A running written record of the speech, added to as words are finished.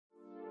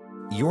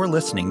You're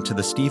listening to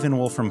the Stephen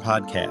Wolfram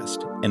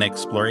Podcast, an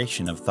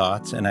exploration of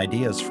thoughts and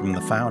ideas from the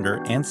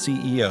founder and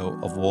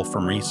CEO of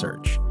Wolfram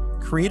Research,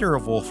 creator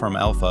of Wolfram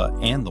Alpha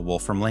and the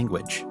Wolfram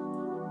language.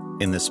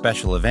 In this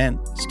special event,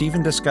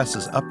 Stephen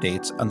discusses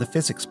updates on the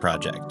physics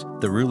project,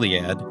 the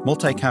Ruliad,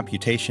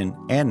 Multicomputation,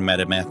 and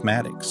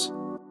Metamathematics.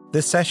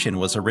 This session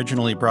was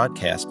originally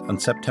broadcast on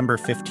September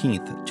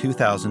 15th,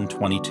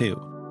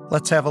 2022.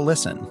 Let's have a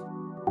listen.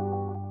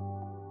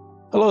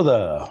 Hello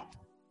there.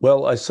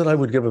 Well, I said I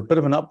would give a bit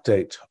of an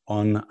update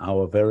on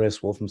our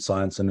various Wolfram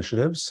Science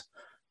initiatives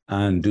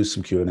and do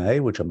some Q&A,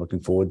 which I'm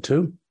looking forward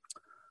to.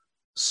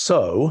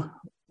 So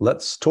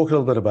let's talk a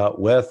little bit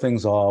about where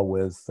things are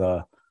with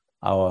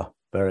our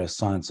various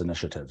science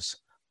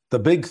initiatives. The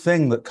big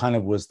thing that kind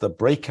of was the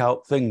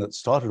breakout thing that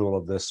started all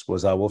of this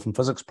was our Wolfram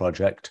Physics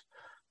project,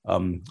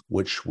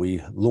 which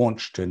we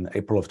launched in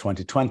April of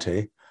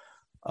 2020.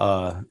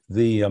 That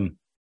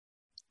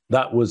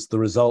was the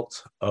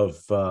result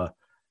of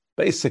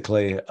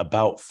basically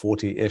about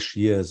 40-ish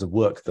years of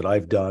work that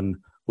I've done,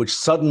 which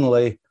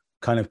suddenly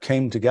kind of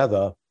came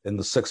together in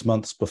the 6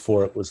 months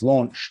before it was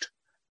launched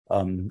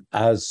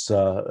as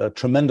a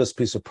tremendous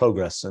piece of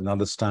progress in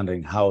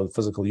understanding how the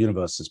physical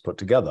universe is put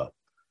together.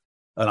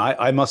 And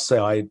I must say,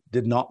 I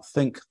did not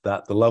think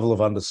that the level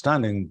of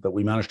understanding that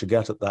we managed to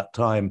get at that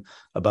time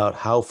about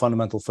how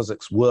fundamental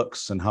physics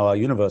works and how our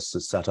universe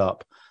is set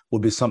up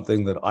would be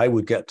something that I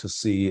would get to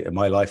see in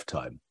my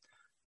lifetime.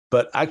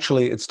 But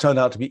actually, it's turned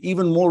out to be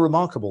even more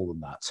remarkable than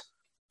that.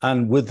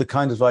 And with the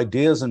kinds of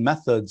ideas and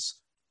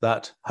methods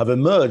that have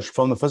emerged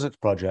from the physics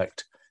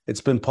project,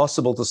 it's been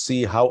possible to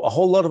see how a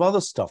whole lot of other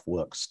stuff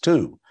works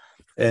too,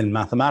 in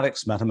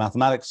mathematics,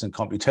 metamathematics, and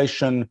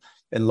computation,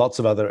 in lots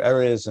of other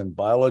areas, in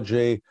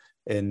biology,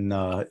 in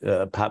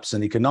perhaps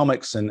in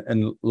economics,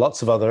 and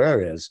lots of other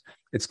areas.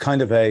 It's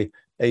kind of a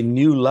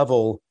new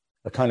level,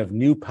 a kind of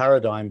new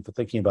paradigm for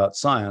thinking about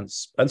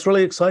science. And it's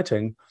really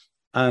exciting.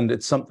 And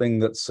it's something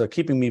that's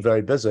keeping me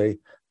very busy.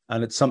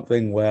 And it's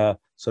something where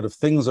sort of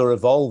things are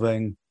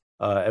evolving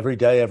every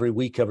day, every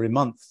week, every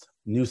month.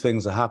 New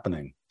things are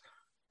happening.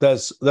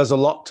 There's a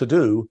lot to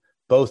do,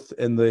 both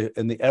in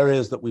the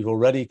areas that we've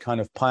already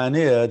kind of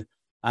pioneered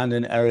and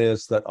in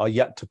areas that are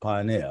yet to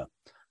pioneer.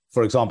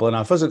 For example, in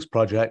our physics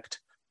project,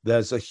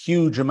 there's a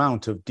huge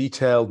amount of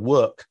detailed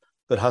work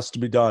that has to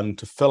be done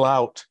to fill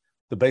out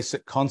the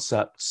basic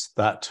concepts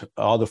that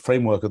are the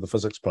framework of the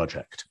physics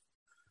project.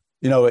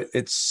 You know,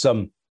 it's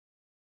an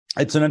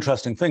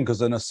interesting thing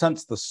because, in a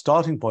sense, the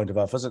starting point of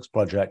our physics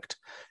project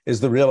is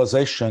the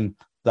realization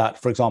that,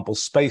 for example,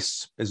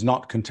 space is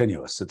not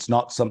continuous. It's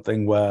not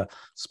something where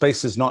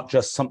space is not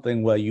just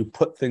something where you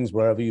put things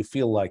wherever you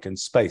feel like in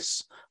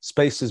space.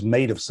 Space is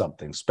made of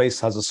something. Space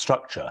has a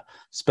structure.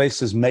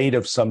 Space is made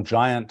of some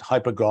giant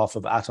hypergraph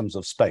of atoms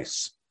of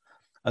space.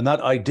 And that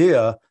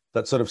idea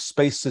that sort of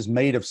space is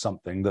made of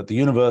something, that the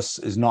universe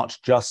is not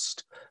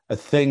just a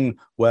thing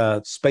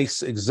where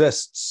space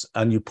exists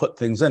and you put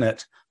things in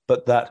it,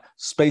 but that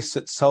space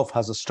itself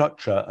has a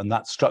structure, and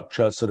that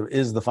structure sort of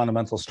is the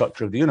fundamental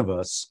structure of the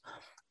universe.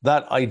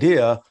 That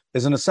idea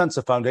is, in a sense,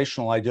 a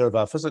foundational idea of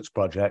our physics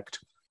project.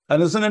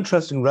 And there's an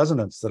interesting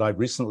resonance that I've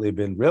recently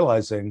been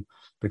realizing,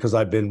 because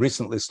I've been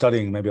recently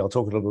studying, maybe I'll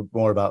talk a little bit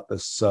more about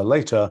this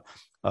later.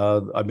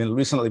 I've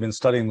recently been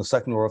studying the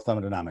second law of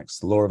thermodynamics,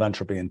 the law of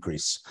entropy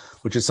increase,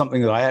 which is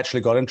something that I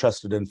actually got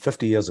interested in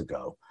 50 years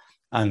ago.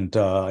 And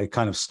I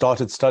kind of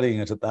started studying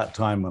it at that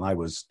time when I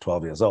was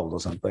 12 years old or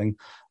something.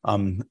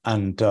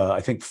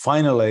 I think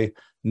finally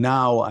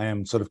now I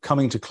am sort of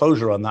coming to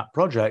closure on that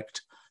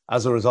project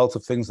as a result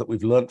of things that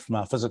we've learned from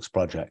our physics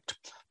project.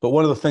 But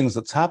one of the things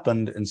that's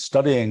happened in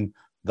studying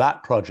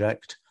that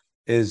project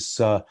is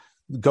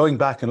going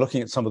back and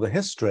looking at some of the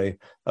history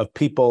of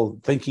people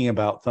thinking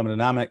about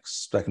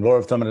thermodynamics, second law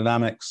of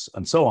thermodynamics,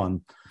 and so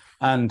on.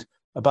 And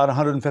about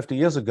 150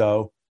 years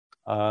ago,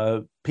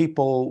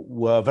 people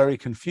were very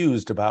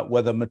confused about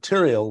whether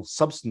material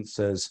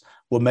substances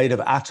were made of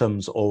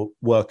atoms or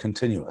were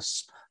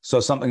continuous. So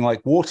something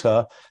like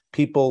water,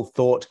 people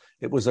thought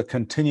it was a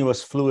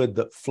continuous fluid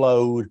that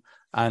flowed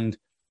and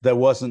there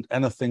wasn't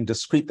anything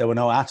discrete. There were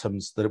no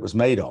atoms that it was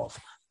made of.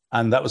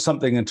 And that was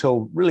something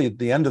until really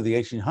the end of the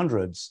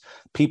 1800s,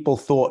 people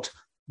thought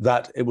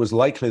that it was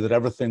likely that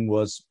everything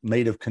was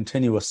made of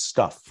continuous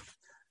stuff.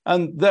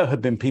 And there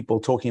have been people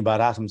talking about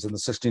atoms in the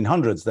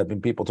 1600s. There have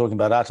been people talking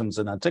about atoms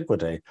in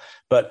antiquity,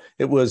 but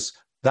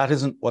that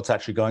isn't what's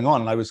actually going on.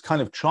 And I was kind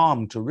of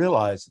charmed to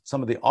realize that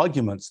some of the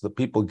arguments that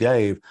people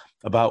gave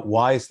about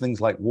why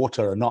things like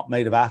water are not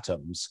made of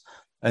atoms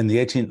in the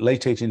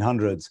late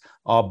 1800s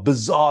are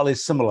bizarrely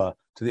similar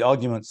to the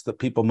arguments that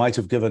people might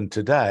have given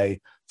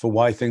today for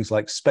why things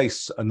like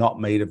space are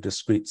not made of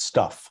discrete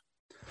stuff.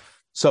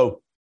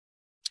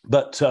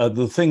 But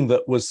the thing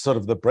that was sort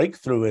of the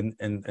breakthrough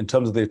in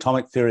terms of the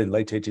atomic theory in the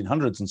late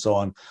 1800s and so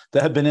on,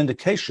 there had been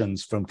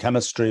indications from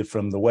chemistry,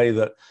 from the way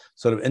that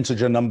sort of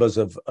integer numbers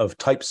of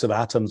types of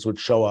atoms would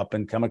show up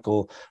in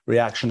chemical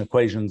reaction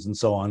equations and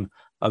so on.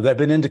 There have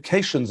been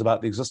indications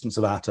about the existence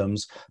of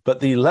atoms,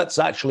 but let's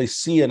actually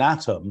see an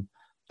atom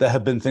there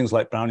have been things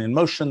like Brownian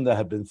motion. There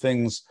have been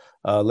things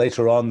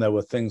later on. There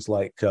were things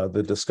like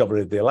the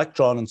discovery of the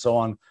electron and so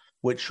on,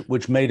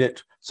 which made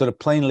it sort of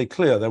plainly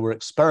clear. There were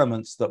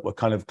experiments that were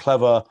kind of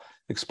clever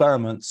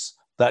experiments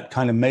that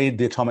kind of made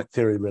the atomic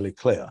theory really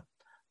clear.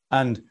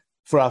 And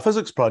for our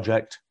physics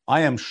project, I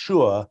am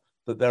sure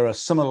that there are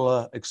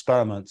similar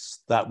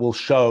experiments that will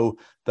show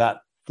that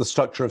the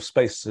structure of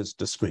space is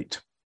discrete.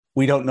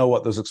 We don't know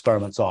what those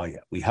experiments are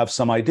yet. We have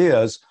some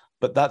ideas,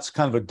 but that's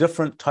kind of a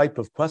different type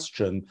of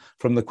question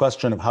from the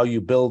question of how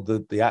you build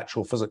the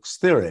actual physics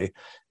theory,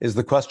 is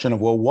the question of,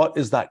 well, what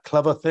is that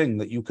clever thing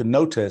that you can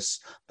notice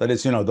that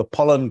is, the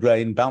pollen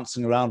grain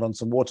bouncing around on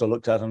some water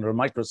looked at under a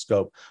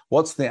microscope?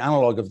 What's the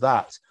analog of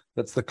that?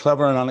 That's the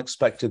clever and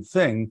unexpected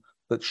thing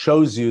that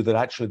shows you that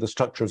actually the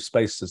structure of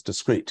space is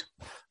discrete.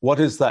 What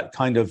is that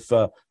kind of,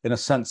 in a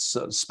sense,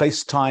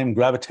 space-time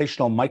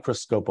gravitational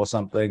microscope or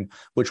something,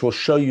 which will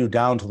show you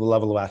down to the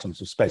level of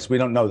atoms of space? We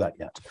don't know that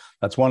yet.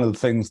 That's one of the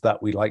things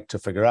that we like to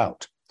figure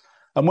out.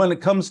 And when it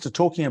comes to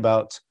talking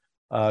about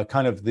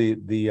kind of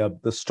the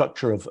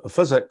structure of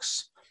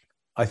physics,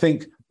 I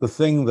think the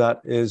thing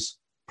that is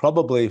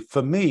probably,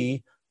 for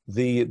me,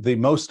 the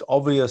most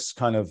obvious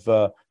kind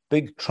of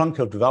big trunk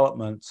of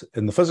development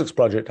in the physics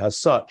project as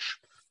such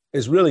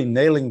is really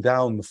nailing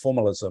down the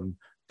formalism,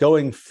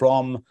 going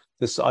from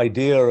this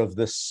idea of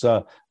this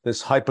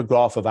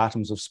hypergraph of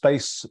atoms of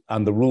space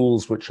and the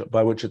rules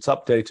by which it's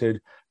updated,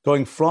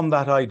 going from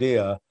that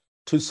idea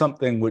to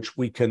something which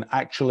we can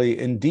actually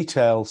in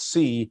detail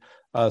see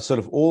sort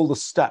of all the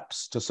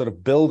steps to sort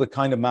of build a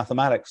kind of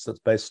mathematics that's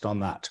based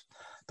on that.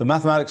 The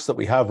mathematics that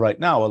we have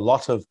right now, a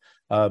lot of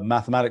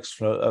mathematics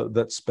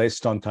that's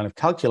based on kind of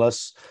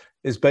calculus,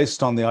 is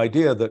based on the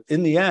idea that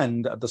in the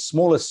end, at the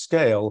smallest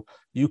scale,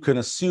 you can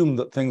assume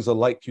that things are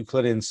like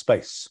Euclidean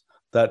space,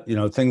 that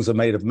things are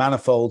made of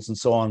manifolds and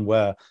so on,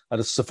 where at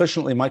a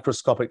sufficiently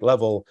microscopic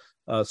level,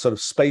 sort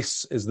of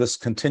space is this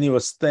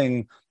continuous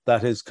thing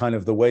that is kind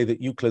of the way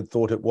that Euclid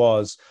thought it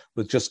was,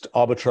 with just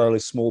arbitrarily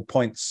small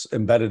points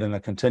embedded in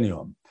a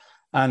continuum.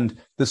 And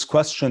this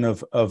question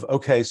of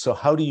okay, so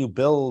how do you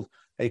build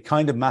a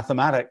kind of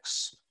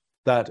mathematics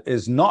that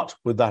is not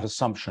with that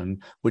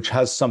assumption, which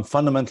has some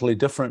fundamentally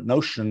different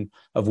notion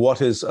of what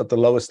is at the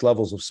lowest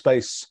levels of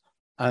space,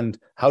 and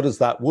how does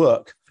that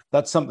work?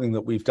 That's something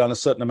that we've done a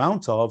certain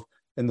amount of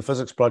in the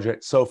physics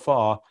project so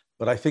far,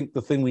 but I think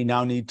the thing we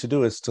now need to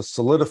do is to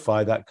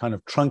solidify that kind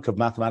of trunk of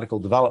mathematical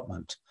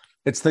development.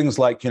 It's things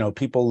like,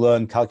 people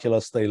learn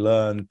calculus, they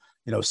learn,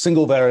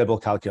 single variable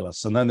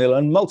calculus, and then they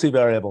learn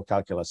multivariable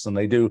calculus, and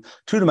they do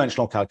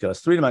two-dimensional calculus,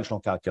 three-dimensional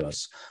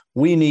calculus.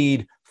 We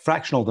need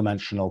fractional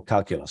dimensional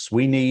calculus.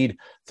 We need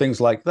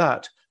things like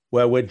that,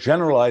 where we're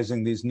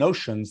generalizing these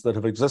notions that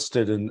have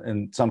existed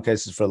in some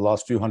cases for the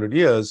last few hundred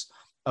years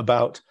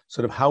about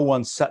sort of how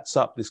one sets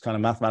up this kind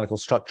of mathematical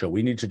structure.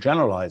 We need to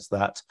generalize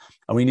that,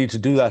 and we need to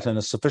do that in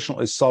a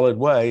sufficiently solid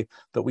way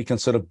that we can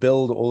sort of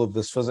build all of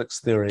this physics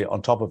theory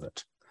on top of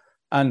it.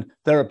 And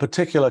there are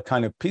particular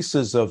kind of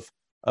pieces of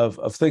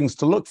things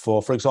to look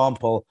for. For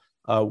example,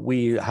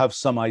 we have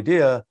some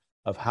idea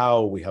of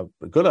how, we have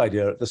a good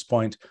idea at this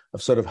point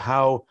of sort of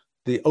how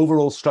the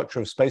overall structure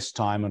of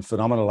space-time and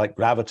phenomena like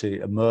gravity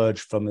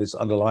emerge from this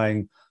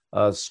underlying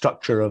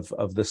structure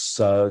of this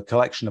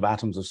collection of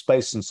atoms of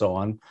space and so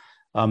on.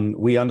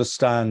 We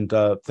understand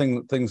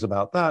things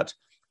about that.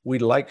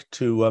 We'd like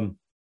to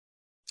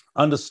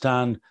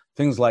understand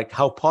things like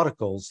how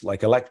particles,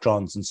 like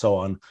electrons and so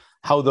on,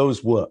 how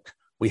those work.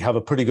 We have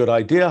a pretty good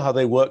idea how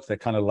they work. They're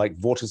kind of like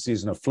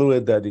vortices in a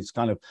fluid. They're these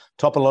kind of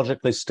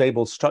topologically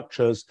stable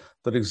structures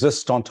that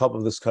exist on top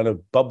of this kind of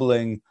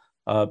bubbling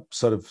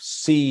sort of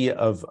sea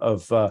of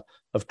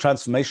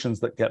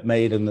transformations that get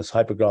made in this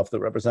hypergraph that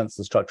represents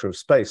the structure of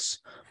space.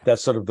 They're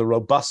sort of the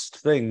robust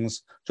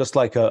things, just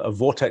like a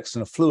vortex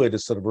in a fluid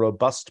is sort of a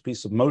robust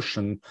piece of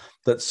motion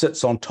that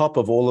sits on top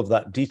of all of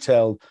that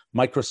detailed,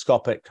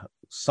 microscopic,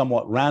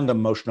 somewhat random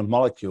motion of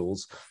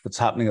molecules that's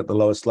happening at the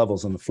lowest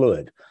levels in the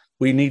fluid.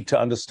 We need to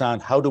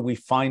understand, how do we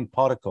find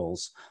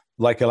particles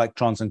like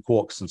electrons and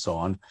quarks and so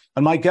on.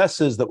 And my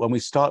guess is that when we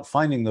start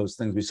finding those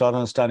things, we start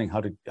understanding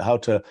how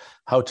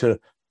to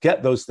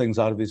get those things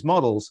out of these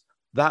models,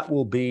 that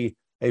will be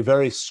a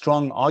very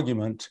strong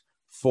argument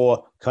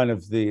for kind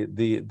of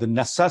the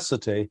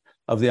necessity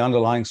of the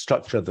underlying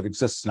structure that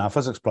exists in our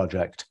physics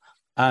project.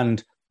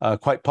 And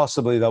quite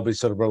possibly there'll be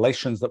sort of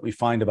relations that we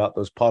find about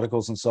those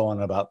particles and so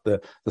on, about the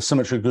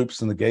symmetry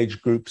groups and the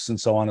gauge groups and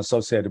so on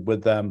associated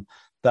with them,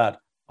 that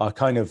are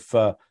kind of,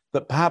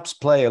 that perhaps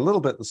play a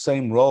little bit the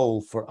same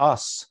role for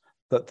us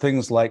that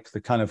things like the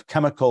kind of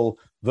chemical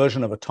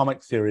version of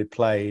atomic theory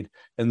played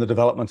in the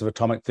development of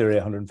atomic theory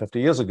 150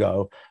 years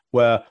ago,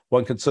 where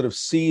one could sort of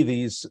see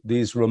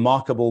these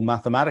remarkable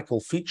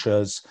mathematical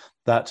features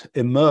that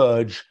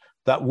emerge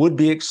that would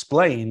be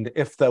explained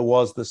if there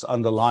was this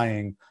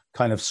underlying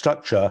kind of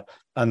structure,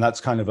 and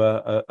that's kind of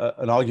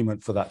an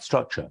argument for that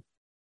structure.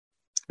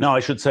 Now, I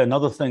should say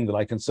another thing that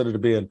I consider to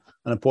be an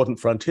important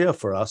frontier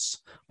for us.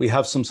 We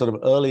have some sort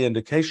of early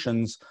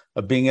indications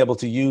of being able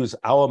to use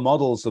our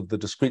models of the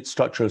discrete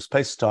structure of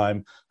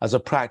space-time as a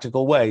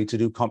practical way to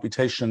do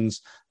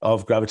computations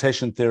of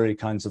gravitation theory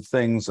kinds of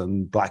things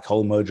and black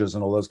hole mergers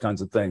and all those kinds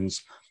of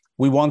things.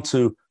 We want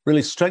to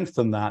really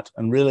strengthen that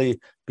and really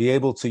be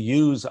able to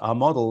use our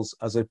models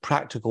as a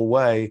practical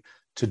way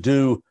to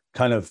do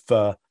kind of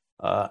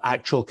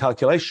actual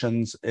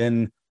calculations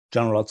in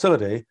general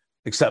relativity,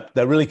 except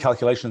they're really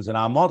calculations in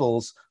our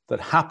models that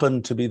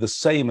happen to be the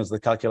same as the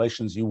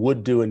calculations you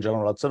would do in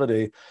general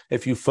relativity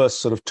if you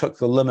first sort of took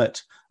the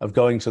limit of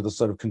going to the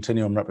sort of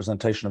continuum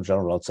representation of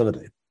general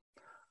relativity.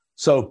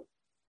 So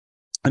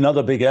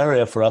another big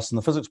area for us in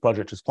the physics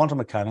project is quantum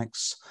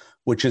mechanics,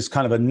 which is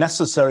kind of a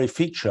necessary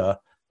feature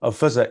of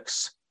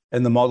physics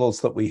in the models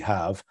that we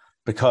have,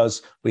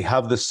 because we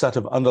have this set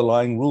of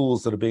underlying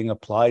rules that are being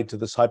applied to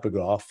this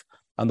hypergraph.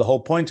 And the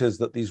whole point is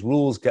that these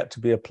rules get to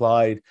be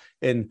applied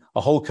in a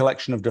whole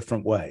collection of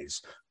different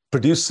ways,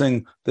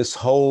 producing this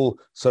whole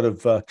sort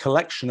of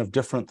collection of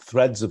different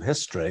threads of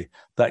history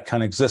that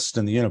can exist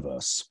in the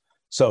universe.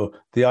 So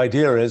the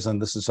idea is,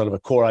 and this is sort of a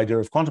core idea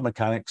of quantum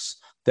mechanics,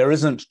 there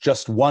isn't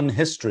just one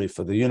history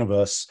for the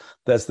universe.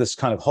 There's this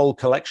kind of whole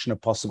collection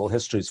of possible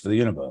histories for the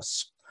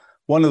universe.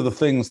 One of the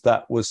things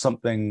that was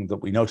something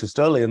that we noticed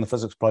early in the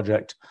physics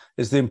project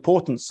is the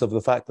importance of the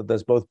fact that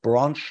there's both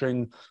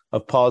branching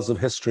of paths of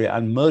history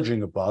and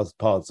merging of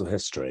paths of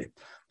history.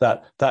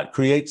 That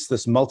creates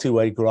this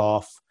multi-way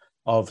graph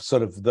of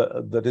sort of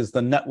that is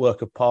the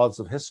network of paths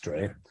of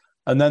history.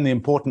 And then the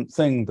important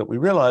thing that we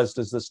realized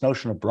is this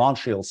notion of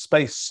branchial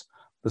space,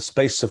 the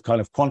space of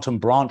kind of quantum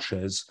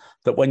branches,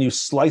 that when you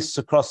slice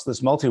across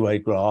this multi-way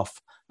graph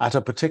at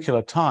a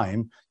particular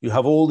time, you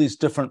have all these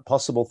different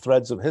possible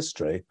threads of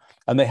history,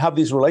 and they have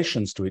these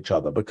relations to each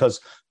other because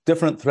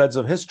different threads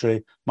of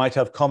history might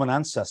have common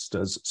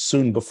ancestors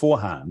soon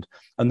beforehand,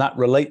 and that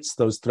relates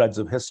those threads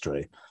of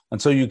history.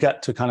 And so you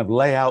get to kind of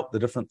lay out the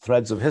different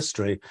threads of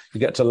history. You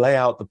get to lay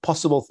out the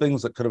possible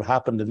things that could have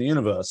happened in the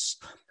universe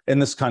in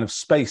this kind of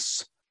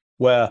space,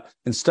 where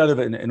instead of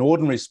in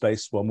ordinary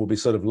space, one will be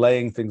sort of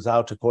laying things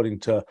out according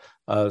to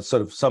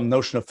sort of some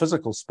notion of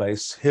physical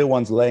space. Here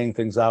one's laying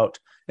things out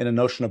in a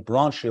notion of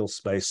branchial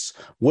space.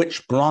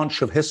 Which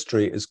branch of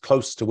history is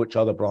close to which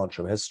other branch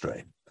of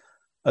history?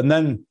 And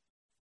then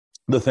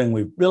the thing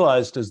we've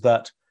realized is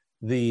that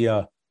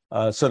the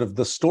sort of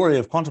the story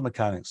of quantum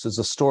mechanics is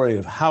a story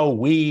of how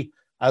we,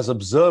 as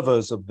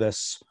observers of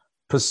this,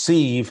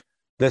 perceive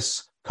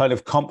this kind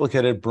of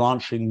complicated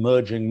branching,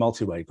 merging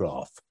multi-way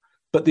graph.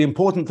 But the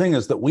important thing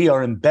is that we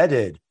are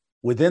embedded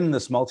within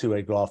this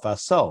multi-way graph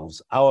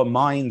ourselves. Our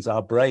minds,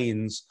 our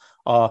brains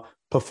are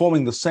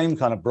performing the same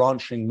kind of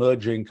branching,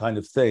 merging kind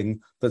of thing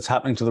that's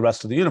happening to the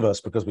rest of the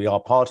universe because we are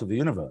part of the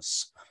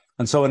universe.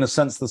 And so in a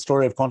sense, the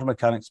story of quantum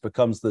mechanics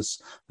becomes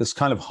this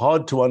kind of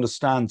hard to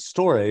understand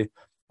story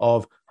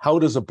of how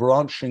does a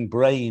branching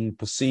brain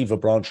perceive a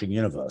branching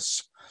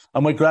universe?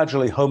 And we're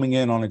gradually homing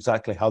in on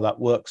exactly how that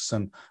works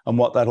and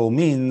what that all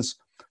means.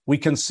 We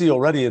can see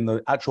already in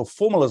the actual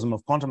formalism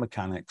of quantum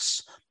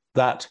mechanics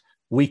that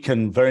we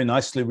can very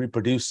nicely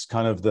reproduce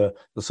kind of the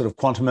sort of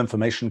quantum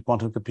information,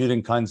 quantum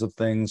computing kinds of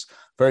things.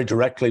 Very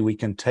directly, we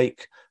can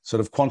take sort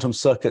of quantum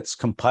circuits,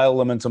 compile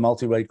them into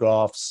multi-way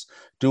graphs,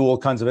 do all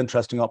kinds of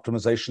interesting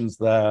optimizations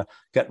there,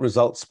 get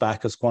results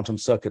back as quantum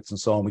circuits and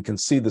so on. We can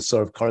see this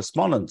sort of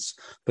correspondence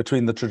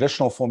between the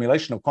traditional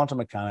formulation of quantum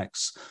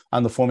mechanics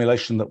and the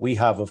formulation that we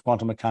have of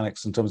quantum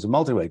mechanics in terms of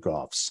multi-way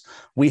graphs.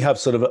 We have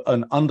sort of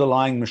an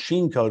underlying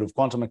machine code of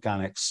quantum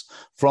mechanics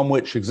from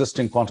which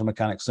existing quantum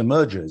mechanics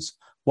emerges.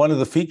 One of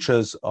the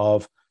features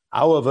of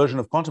our version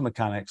of quantum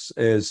mechanics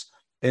is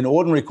in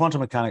ordinary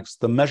quantum mechanics,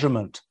 the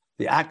measurement,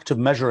 the act of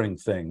measuring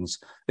things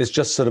is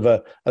just sort of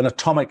an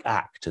atomic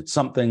act. It's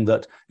something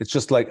that it's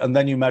just like, and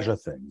then you measure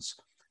things.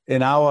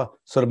 In our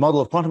sort of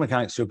model of quantum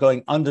mechanics, you're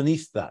going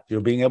underneath that.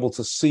 You're being able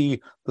to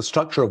see the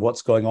structure of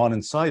what's going on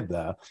inside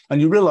there. And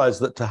you realize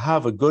that to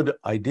have a good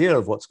idea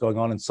of what's going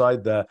on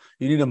inside there,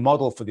 you need a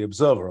model for the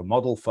observer, a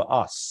model for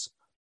us.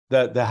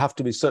 There have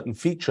to be certain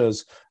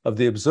features of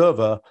the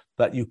observer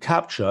that you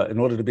capture in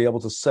order to be able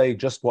to say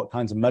just what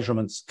kinds of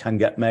measurements can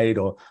get made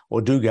or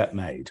do get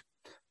made.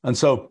 And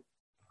so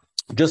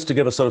just to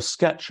give a sort of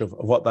sketch of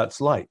what that's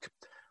like,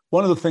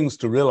 one of the things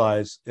to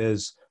realize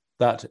is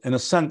that in a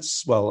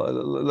sense, well,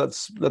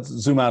 let's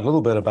zoom out a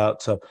little bit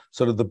about sort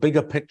of the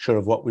bigger picture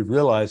of what we've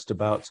realized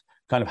about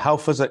kind of how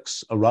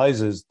physics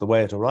arises the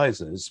way it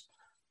arises.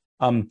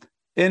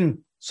 In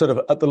sort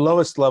of at the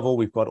lowest level,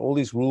 we've got all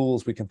these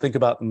rules. We can think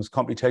about them as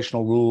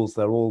computational rules.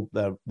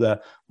 We're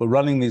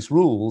running these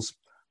rules.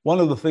 One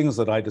of the things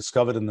that I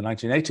discovered in the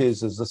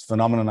 1980s is this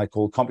phenomenon I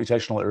call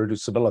computational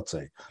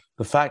irreducibility.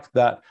 The fact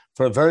that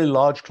for a very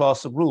large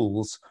class of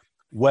rules,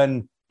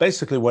 whenever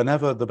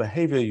the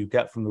behavior you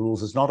get from the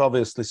rules is not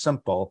obviously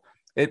simple,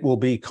 it will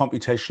be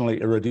computationally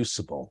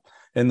irreducible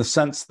in the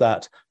sense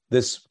that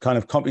this kind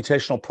of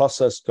computational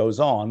process goes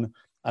on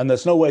and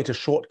there's no way to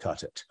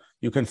shortcut it.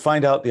 you can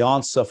find out the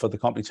answer for the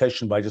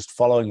computation by just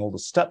following all the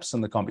steps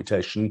in the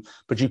computation,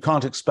 but you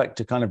can't expect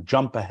to kind of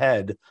jump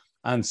ahead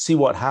and see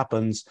what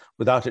happens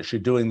without actually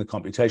doing the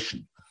computation.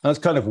 And that's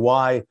kind of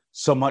why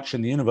so much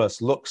in the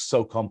universe looks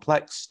so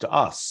complex to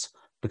us,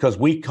 because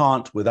we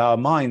can't, with our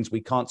minds,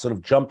 we can't sort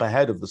of jump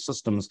ahead of the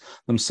systems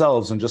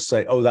themselves and just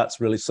say, oh, that's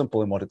really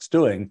simple in what it's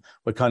doing.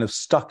 We're kind of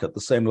stuck at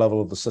the same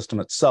level of the system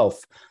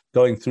itself,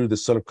 going through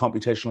this sort of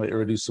computationally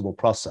irreducible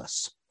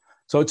process.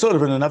 So it's sort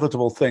of an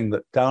inevitable thing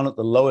that down at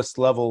the lowest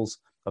levels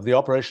of the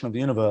operation of the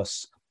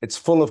universe, it's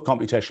full of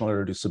computational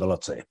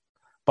irreducibility.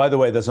 By the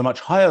way, there's a much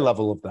higher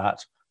level of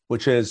that,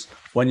 which is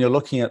when you're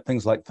looking at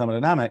things like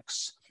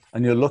thermodynamics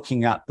and you're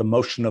looking at the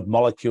motion of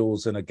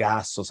molecules in a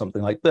gas or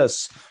something like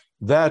this.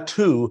 There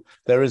too,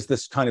 there is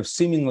this kind of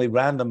seemingly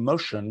random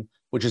motion,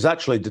 which is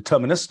actually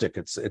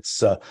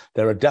deterministic.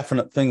 There are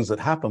definite things that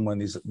happen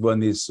when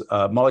these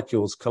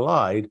molecules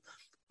collide,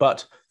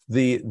 but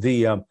the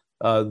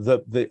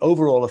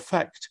overall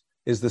effect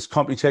is this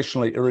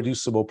computationally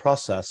irreducible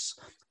process,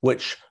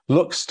 which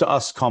looks to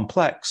us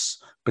complex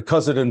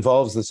because it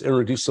involves this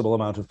irreducible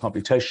amount of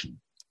computation.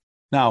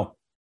 Now,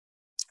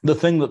 the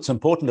thing that's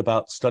important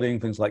about studying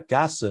things like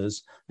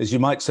gases is you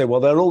might say, well,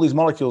 there are all these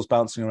molecules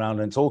bouncing around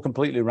and it's all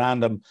completely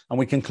random and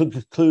we can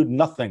conclude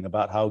nothing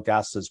about how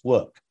gases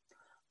work.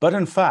 But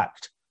in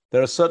fact,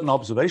 there are certain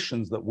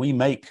observations that we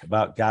make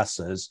about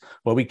gases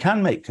where we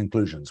can make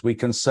conclusions. We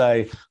can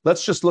say,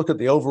 let's just look at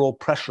the overall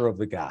pressure of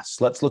the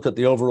gas. Let's look at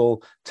the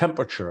overall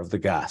temperature of the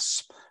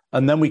gas.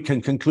 And then we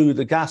can conclude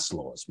the gas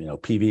laws,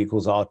 PV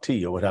equals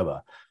RT or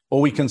whatever. Or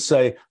we can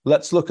say,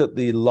 let's look at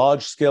the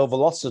large-scale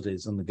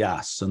velocities in the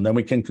gas, and then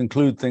we can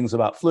conclude things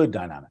about fluid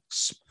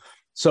dynamics.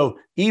 So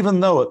even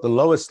though at the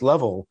lowest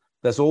level,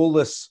 there's all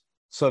this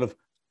sort of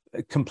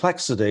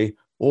complexity,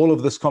 all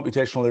of this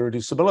computational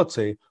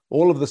irreducibility,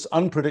 all of this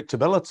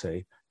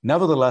unpredictability,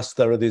 nevertheless,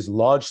 there are these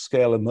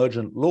large-scale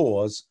emergent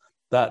laws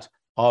that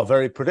are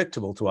very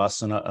predictable to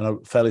us and are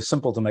fairly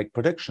simple to make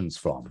predictions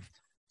from.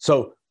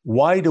 So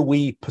why do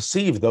we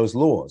perceive those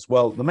laws?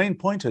 Well, the main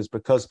point is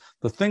because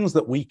the things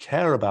that we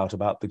care about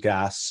the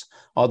gas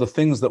are the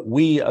things that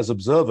we as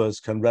observers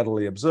can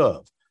readily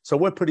observe. So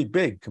we're pretty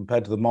big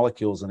compared to the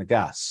molecules in a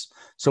gas.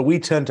 So we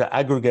tend to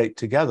aggregate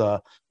together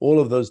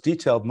all of those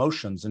detailed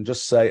motions and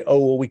just say, oh,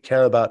 all we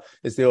care about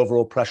is the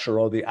overall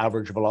pressure or the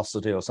average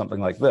velocity or something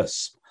like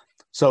this.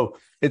 So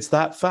it's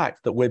that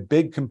fact that we're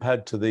big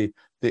compared to the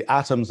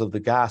atoms of the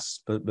gas,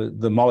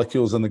 the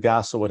molecules in the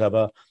gas or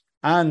whatever,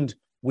 and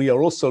we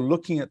are also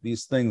looking at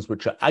these things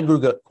which are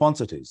aggregate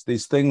quantities,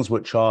 these things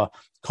which are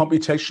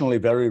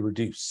computationally very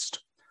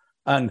reduced.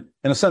 And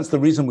in a sense, the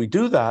reason we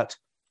do that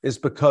is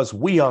because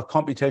we are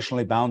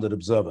computationally bounded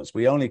observers.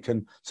 We only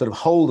can sort of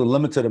hold a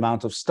limited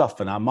amount of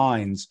stuff in our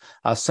minds.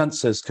 Our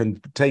senses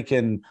can take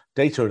in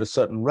data at a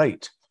certain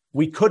rate.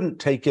 We couldn't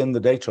take in the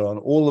data on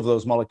all of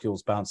those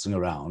molecules bouncing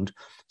around.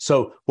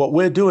 So what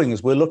we're doing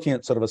is we're looking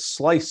at sort of a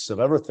slice of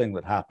everything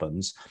that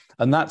happens.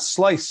 And that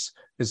slice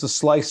is the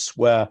slice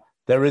where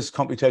there is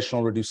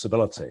computational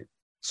reducibility.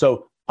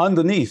 So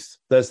underneath,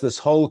 there's this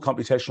whole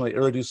computationally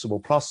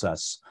irreducible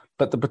process,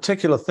 but the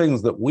particular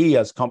things that we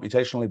as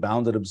computationally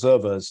bounded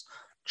observers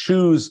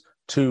choose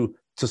to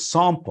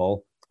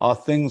sample are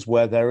things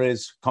where there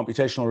is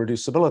computational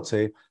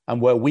reducibility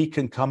and where we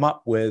can come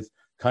up with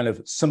kind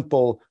of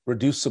simple,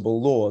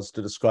 reducible laws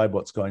to describe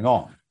what's going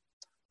on.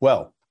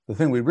 Well, the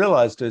thing we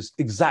realized is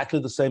exactly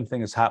the same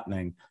thing is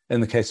happening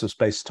in the case of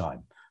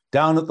space-time.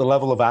 Down at the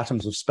level of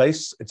atoms of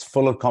space, it's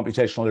full of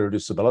computational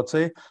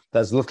irreducibility.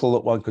 There's little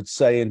that one could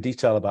say in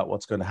detail about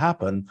what's going to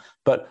happen,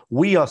 but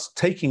we are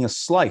taking a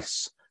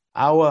slice.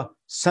 Our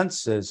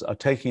senses are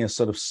taking a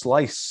sort of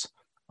slice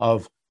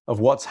of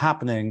what's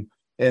happening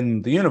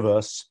in the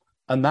universe,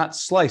 and that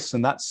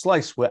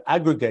slice, we're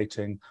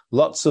aggregating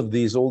lots of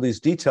all these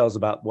details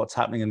about what's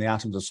happening in the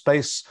atoms of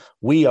space.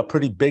 We are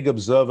pretty big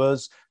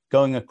observers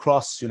going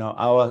across,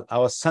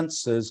 our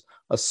senses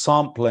are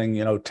sampling,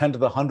 10 to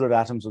the 100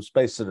 atoms of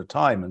space at a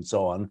time and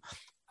so on.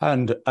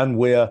 And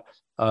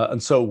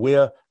so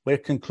we're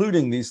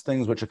concluding these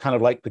things which are kind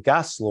of like the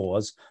gas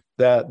laws.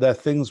 They're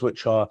things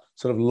which are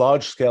sort of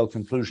large scale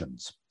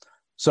conclusions.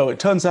 So it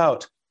turns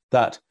out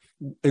that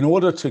in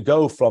order to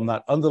go from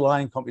that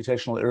underlying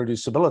computational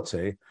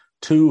irreducibility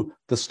to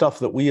the stuff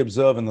that we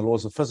observe in the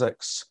laws of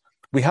physics,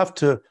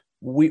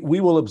 we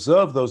will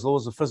observe those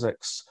laws of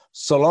physics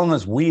so long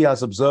as we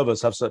as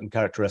observers have certain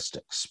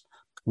characteristics.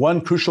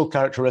 One crucial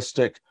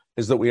characteristic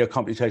is that we are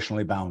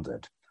computationally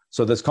bounded.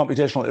 So there's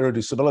computational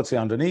irreducibility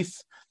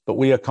underneath, but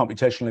we are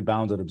computationally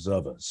bounded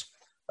observers.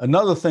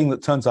 Another thing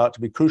that turns out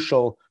to be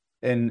crucial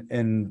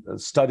in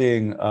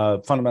studying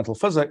fundamental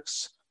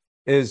physics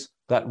is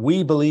that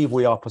we believe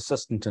we are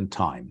persistent in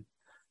time.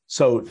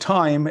 So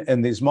time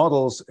in these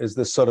models is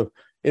this sort of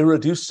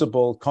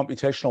irreducible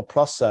computational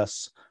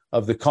process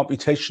of the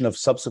computation of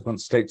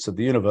subsequent states of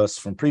the universe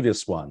from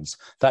previous ones.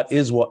 That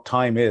is what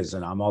time is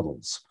in our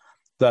models.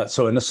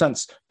 So in a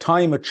sense,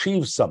 time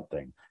achieves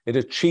something. It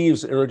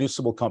achieves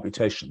irreducible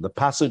computation. The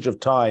passage of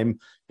time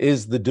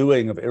is the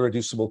doing of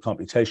irreducible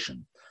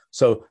computation.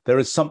 So there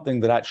is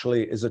something that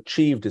actually is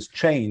achieved, is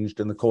changed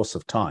in the course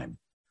of time.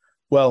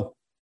 Well,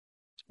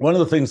 one of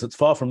the things that's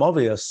far from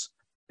obvious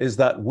is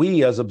that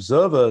we as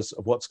observers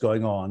of what's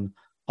going on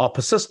are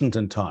persistent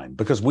in time,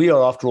 because we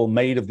are, after all,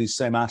 made of these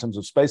same atoms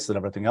of space that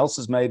everything else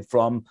is made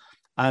from.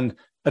 And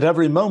at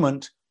every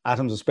moment,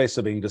 atoms of space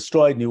are being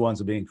destroyed, new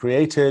ones are being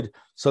created.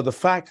 So the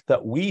fact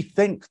that we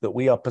think that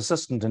we are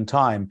persistent in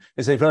time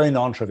is a very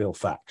non-trivial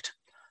fact.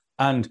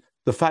 And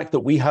the fact that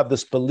we have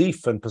this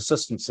belief in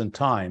persistence in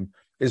time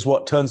is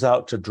what turns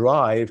out to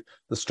drive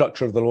the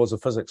structure of the laws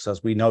of physics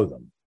as we know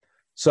them.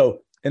 So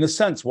in a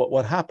sense,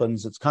 what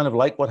happens, it's kind of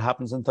like what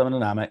happens in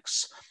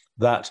thermodynamics,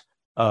 that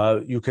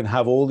you can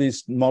have all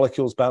these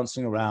molecules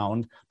bouncing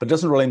around, but it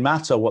doesn't really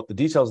matter what the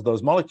details of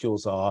those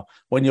molecules are.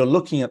 When you're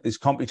looking at these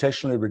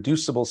computationally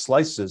reducible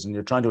slices and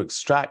you're trying to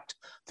extract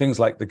things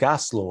like the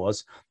gas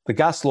laws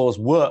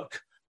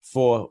work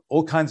for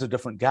all kinds of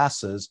different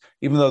gases,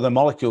 even though their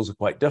molecules are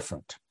quite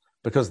different,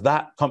 because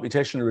that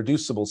computationally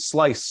reducible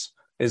slice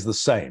is the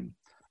same.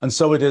 And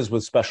so it is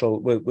with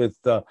space-time,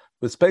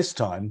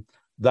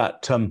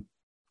 that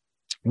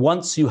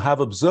once you have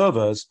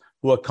observers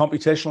who are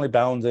computationally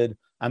bounded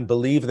and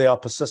believe they are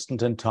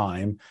persistent in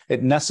time,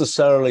 it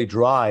necessarily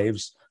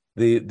drives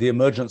the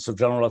emergence of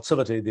general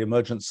relativity, the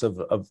emergence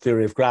of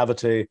theory of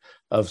gravity,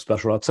 of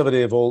special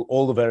relativity, of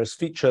all the various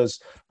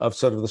features of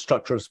sort of the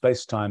structure of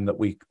space-time that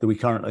we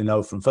currently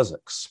know from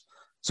physics.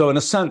 So in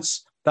a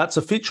sense, that's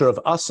a feature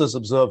of us as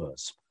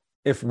observers.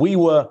 If we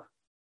were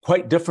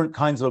quite different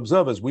kinds of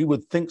observers, we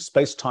would think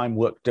space-time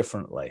worked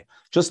differently.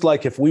 Just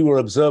like if we were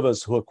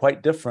observers who are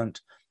quite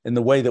different in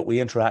the way that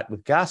we interact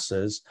with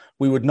gases,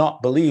 we would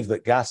not believe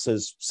that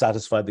gases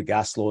satisfied the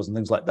gas laws and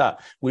things like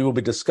that. We will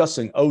be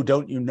discussing, oh,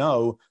 don't you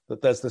know that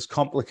there's this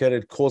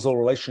complicated causal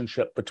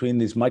relationship between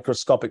these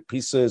microscopic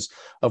pieces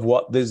of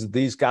what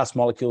these gas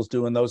molecules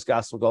do and those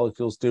gas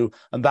molecules do.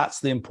 And that's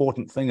the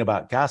important thing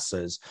about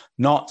gases,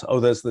 not,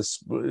 oh, there's this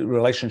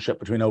relationship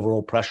between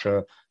overall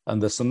pressure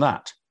and this and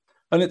that.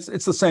 And it's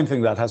the same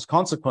thing that has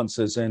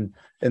consequences in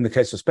the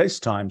case of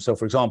space-time. So,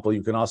 for example,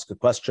 you can ask a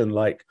question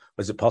like,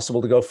 is it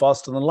possible to go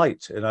faster than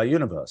light in our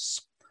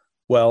universe?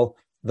 Well,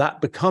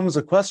 that becomes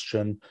a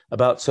question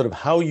about sort of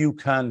how you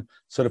can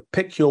sort of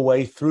pick your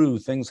way through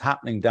things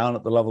happening down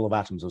at the level of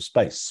atoms of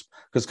space.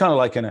 Because kind of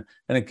like in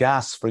a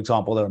gas, for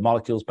example, there are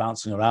molecules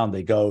bouncing around.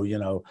 They go,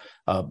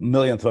 a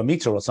millionth of a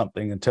meter or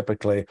something, and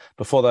typically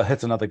before they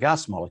hit another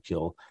gas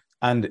molecule.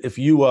 And if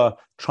you are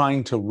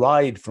trying to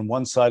ride from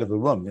one side of the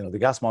room, the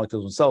gas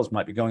molecules themselves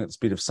might be going at the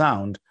speed of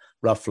sound,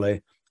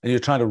 roughly, and you're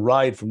trying to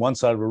ride from one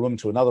side of a room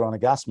to another on a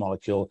gas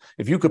molecule.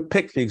 If you could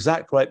pick the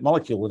exact right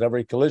molecule at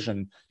every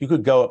collision, you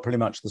could go at pretty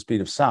much the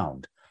speed of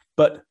sound.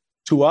 But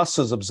to us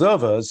as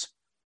observers,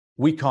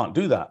 we can't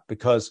do that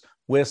because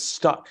we're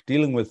stuck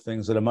dealing with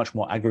things at a much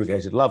more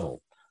aggregated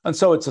level. And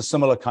so it's a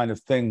similar kind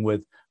of thing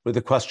with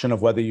the question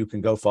of whether you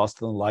can go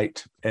faster than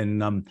light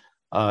in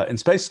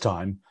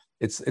space-time.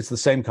 It's the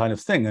same kind of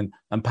thing.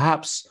 And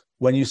perhaps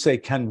when you say,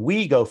 can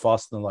we go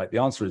faster than light? The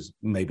answer is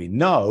maybe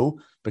no,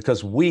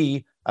 because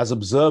we, as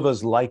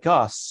observers like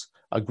us,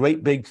 are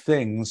great big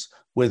things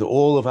with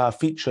all of our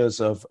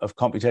features of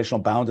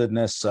computational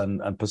boundedness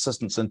and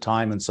persistence in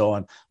time and so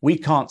on. We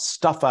can't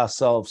stuff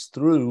ourselves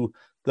through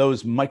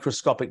those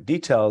microscopic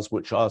details,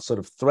 which are sort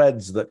of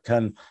threads that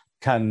can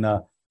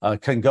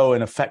go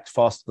in effect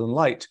faster than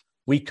light.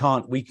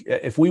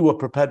 If we were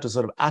prepared to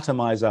sort of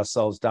atomize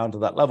ourselves down to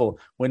that level,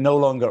 we're no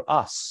longer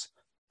us.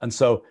 And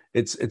so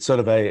it's sort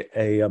of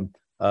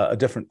a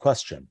different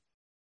question.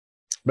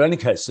 But in any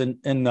case,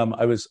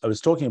 I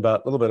was talking a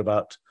little bit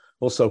about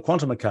also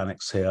quantum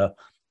mechanics here.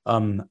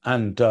 One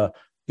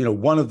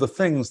of the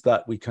things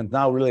that we can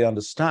now really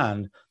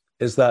understand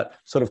is that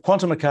sort of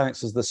quantum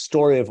mechanics is the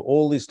story of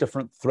all these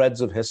different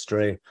threads of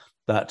history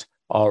that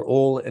are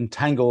all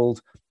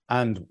entangled.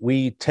 And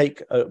we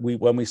take,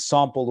 when we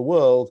sample the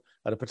world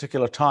at a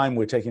particular time,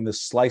 we're taking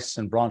this slice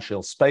in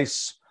branchial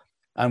space,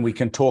 and we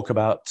can talk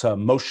about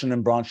motion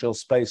in branchial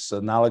space,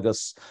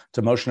 analogous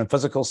to motion in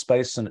physical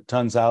space. And it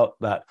turns out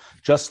that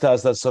just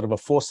as there's sort of a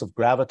force of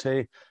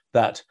gravity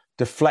that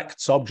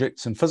deflects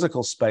objects in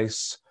physical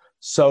space,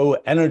 so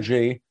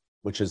energy,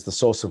 which is the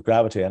source of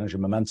gravity, energy,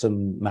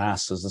 momentum,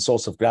 mass is the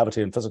source of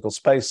gravity in physical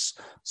space.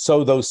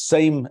 So those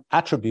same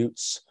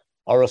attributes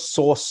are a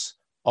source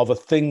of a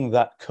thing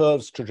that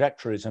curves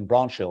trajectories in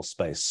branchial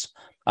space.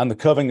 And the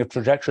curving of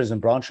trajectories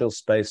in branchial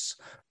space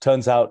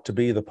turns out to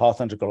be the path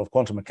integral of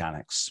quantum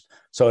mechanics.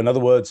 So in other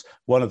words,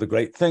 one of the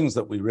great things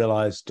that we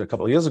realized a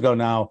couple of years ago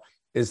now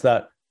is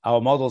that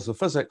our models of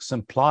physics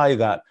imply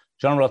that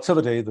general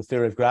relativity, the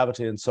theory of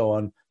gravity and so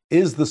on,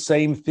 is the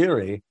same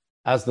theory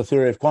as the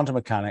theory of quantum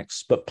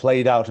mechanics, but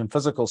played out in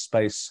physical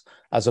space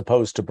as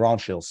opposed to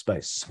branchial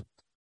space.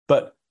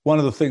 But one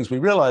of the things we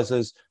realize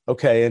is,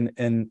 okay,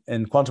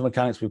 in quantum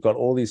mechanics, we've got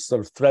all these sort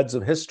of threads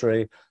of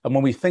history. And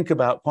when we think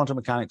about quantum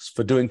mechanics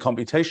for doing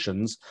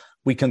computations,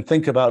 we can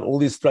think about all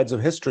these threads of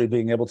history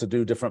being able to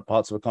do different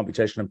parts of a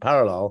computation in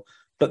parallel.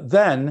 But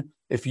then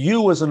if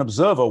you as an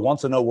observer want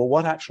to know, well,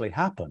 what actually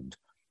happened?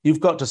 you've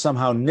got to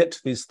somehow knit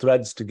these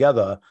threads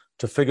together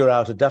to figure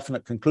out a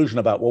definite conclusion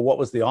about, well, what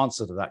was the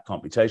answer to that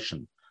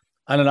computation?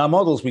 And in our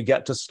models, we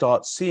get to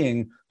start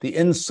seeing the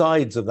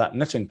insides of that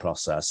knitting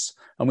process.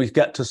 And we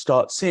get to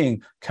start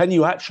seeing, can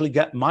you actually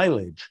get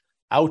mileage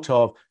out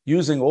of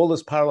using all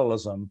this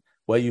parallelism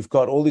where you've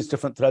got all these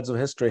different threads of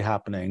history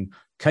happening?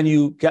 Can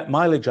you get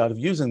mileage out of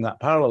using that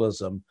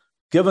parallelism,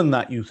 given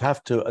that you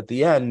have to, at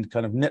the end,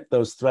 kind of knit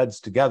those threads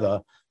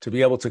together to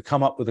be able to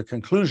come up with a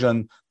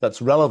conclusion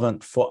that's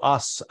relevant for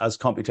us as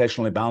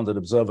computationally bounded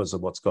observers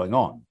of what's going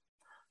on?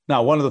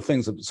 Now, one of the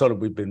things that sort of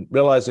we've been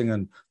realizing,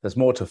 and there's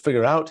more to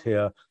figure out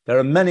here, there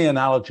are many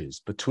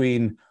analogies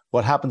between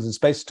what happens in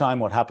space-time,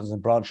 what happens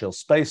in branchial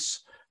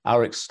space,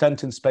 our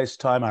extent in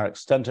space-time, our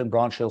extent in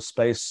branchial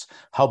space,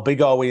 how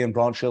big are we in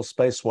branchial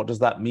space, what does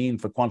that mean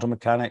for quantum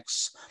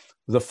mechanics,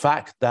 the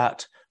fact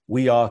that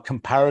we are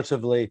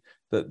comparatively,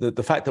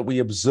 the fact that we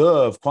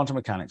observe quantum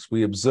mechanics,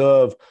 we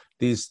observe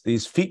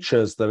these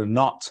features that are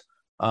not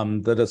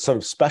that are sort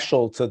of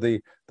special to the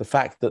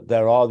fact that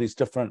there are these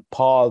different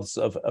paths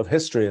of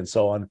history and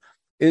so on,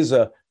 is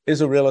a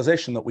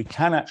realization that we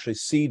can actually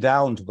see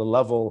down to the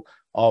level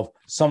of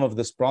some of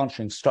this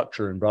branching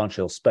structure in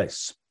branchial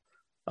space.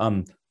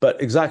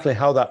 But exactly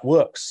how that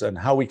works and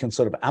how we can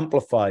sort of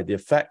amplify the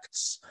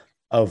effects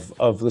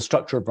of the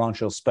structure of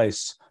branchial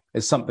space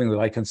is something that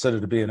I consider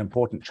to be an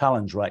important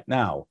challenge right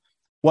now.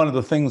 One of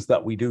the things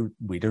that we do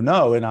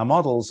know in our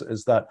models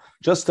is that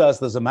just as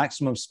there's a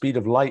maximum speed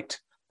of light,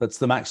 that's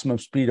the maximum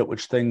speed at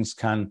which things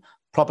can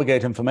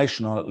propagate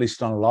information, or at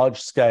least on a large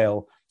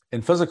scale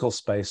in physical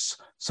space,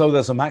 so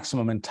there's a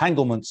maximum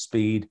entanglement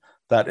speed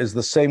that is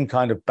the same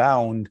kind of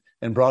bound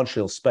in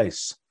branchial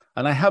space.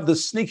 And I have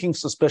this sneaking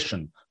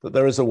suspicion that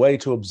there is a way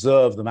to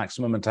observe the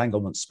maximum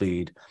entanglement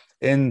speed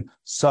in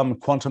some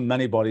quantum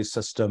many-body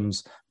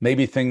systems,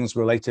 maybe things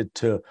related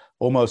to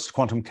almost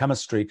quantum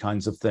chemistry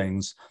kinds of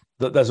things,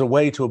 that there's a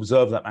way to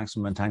observe that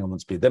maximum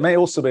entanglement speed. There may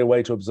also be a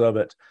way to observe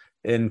it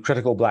in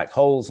critical black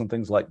holes and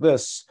things like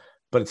this,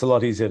 but it's a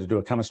lot easier to do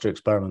a chemistry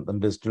experiment than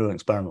it is to do an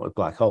experiment with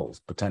black holes,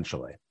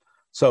 potentially.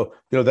 So,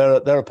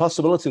 there are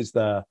possibilities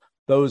there.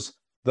 Those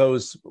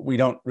we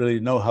don't really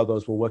know how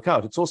those will work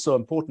out. It's also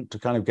important to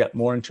kind of get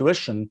more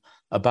intuition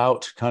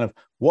about kind of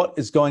what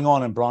is going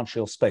on in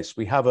branchial space.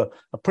 We have a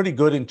pretty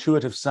good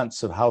intuitive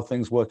sense of how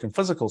things work in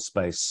physical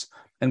space.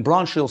 In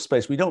branchial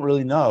space, we don't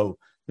really know,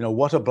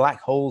 what are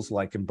black holes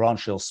like in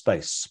branchial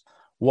space?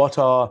 What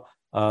are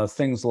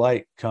things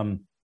like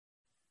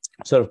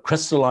sort of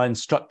crystalline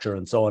structure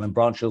and so on in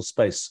branchial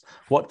space?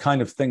 What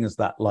kind of thing is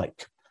that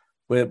like?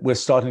 We're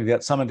starting to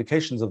get some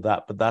indications of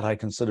that, but that I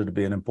consider to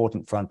be an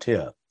important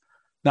frontier.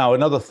 Now,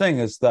 another thing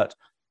is that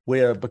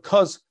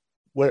because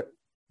we're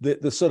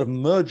the sort of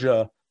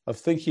merger of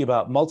thinking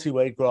about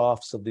multi-way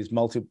graphs of these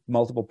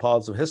multiple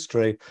paths of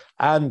history,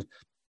 and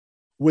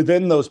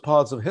within those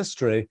paths of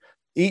history,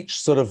 each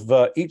sort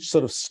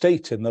of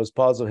state in those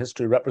paths of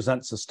history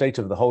represents a state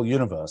of the whole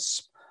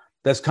universe.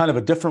 There's kind of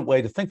a different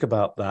way to think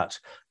about that,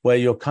 where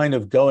you're kind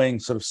of going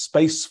sort of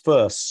space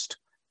first,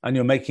 and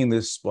you're making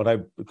this what I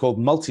call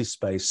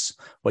multi-space,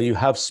 where you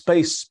have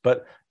space,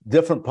 but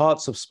different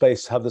parts of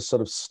space have this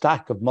sort of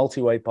stack of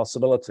multi-way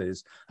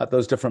possibilities at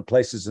those different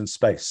places in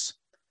space.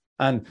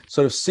 And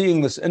sort of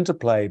seeing this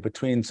interplay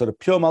between sort of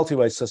pure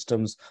multi-way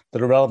systems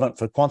that are relevant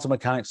for quantum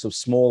mechanics of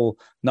small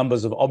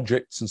numbers of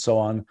objects and so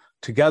on,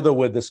 together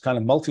with this kind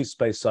of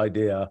multi-space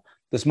idea.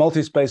 This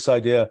multi-space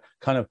idea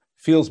kind of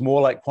feels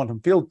more like quantum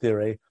field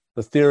theory,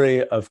 the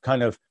theory of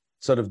kind of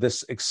sort of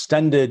this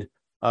extended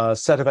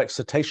set of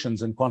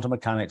excitations in quantum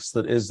mechanics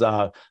that is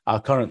our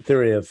current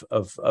theory of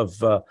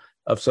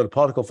sort of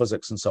particle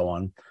physics and so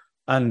on.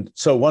 And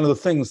so one of the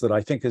things that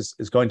I think is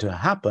going to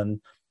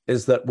happen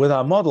is that with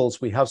our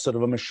models, we have sort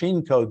of a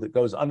machine code that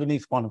goes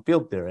underneath quantum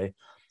field theory,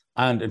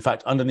 and in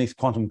fact, underneath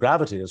quantum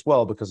gravity as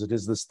well, because it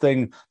is this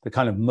thing that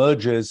kind of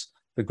merges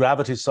the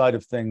gravity side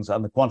of things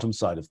and the quantum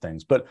side of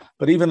things. But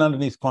even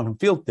underneath quantum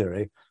field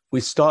theory,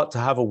 we start to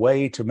have a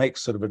way to make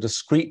sort of a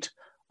discrete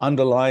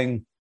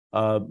underlying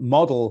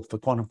model for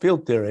quantum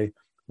field theory,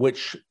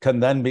 which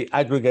can then be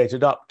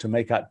aggregated up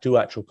to do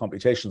actual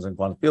computations in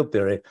quantum field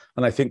theory.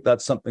 And I think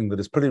that's something that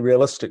is pretty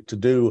realistic to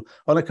do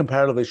on a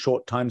comparatively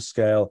short time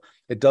scale.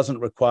 It doesn't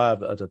require,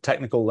 at a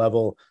technical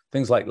level,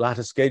 things like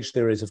lattice gauge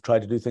theories have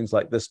tried to do things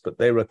like this, but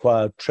they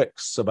require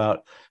tricks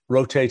about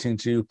rotating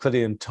to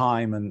Euclidean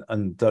time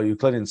and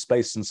Euclidean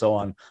space and so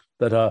on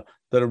that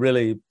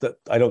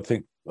I don't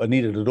think are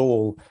needed at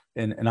all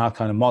in our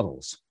kind of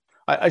models.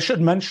 I should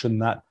mention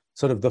that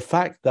sort of the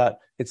fact that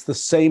it's the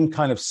same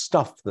kind of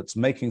stuff that's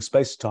making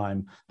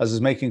space-time as is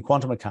making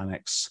quantum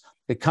mechanics,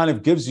 it kind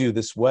of gives you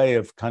this way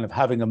of kind of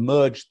having a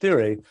merged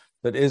theory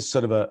that is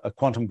sort of a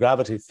quantum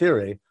gravity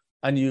theory.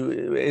 And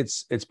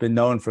it's been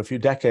known for a few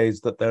decades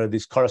that there are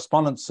these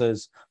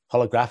correspondences,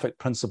 holographic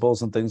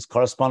principles and things,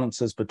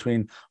 correspondences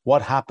between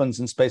what happens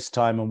in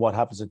space-time and what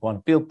happens in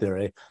quantum field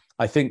theory.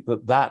 I think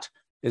that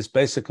is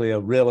basically a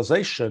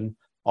realization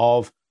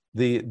of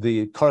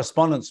the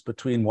correspondence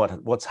between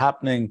what's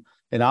happening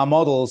in our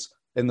models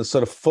in the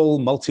sort of full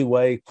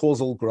multi-way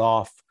causal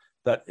graph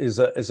that is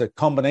a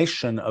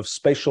combination of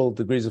spatial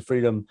degrees of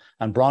freedom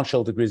and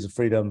branchial degrees of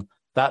freedom.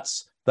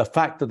 That's the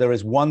fact that there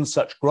is one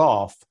such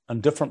graph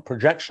and different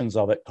projections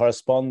of it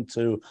correspond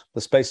to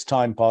the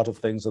space-time part of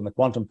things and the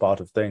quantum part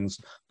of things.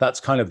 That's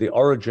kind of the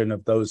origin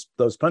of those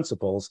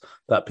principles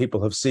that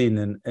people have seen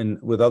in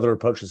with other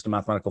approaches to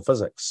mathematical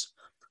physics.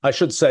 I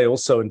should say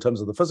also in terms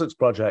of the physics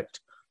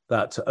project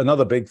that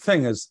another big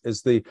thing is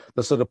the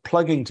sort of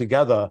plugging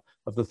together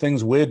of the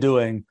things we're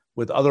doing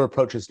with other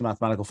approaches to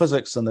mathematical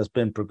physics, and there's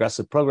been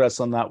progressive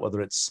progress on that,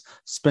 whether it's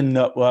spin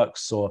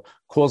networks or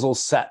causal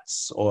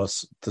sets or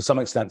to some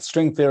extent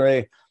string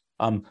theory,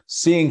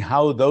 seeing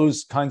how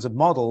those kinds of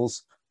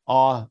models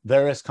are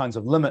various kinds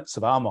of limits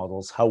of our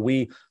models, how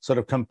we sort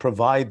of can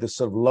provide this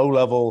sort of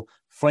low-level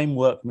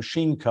framework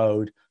machine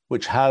code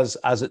which has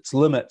as its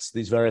limits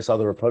these various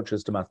other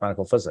approaches to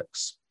mathematical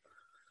physics.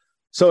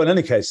 So in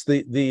any case,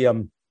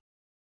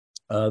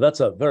 that's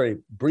a very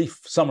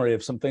brief summary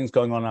of some things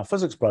going on in our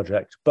physics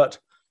project, but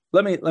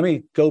let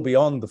me go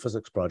beyond the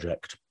physics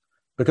project,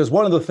 because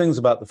one of the things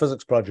about the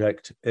physics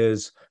project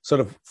is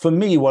sort of, for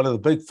me, one of the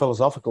big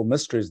philosophical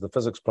mysteries of the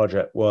physics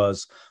project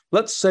was,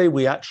 let's say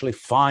we actually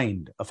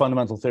find a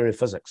fundamental theory of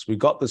physics. We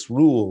got this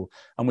rule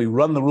and we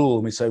run the rule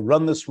and we say,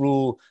 run this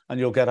rule and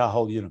you'll get our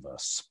whole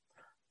universe.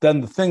 Then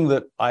the thing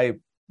that I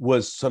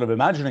was sort of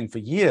imagining for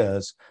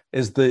years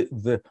is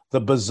the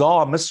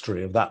bizarre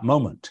mystery of that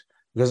moment.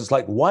 Because it's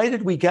like, why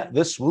did we get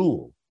this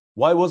rule?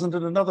 Why wasn't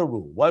it another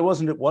rule? Why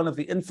wasn't it one of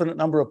the infinite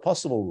number of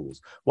possible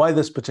rules? Why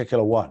this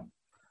particular one?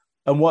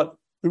 And what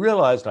I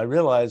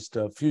realized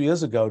a few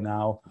years ago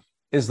now,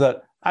 is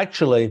that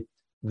actually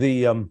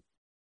the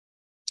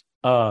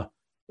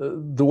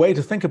way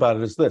to think about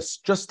it is this: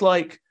 just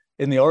like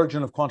in the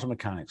origin of quantum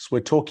mechanics,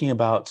 we're talking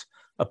about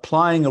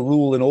applying a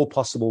rule in all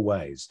possible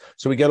ways.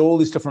 So we get all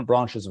these different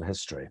branches of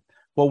history.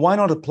 Well, why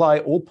not apply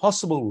all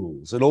possible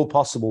rules in all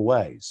possible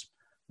ways?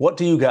 What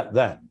do you get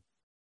then?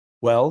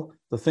 Well,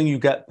 the thing you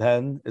get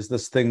then is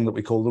this thing that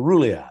we call the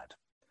Ruliad.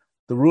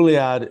 The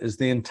Ruliad is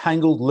the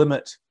entangled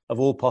limit of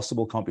all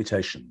possible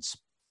computations.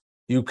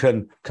 You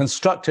can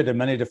construct it in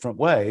many different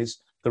ways.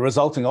 The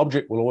resulting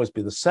object will always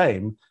be the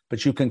same,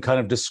 but you can kind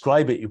of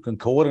describe it. You can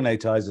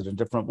coordinatize it in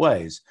different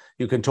ways.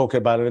 You can talk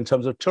about it in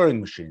terms of Turing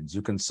machines.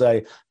 You can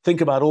say,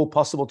 think about all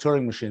possible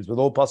Turing machines with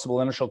all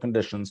possible initial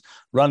conditions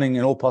running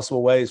in all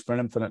possible ways for an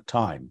infinite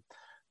time.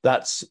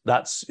 That's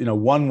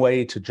one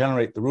way to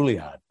generate the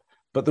Ruliad.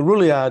 But the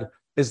Ruliad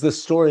is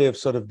this story of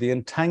sort of the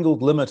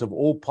entangled limit of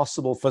all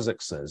possible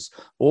physicses,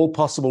 all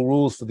possible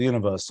rules for the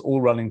universe, all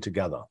running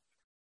together.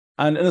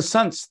 And in a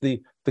sense,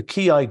 the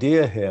key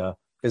idea here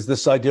is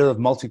this idea of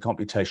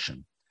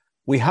multicomputation.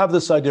 We have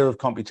this idea of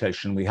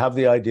computation. We have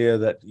the idea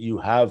that you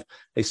have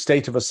a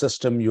state of a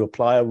system, you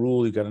apply a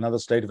rule, you get another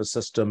state of a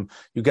system,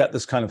 you get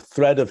this kind of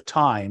thread of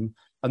time,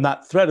 and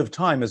that thread of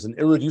time is an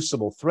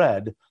irreducible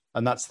thread.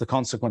 And that's the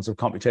consequence of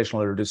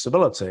computational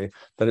irreducibility,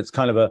 that it's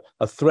kind of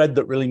a thread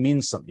that really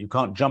means something. You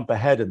can't jump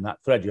ahead in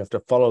that thread. You have to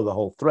follow the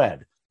whole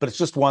thread, but it's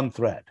just one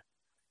thread.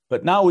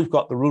 But now we've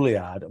got the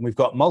Ruliad and we've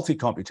got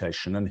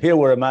multi-computation. And here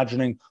we're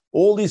imagining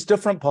all these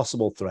different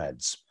possible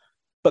threads.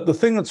 But the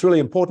thing that's really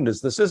important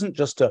is this isn't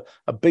just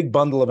a big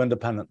bundle of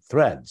independent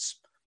threads.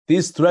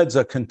 These threads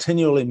are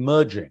continually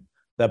merging.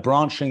 They're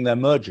branching, they're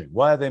merging.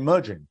 Why are they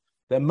merging?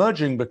 They're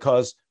merging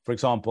because, for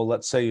example,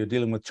 let's say you're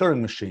dealing with Turing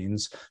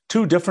machines.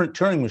 Two different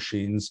Turing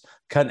machines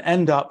can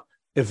end up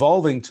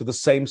evolving to the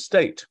same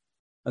state.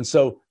 And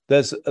so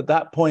there's, at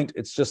that point,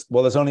 it's just,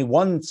 well, there's only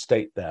one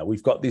state there.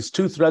 We've got these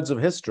two threads of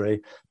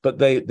history, but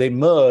they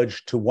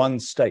merge to one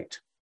state.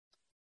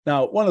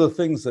 Now, one of the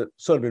things that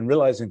sort of been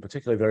realizing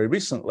particularly very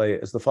recently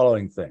is the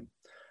following thing.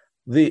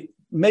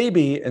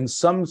 Maybe in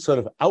some sort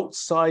of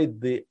outside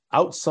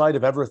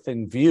of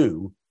everything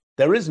view,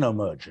 there is no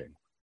merging.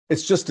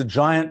 It's just a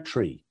giant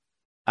tree.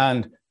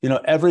 And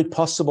every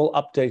possible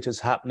update is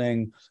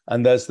happening,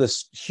 and there's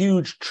this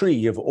huge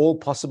tree of all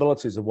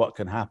possibilities of what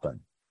can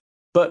happen.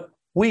 But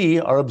we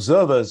are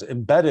observers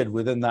embedded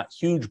within that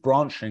huge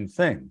branching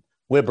thing.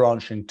 We're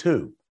branching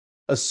too.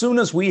 As soon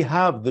as we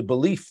have the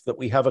belief that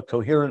we have a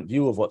coherent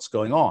view of what's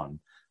going on,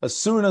 as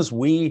soon as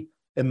we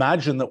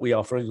imagine that we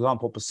are, for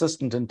example,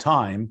 persistent in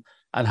time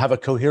and have a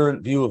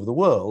coherent view of the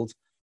world,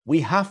 we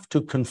have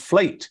to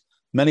conflate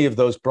many of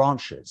those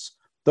branches.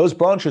 Those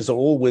branches are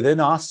all within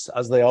us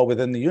as they are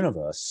within the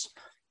universe.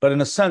 But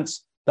in a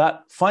sense,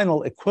 that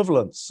final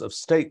equivalence of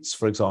states,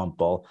 for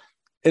example,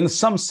 in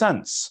some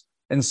sense,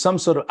 in some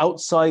sort of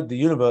outside the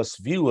universe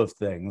view of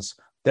things,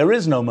 there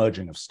is no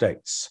merging of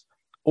states.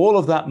 All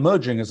of that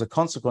merging is a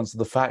consequence of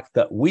the fact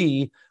that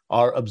we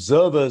are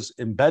observers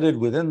embedded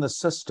within the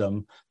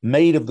system,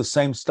 made of the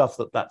same stuff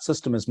that that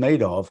system is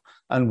made of.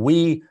 And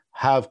we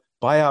have,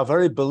 by our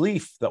very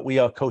belief that we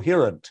are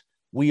coherent,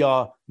 we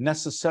are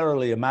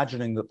necessarily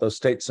imagining that those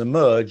states are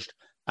merged.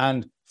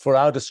 And for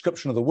our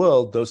description of the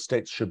world, those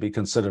states should be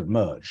considered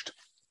merged.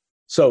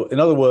 So in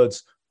other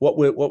words, what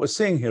we're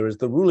seeing here is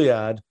the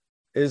Ruliad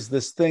is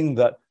this thing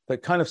that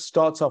kind of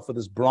starts off with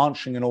this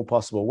branching in all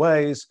possible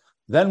ways.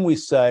 Then we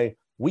say,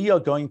 we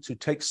are going to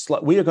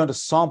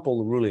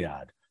sample the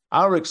Ruliad.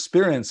 our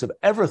experience of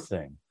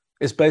everything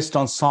is based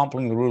on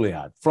sampling the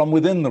Ruliad from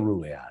within the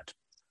Ruliad.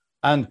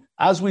 And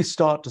as we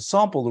start to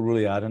sample the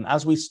Ruliad, and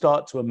as we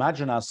start to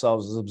imagine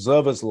ourselves as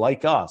observers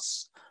like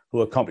us,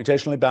 who are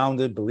computationally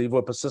bounded, believe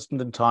we're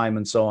persistent in time,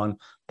 and so on,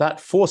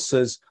 that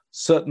forces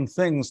certain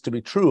things to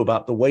be true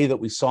about the way that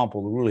we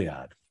sample the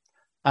Ruliad.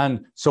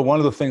 And so one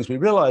of the things we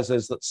realize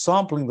is that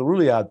sampling the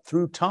Ruliad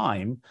through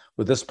time,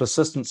 with this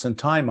persistence in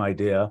time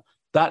idea,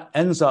 that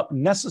ends up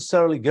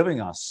necessarily giving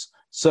us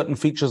certain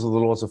features of the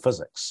laws of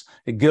physics.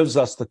 It gives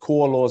us the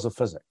core laws of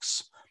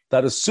physics.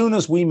 That as soon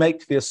as we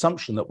make the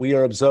assumption that we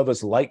are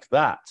observers like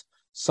that,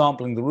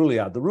 sampling the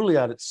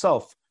Ruliad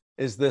itself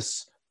is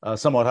this,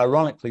 somewhat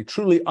ironically,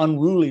 truly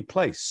unruly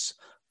place,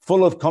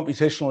 full of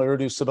computational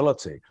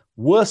irreducibility,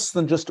 worse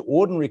than just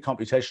ordinary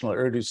computational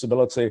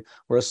irreducibility,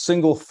 where a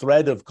single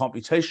thread of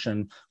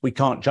computation, we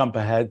can't jump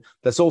ahead.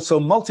 There's also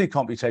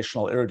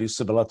multi-computational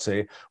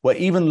irreducibility, where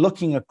even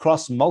looking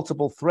across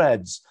multiple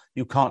threads,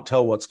 you can't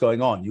tell what's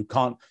going on. You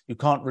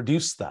can't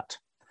reduce that.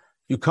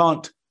 You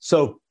can't.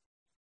 So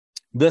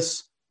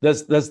there's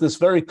this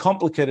very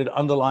complicated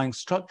underlying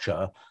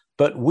structure,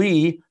 but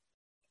we,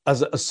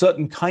 as a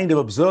certain kind of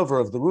observer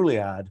of the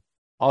Ruliad,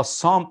 are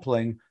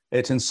sampling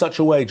it in such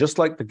a way, just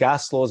like the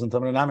gas laws and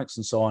thermodynamics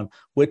and so on,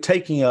 we're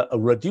taking a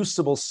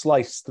reducible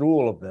slice through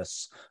all of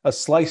this, a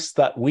slice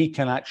that we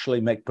can actually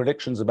make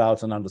predictions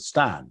about and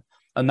understand.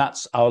 And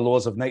that's our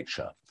laws of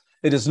nature.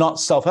 It is not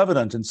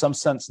self-evident. In some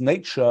sense,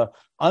 nature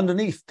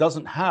underneath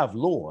doesn't have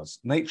laws.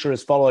 Nature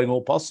is following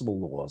all possible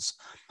laws.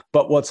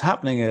 But what's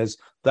happening is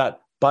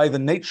that by the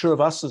nature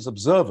of us as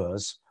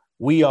observers,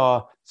 we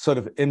are sort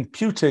of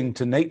imputing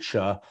to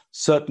nature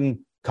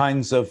certain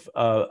kinds of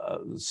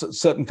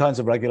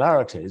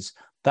regularities.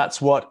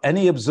 That's what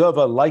any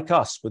observer like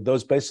us, with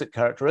those basic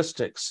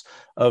characteristics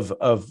of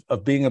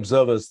being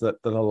observers that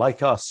are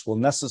like us, will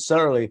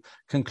necessarily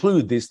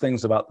conclude these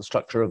things about the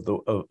structure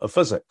of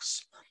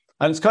physics.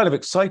 And it's kind of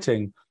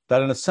exciting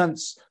that, in a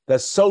sense,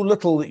 there's so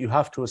little that you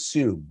have to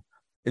assume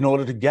in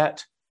order to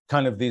get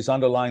kind of these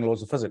underlying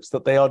laws of physics,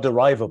 that they are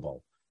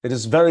derivable. It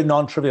is very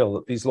non-trivial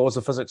that these laws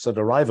of physics are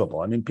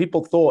derivable. I mean,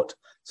 people thought,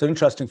 it's an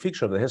interesting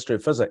feature of the history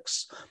of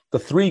physics, the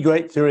three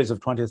great theories of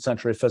 20th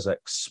century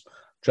physics,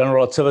 general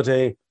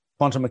relativity,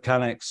 quantum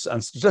mechanics,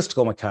 and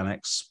statistical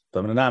mechanics,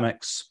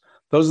 thermodynamics,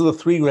 those are the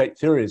three great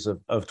theories of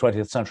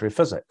 20th century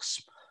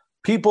physics.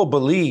 People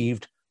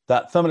believed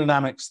that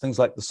thermodynamics, things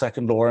like the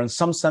second law, are in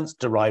some sense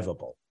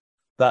derivable,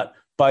 that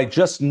by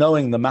just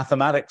knowing the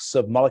mathematics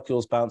of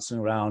molecules bouncing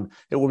around,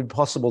 it would be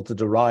possible to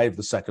derive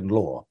the second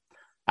law.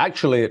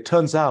 Actually, it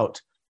turns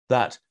out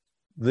that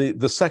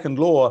the second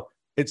law,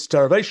 its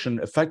derivation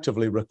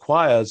effectively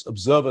requires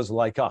observers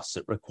like us.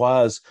 It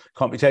requires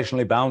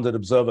computationally bounded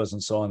observers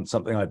and so on,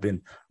 something I've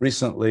been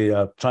recently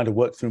trying to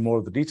work through more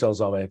of the details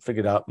of. I had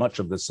figured out much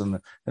of this in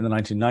the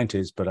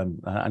 1990s,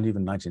 and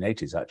even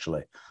 1980s,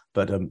 actually,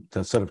 but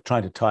to sort of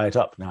trying to tie it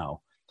up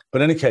now.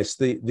 But in any case,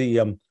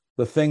 the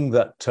thing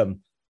that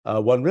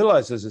one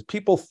realizes is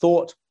people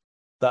thought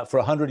that for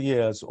 100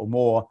 years or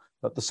more,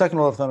 that the second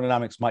law of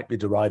thermodynamics might be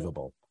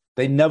derivable.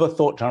 They never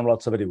thought general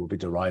relativity would be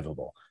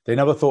derivable. They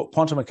never thought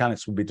quantum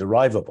mechanics would be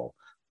derivable.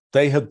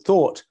 They had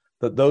thought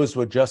that those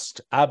were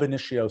just ab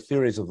initio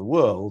theories of the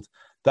world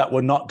that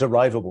were not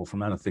derivable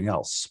from anything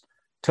else.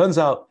 Turns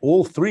out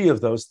all three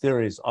of those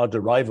theories are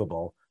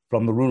derivable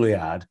from the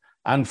Ruliad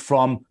and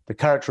from the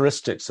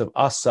characteristics of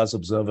us as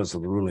observers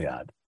of the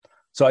Ruliad.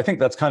 So I think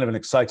that's kind of an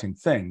exciting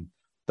thing,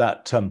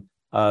 that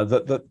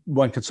that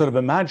one could sort of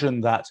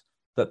imagine that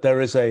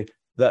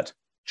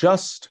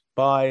just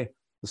by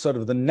the sort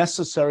of the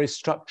necessary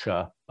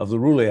structure of the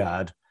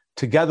Ruliad,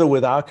 together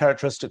with our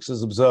characteristics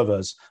as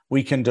observers,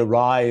 we can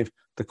derive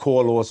the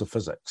core laws of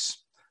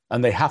physics.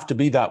 And they have to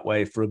be that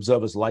way for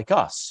observers like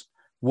us.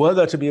 Were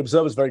there to be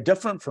observers very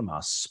different from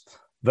us,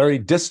 very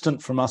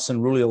distant from us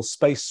in Rulial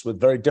space with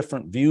very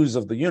different views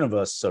of the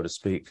universe, so to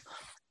speak,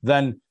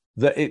 then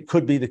it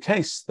could be the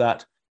case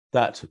that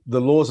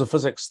the laws of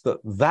physics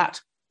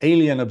that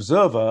alien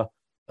observer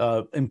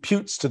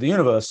imputes to the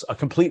universe are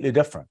completely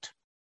different.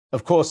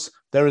 Of course,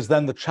 there is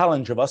then the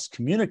challenge of us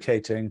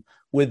communicating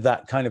with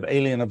that kind of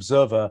alien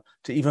observer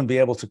to even be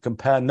able to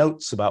compare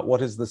notes about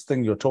what is this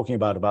thing you're talking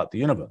about the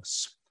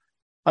universe.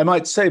 I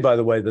might say, by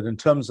the way, that in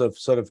terms of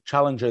sort of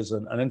challenges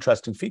and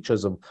interesting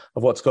features of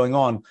what's going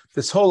on,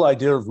 this whole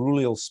idea of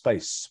Rulial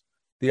space,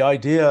 the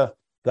idea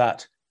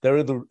that there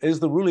is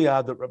the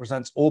Ruliad that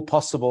represents all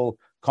possible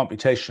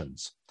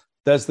computations.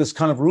 There's this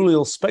kind of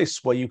Rulial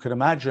space where you can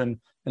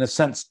imagine, in a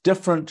sense,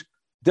 different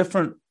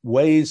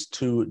ways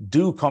to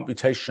do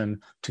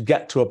computation to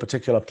get to a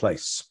particular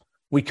place.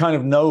 We kind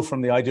of know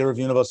from the idea of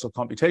universal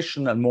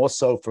computation, and more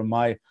so from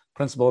my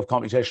principle of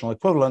computational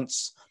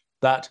equivalence,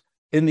 that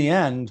in the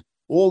end,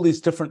 all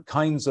these different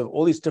kinds of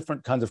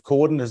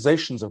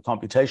coordinatizations of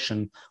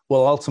computation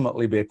will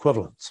ultimately be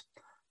equivalent.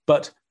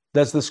 But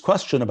there's this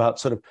question about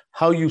sort of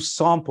how you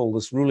sample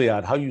this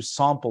Ruliad, how you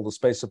sample the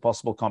space of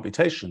possible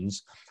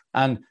computations,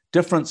 and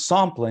different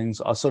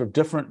samplings are sort of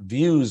different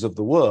views of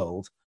the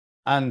world.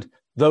 And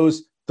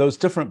those those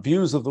different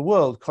views of the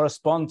world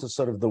correspond to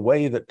sort of the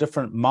way that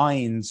different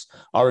minds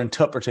are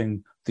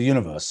interpreting the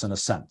universe in a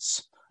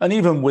sense. And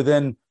even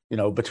within,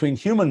 between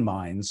human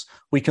minds,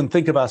 we can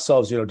think of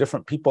ourselves,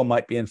 different people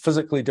might be in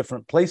physically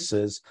different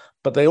places,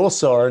 but they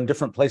also are in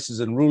different places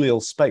in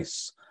Rulial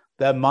space.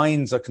 Their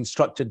minds are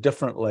constructed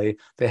differently.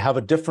 They have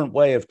a different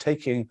way of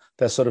taking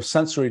their sort of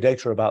sensory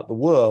data about the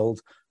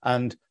world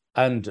and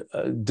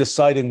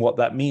deciding what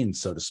that means,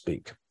 so to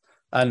speak,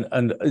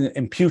 and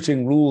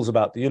imputing rules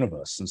about the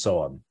universe and so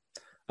on.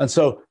 And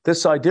so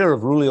this idea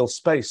of Rulial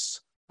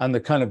space and the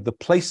kind of the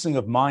placing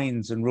of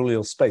minds in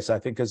Rulial space, I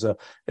think, is a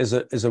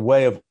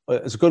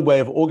good way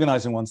of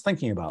organizing one's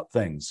thinking about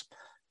things.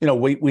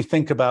 We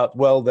think about,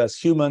 well, there's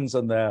humans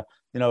and they're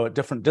at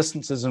different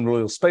distances in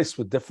Rulial space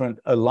with different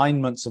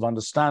alignments of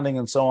understanding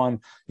and so on.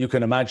 You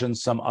can imagine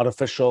some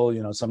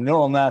artificial, some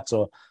neural net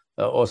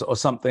or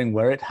something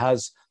where it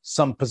has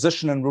some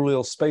position in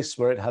Rulial space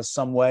where it has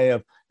some way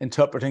of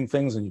interpreting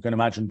things. And you can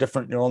imagine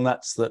different neural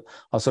nets that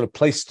are sort of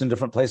placed in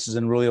different places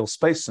in Rulial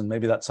space. And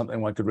maybe that's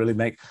something one could really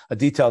make a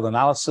detailed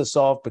analysis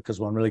of because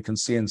one really can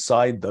see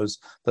inside those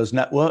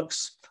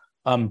networks.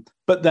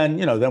 But then,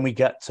 then we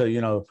get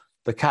to,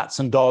 the cats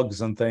and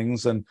dogs and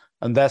things, and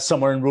they're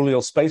somewhere in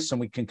Rulial space,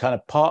 and we can kind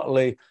of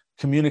partly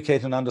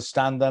communicate and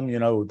understand them.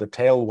 The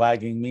tail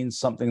wagging means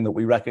something that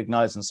we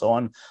recognize and so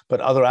on,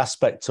 but other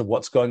aspects of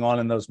what's going on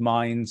in those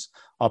minds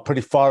are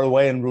pretty far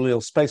away in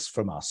Rulial space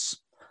from us.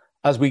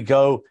 As we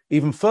go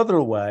even further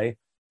away,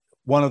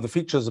 one of the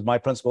features of my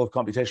principle of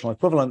computational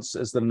equivalence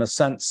is that in a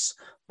sense,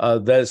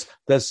 there's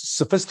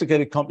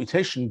sophisticated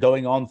computation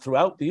going on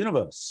throughout the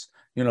universe.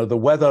 The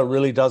weather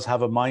really does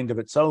have a mind of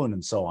its own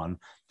and so on,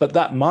 but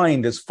that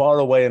mind is far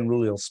away in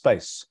Rulial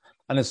space.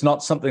 And it's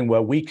not something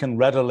where we can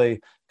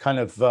readily sort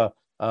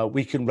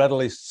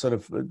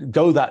of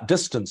go that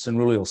distance in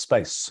Rulial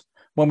space.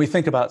 When we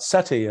think about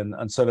SETI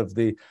and sort of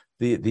the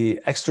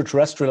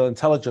extraterrestrial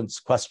intelligence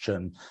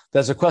question,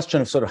 there's a question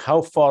of sort of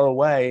how far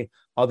away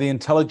are the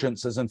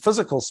intelligences in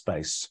physical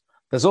space.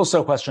 There's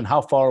also a question,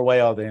 how far away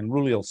are they in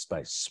Rulial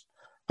space?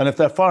 And if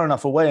they're far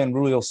enough away in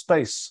Rulial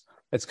space,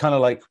 it's kind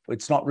of like,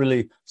 it's not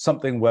really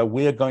something where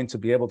we're going to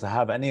be able to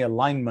have any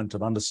alignment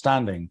of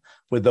understanding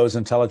with those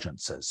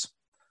intelligences.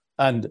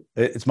 And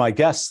it's my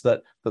guess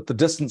that the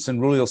distance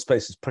in Rulial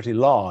space is pretty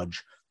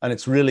large, and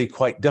it's really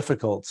quite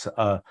difficult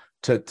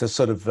to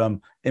sort of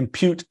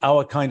impute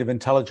our kind of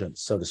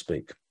intelligence, so to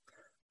speak.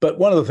 But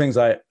one of the things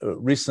I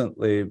recent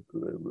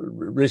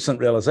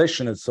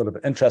realization is sort of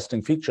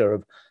interesting feature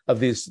of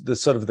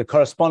the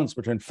correspondence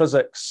between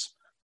physics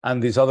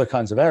and these other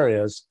kinds of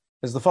areas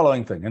is the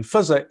following thing. In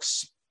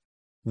physics,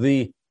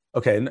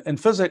 in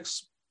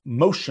physics,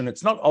 motion,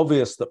 it's not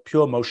obvious that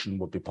pure motion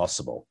would be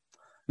possible.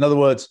 In other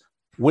words,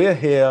 we're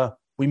here,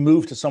 we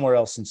move to somewhere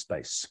else in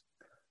space.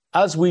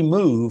 As we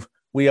move,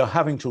 we are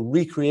having to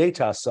recreate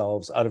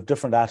ourselves out of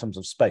different atoms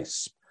of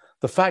space.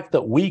 The fact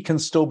that we can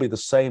still be the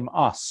same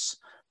us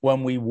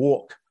when we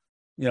walk,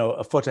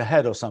 a foot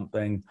ahead or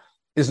something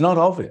is not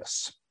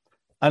obvious.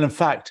 And in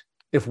fact,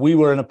 if we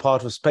were in a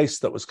part of space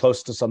that was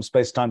close to some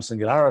space-time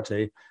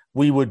singularity,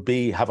 we would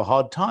have a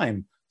hard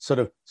time sort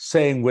of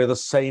saying we're the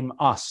same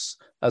us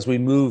as we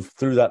move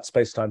through that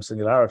space-time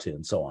singularity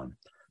and so on.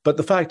 But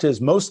the fact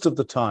is, most of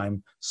the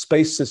time,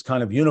 space is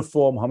kind of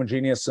uniform,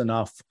 homogeneous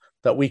enough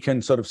that we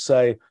can sort of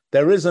say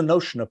there is a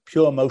notion of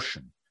pure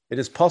motion. It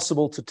is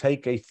possible to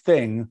take a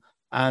thing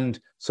and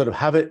sort of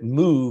have it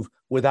move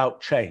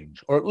without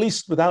change, or at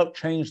least without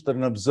change that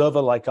an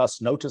observer like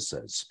us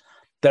notices.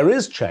 There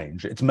is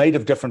change. It's made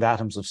of different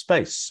atoms of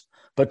space.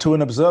 But to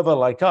an observer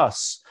like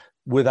us,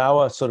 with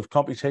our sort of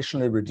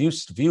computationally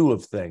reduced view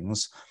of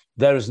things,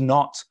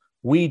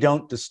 we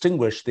don't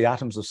distinguish the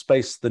atoms of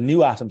space, the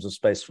new atoms of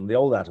space from the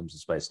old atoms of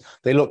space.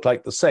 They look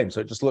like the same.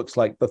 So it just looks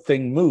like the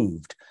thing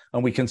moved.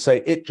 And we can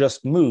say it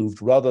just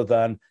moved rather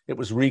than it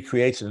was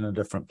recreated in a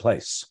different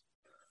place.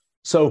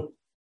 So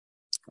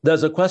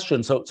there's a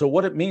question. So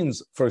what it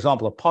means, for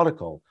example, a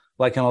particle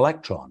like an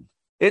electron,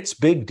 its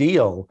big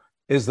deal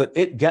is that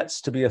it gets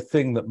to be a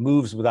thing that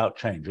moves without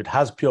change. It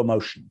has pure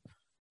motion.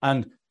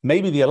 And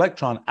maybe the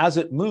electron, as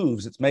it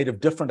moves, it's made of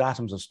different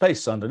atoms of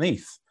space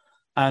underneath.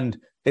 And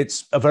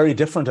it's a very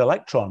different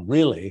electron,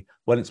 really,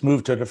 when it's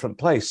moved to a different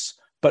place.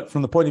 But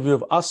from the point of view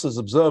of us as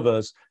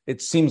observers,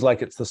 it seems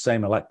like it's the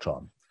same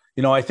electron.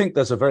 I think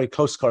there's a very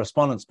close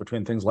correspondence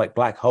between things like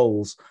black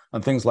holes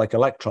and things like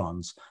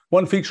electrons.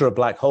 One feature of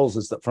black holes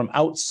is that from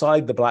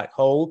outside the black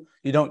hole,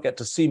 you don't get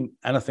to see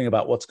anything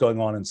about what's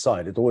going on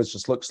inside. It always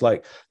just looks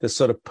like this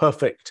sort of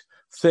perfect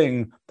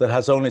thing that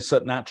has only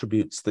certain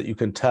attributes that you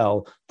can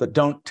tell that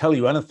don't tell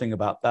you anything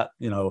about that,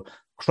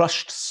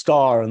 crushed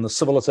star and the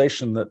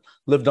civilization that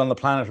lived on the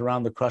planet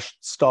around the crushed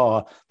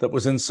star that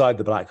was inside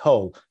the black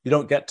hole. You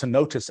don't get to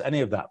notice any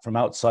of that from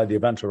outside the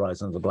event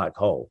horizon of the black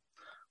hole.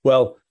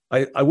 Well,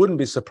 I wouldn't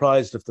be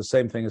surprised if the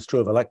same thing is true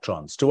of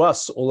electrons. To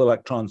us, all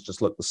electrons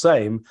just look the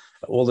same.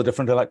 All the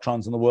different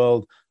electrons in the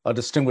world are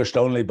distinguished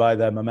only by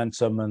their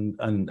momentum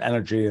and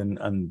energy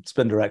and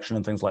spin direction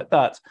and things like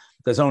that.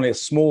 There's only a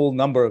small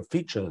number of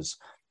features,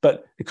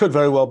 but it could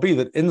very well be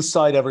that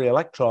inside every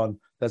electron,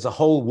 there's a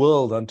whole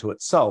world unto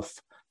itself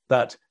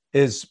that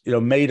is,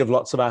 made of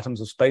lots of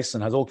atoms of space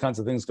and has all kinds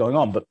of things going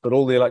on, but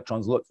all the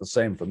electrons look the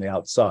same from the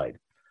outside.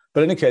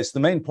 But in any case, the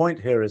main point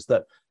here is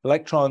that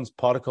electrons,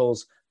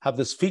 particles have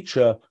this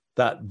feature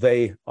that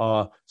they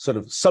are sort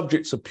of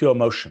subjects of pure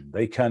motion.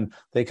 They can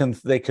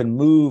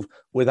move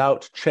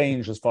without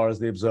change as far as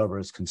the observer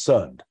is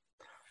concerned.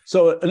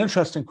 So an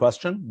interesting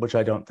question, which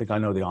I don't think I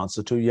know the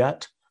answer to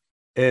yet,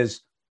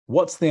 is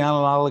what's the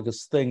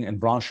analogous thing in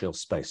branchial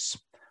space?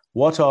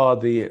 What are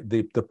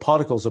the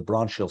particles of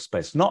branchial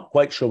space? Not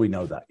quite sure we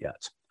know that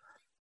yet.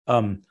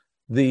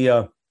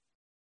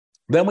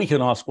 Then we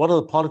can ask, what are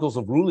the particles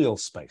of Rulial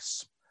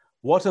space?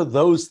 What are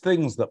those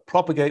things that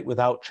propagate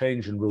without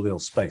change in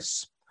Rulial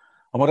space?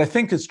 And what I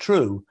think is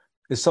true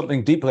is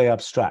something deeply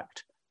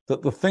abstract,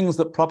 that the things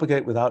that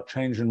propagate without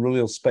change in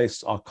Rulial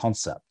space are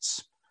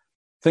concepts.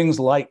 Things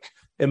like,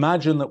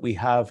 imagine that we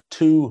have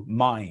two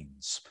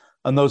minds,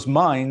 and those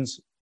minds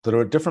that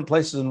are at different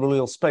places in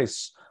Rulial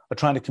space are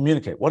trying to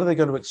communicate. What are they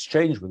going to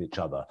exchange with each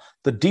other?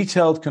 The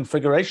detailed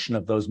configuration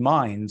of those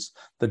minds,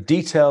 the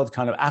detailed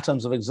kind of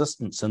atoms of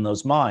existence in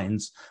those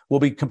minds will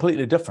be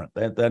completely different.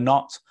 They're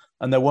not,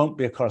 and there won't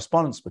be a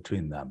correspondence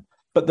between them.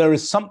 But there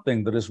is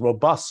something that is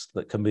robust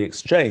that can be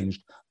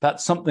exchanged. That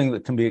something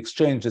that can be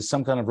exchanged is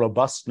some kind of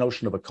robust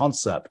notion of a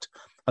concept.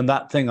 And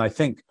that thing, I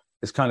think,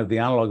 is kind of the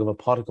analog of a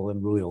particle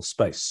in Rulial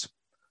space.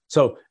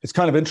 So it's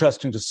kind of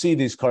interesting to see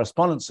these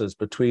correspondences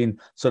between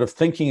sort of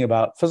thinking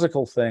about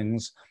physical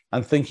things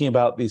and thinking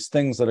about these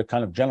things that are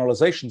kind of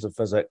generalizations of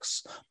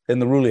physics in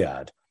the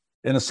Ruliad.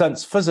 In a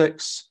sense,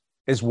 physics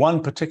is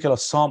one particular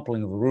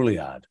sampling of the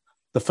Ruliad.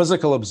 The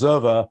physical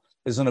observer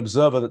is an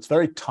observer that's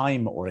very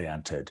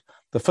time-oriented.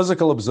 The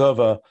physical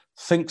observer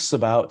thinks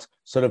about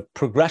sort of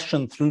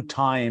progression through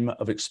time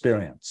of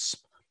experience.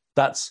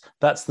 That's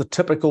the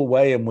typical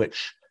way in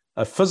which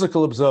a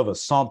physical observer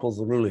samples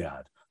the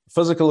Ruliad. A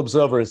physical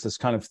observer is this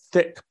kind of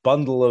thick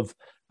bundle of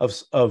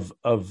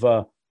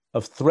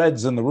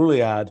threads in the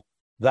Ruliad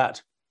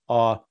that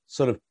are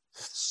sort of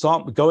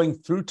going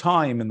through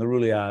time in the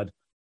Ruliad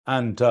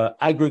and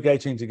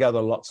aggregating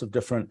together lots of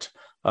different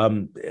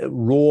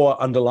raw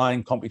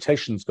underlying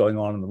computations going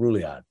on in the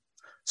Ruliad.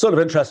 Sort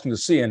of interesting to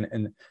see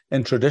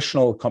in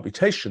traditional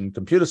computation,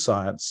 computer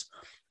science,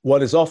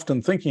 what is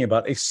often thinking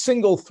about a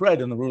single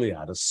thread in the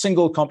Ruliad, a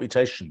single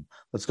computation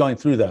that's going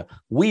through there.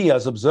 We,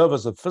 as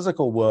observers of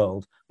physical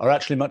world, are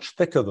actually much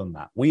thicker than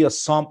that. We are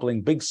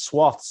sampling big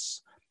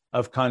swaths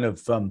of kind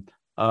of the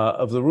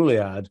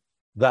Ruliad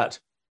that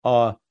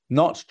are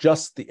not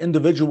just the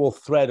individual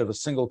thread of a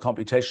single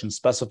computation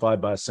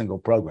specified by a single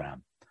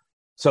program.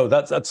 So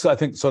that's I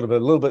think, sort of a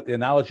little bit the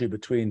analogy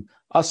between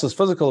us as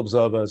physical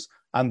observers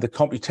and the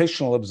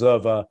computational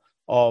observer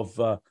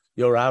of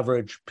your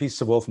average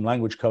piece of Wolfram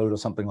language code or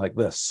something like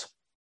this.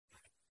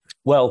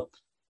 Well,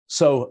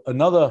 so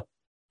another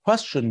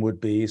question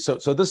would be, so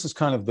this is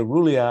kind of the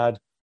Ruliad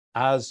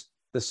as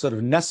this sort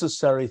of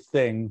necessary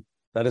thing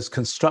that is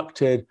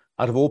constructed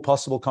out of all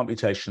possible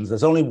computations.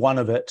 There's only one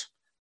of it,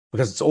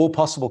 because it's all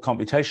possible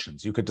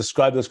computations. You could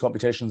describe those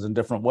computations in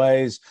different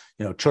ways,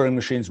 Turing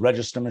machines,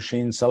 register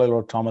machines, cellular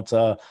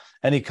automata,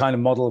 any kind of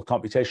model of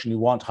computation you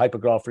want,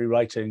 hypergraph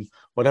rewriting,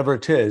 whatever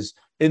it is.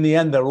 In the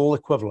end, they're all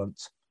equivalent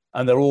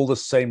and they're all the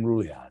same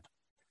Ruliad.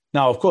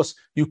 Now, of course,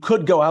 you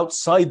could go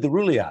outside the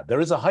Ruliad. There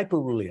is a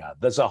hyper-Ruliad.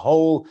 There's a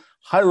whole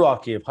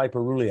hierarchy of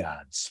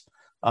hyper-Ruliads.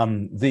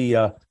 And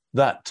a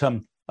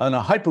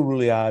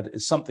hyper-Ruliad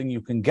is something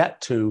you can get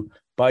to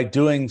by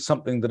doing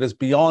something that is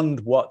beyond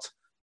what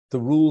the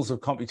rules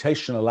of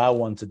computation allow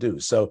one to do.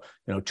 So,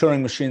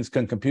 Turing machines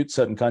can compute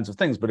certain kinds of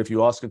things, but if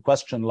you ask a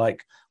question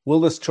like, will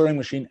this Turing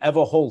machine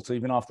ever halt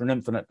even after an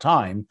infinite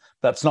time?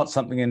 That's not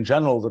something in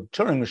general that a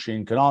Turing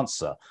machine can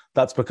answer.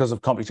 That's because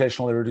of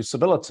computational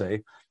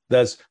irreducibility.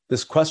 There's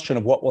this question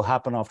of what will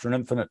happen after an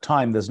infinite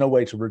time. There's no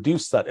way to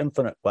reduce that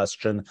infinite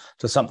question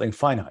to something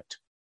finite.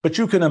 But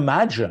you can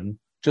imagine,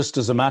 just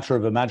as a matter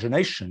of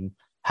imagination,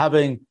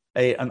 having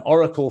an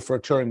oracle for a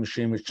Turing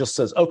machine which just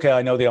says, okay,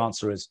 I know the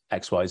answer is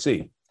X, Y,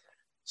 Z.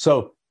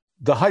 So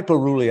the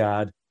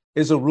hyper-Ruliad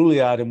is a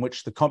Ruliad in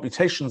which the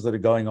computations that are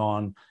going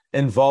on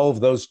involve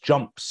those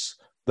jumps,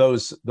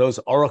 those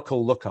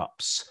oracle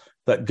lookups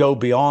that go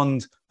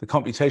beyond the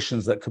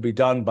computations that could be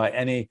done by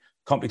any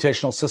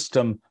computational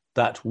system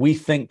that we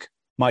think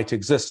might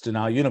exist in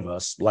our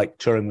universe, like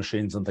Turing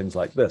machines and things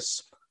like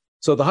this.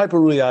 So the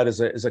hyper-Ruliad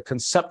is a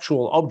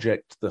conceptual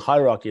object. The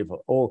hierarchy of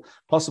all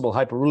possible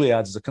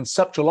hyper-Ruliads is a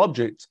conceptual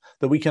object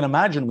that we can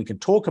imagine, we can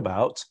talk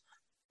about,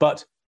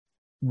 but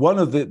one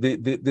of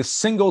the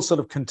single sort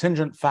of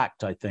contingent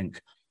fact, I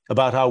think,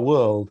 about our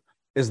world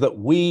is that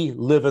we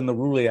live in the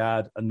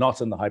Ruliad and not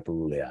in the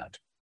hyper-Ruliad.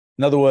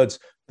 In other words,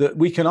 that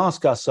we can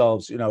ask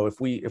ourselves, if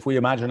we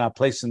imagine our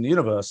place in the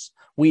universe,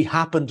 we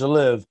happen to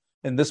live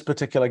in this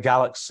particular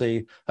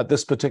galaxy at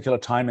this particular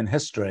time in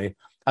history.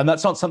 And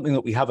that's not something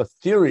that we have a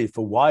theory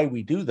for why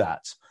we do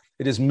that.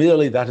 It is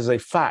merely that is a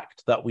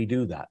fact that we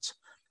do that.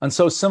 And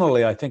so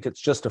similarly, I think it's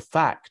just a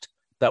fact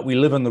that we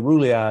live in the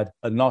Ruliad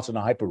and not in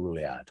a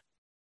hyper-Ruliad.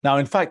 Now,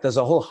 in fact, there's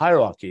a whole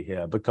hierarchy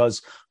here,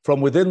 because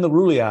from within the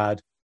Ruliad,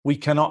 we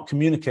cannot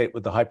communicate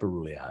with the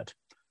hyper-Ruliad.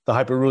 The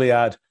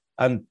hyper-Ruliad,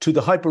 and to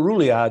the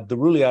hyper-Ruliad, the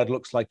Ruliad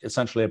looks like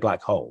essentially a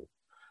black hole.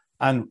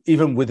 And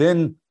even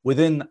within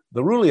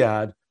the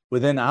Ruliad,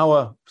 within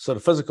our sort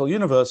of physical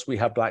universe, we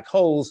have black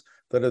holes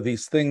that are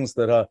these things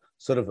that are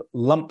sort of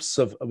lumps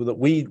of that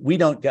we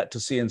don't get to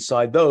see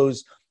inside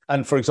those.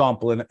 And for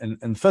example,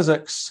 in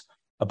physics,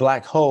 a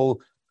black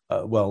hole,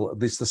 well, at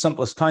least the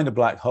simplest kind of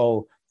black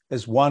hole,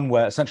 is one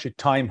where essentially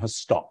time has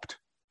stopped,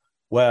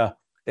 where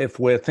if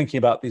we're thinking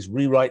about these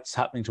rewrites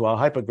happening to our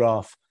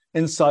hypergraph,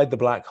 inside the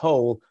black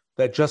hole,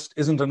 there just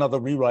isn't another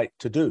rewrite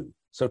to do.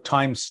 So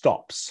time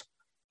stops.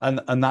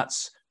 And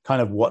that's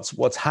kind of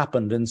what's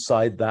happened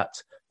inside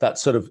that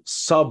sort of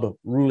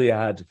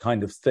sub-Ruliad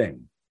kind of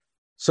thing.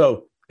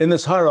 So in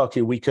this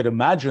hierarchy, we could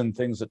imagine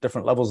things at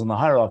different levels in the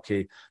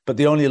hierarchy, but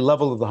the only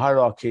level of the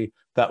hierarchy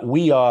that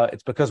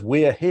it's because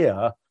we're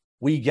here,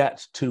 we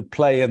get to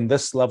play in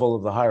this level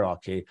of the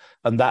hierarchy,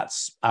 and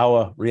that's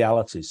our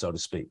reality, so to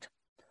speak.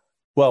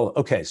 Well,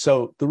 okay,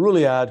 so the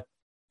Ruliad,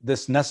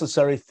 this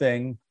necessary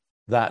thing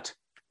that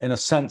in a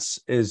sense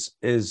there's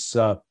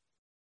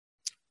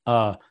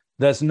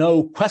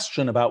no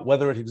question about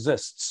whether it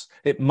exists.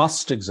 It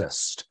must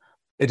exist.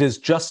 It is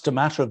just a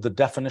matter of the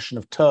definition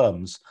of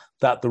terms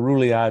that the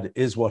Ruliad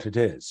is what it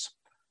is.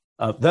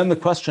 Then the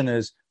question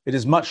is, it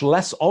is much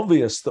less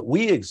obvious that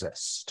we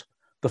exist.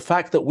 The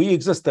fact that we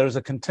exist, there is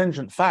a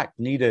contingent fact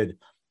needed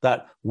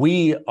that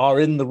we are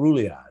in the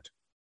Ruliad.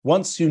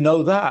 Once you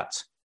know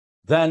that,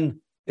 then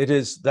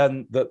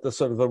the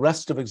sort of the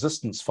rest of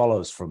existence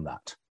follows from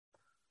that.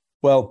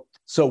 Well,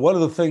 so one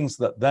of the things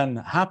that then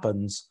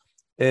happens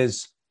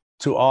is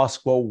to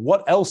ask, well,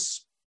 what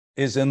else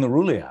is in the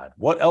Ruliad?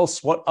 What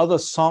other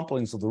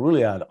samplings of the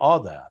Ruliad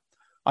are there?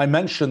 I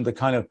mentioned the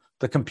current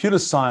computer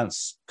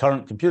science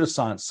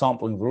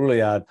sampling of the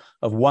Ruliad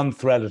of one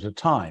thread at a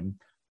time.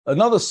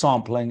 Another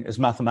sampling is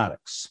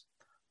mathematics.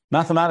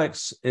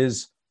 Mathematics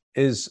is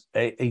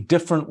a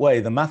different way.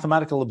 The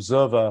mathematical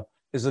observer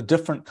is a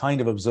different kind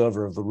of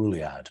observer of the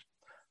Ruliad.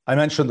 I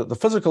mentioned that the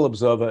physical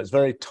observer is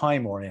very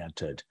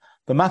time-oriented.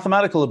 The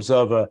mathematical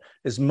observer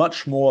is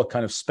much more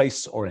kind of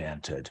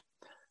space-oriented.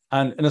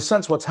 And in a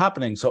sense, what's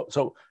happening,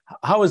 so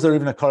how is there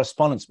even a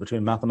correspondence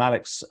between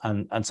mathematics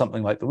and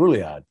something like the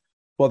Ruliad?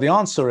 Well, the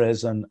answer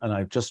is, and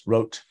I just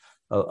wrote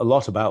a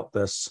lot about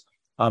this,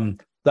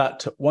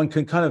 that one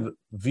can kind of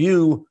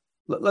view,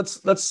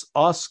 let's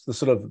ask the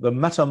sort of the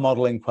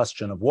meta-modeling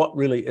question of what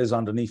really is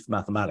underneath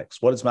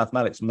mathematics. What is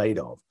mathematics made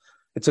of?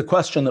 It's a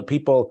question that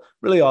people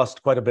really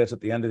asked quite a bit at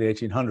the end of the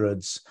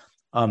 1800s,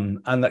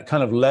 and that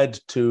kind of led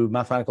to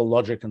mathematical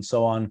logic and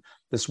so on,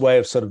 this way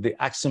of sort of the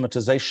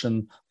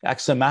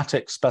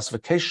axiomatic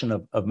specification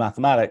of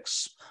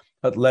mathematics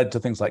that led to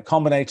things like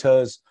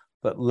combinators,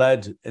 that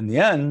led in the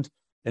end,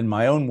 in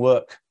my own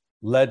work,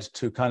 led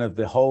to kind of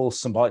the whole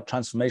symbolic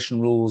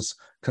transformation rules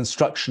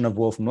construction of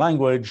Wolfram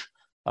language,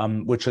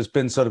 which has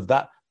been sort of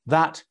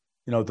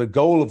the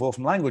goal of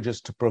Wolfram language is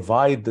to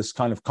provide this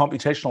kind of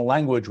computational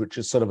language, which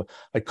is sort of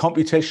a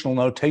computational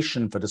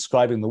notation for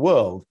describing the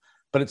world,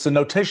 but it's a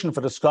notation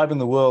for describing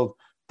the world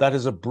that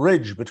is a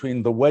bridge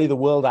between the way the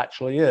world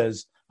actually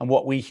is and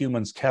what we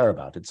humans care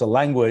about. It's a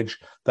language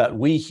that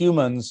we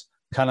humans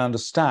can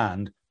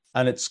understand,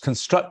 and it's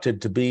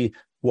constructed to be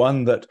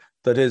one that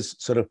is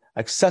sort of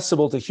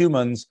accessible to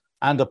humans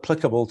and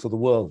applicable to the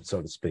world,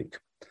 so to speak.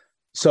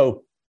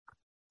 So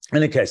in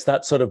any case,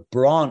 that sort of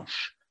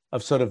branch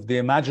of sort of the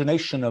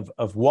imagination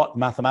of what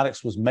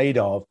mathematics was made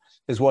of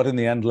is what in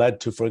the end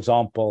led to, for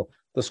example,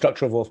 the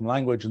structure of Wolfram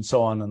language and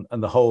so on,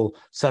 and the whole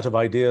set of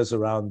ideas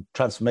around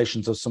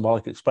transformations of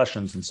symbolic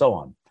expressions and so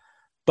on.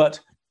 But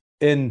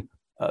in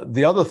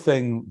the other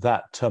thing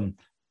that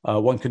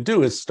one can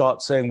do is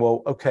start saying,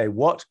 well, okay,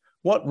 what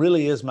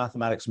really is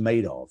mathematics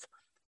made of?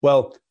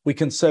 Well, we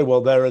can say,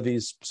 well, there are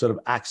these sort of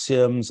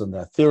axioms and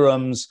their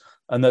theorems,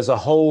 and there's a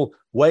whole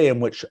way in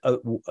which,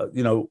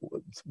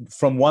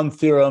 from one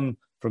theorem,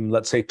 from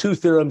let's say two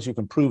theorems, you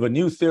can prove a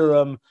new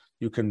theorem.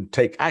 You can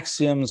take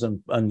axioms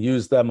and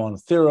use them on a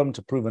theorem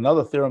to prove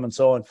another theorem and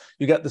so on.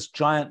 You get this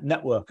giant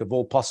network of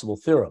all possible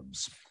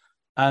theorems.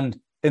 And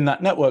in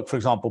that network, for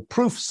example,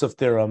 proofs of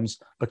theorems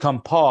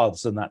become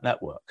paths in that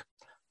network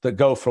that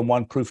go from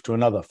one proof to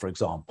another, for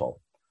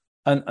example.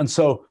 And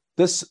so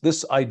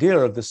this idea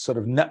of this sort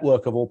of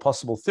network of all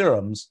possible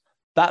theorems,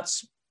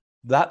 that's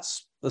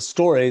the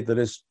story that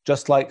is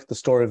just like the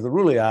story of the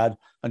Ruliad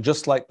and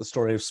just like the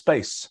story of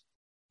space.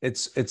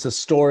 It's a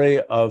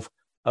story of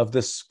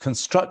this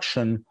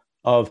construction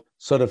of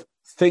sort of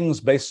things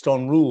based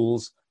on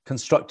rules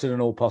constructed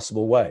in all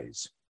possible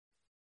ways.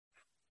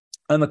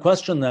 And the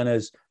question then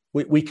is,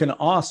 we can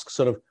ask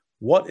sort of,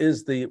 what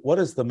is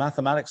the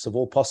mathematics of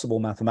all possible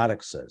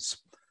mathematics?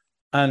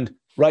 And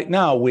right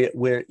now,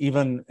 we're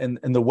even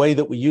in the way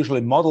that we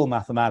usually model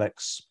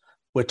mathematics,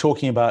 we're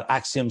talking about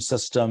axiom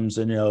systems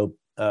and,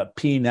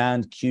 P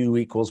NAND Q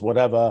equals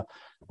whatever.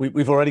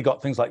 We've already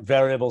got things like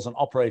variables and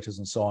operators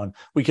and so on.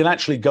 We can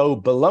actually go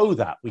below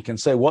that. We can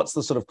say, what's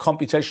the sort of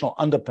computational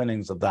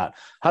underpinnings of that?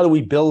 How do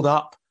we build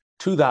up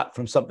to that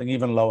from something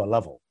even lower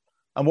level.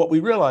 And what we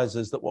realize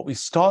is that what we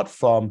start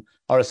from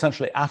are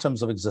essentially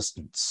atoms of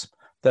existence.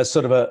 There's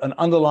sort of an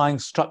underlying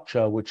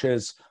structure, which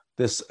is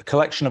this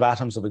collection of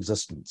atoms of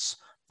existence.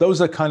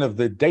 Those are kind of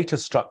the data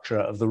structure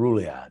of the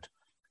Ruliad,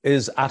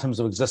 is atoms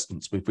of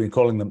existence. We've been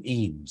calling them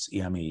EMES,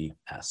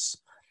 E-M-E-S.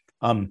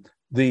 And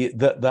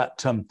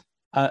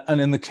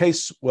in the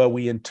case where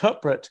we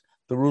interpret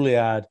the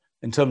Ruliad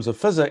in terms of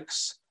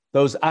physics,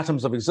 those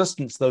atoms of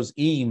existence, those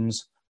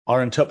EMES,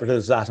 are interpreted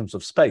as atoms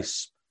of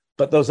space.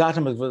 But those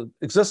atoms of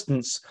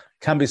existence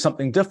can be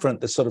something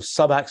different, this sort of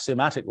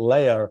subaxiomatic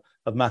layer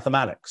of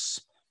mathematics.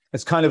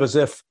 It's kind of as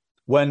if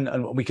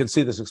and we can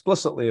see this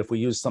explicitly if we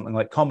use something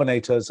like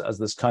combinators as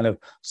this kind of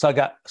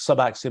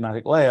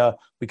subaxiomatic layer,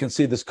 we can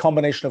see this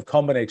combination of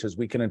combinators.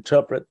 We can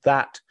interpret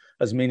that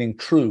as meaning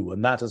true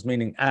and that as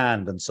meaning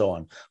and so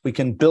on. We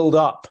can build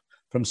up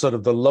from sort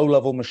of the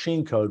low-level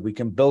machine code, we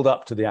can build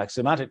up to the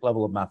axiomatic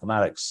level of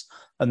mathematics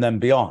and then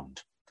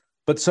beyond.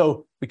 But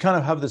so we kind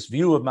of have this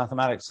view of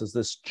mathematics as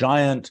this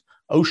giant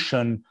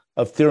ocean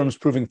of theorems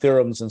proving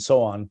theorems and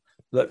so on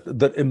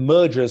that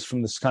emerges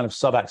from this kind of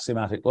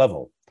subaxiomatic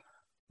level.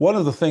 One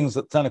of the things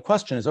that's then a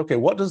question is, okay,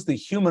 what does the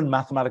human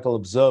mathematical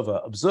observer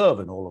observe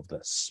in all of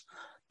this?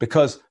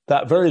 Because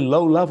that very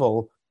low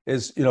level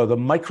is, the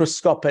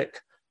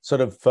microscopic sort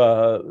of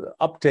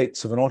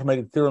updates of an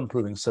automated theorem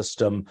proving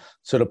system,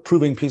 sort of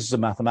proving pieces of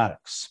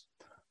mathematics.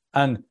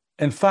 And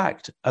in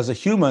fact, as a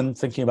human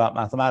thinking about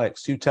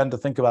mathematics, you tend to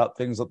think about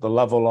things at the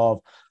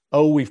level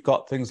of, we've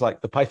got things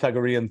like the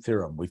Pythagorean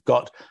theorem. We've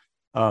got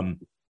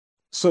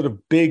sort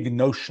of big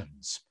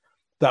notions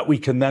that we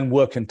can then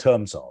work in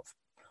terms of.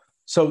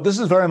 So this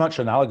is very much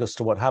analogous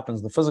to what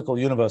happens in the physical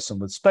universe and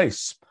with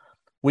space.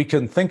 We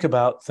can think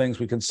about things,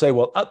 we can say,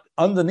 well,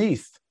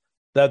 underneath,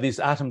 there are these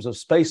atoms of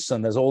space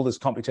and there's all this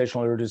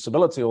computational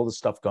irreducibility, all this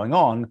stuff going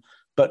on.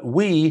 But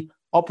we,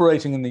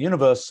 operating in the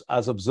universe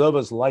as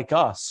observers like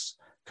us,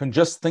 can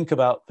just think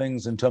about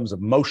things in terms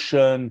of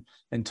motion,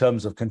 in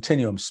terms of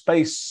continuum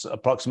space,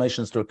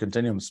 approximations to a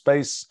continuum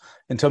space,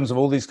 in terms of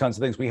all these kinds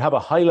of things. We have a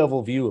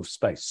high-level view of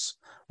space.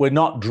 We're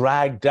not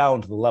dragged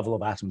down to the level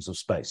of atoms of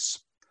space.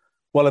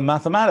 Well, in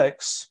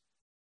mathematics,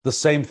 the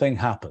same thing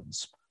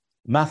happens.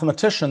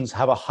 Mathematicians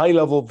have a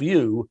high-level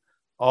view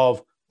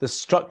of the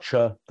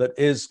structure that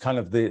is kind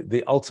of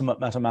the ultimate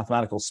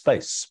metamathematical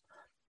space.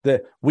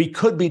 We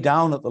could be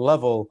down at the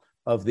level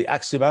of the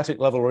axiomatic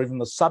level or even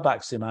the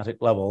subaxiomatic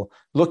level,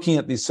 looking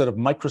at these sort of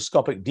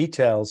microscopic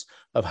details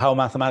of how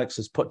mathematics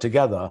is put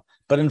together.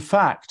 But in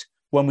fact,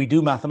 when we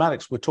do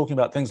mathematics, we're talking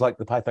about things like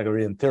the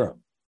Pythagorean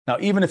theorem. Now,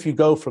 even if you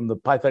go from the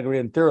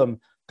Pythagorean theorem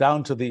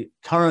down to the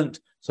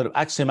current sort of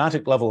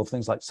axiomatic level of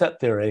things like set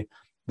theory,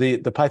 the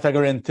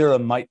Pythagorean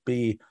theorem might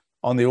be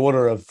on the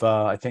order of,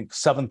 I think,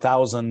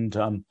 7,000,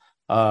 on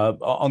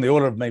the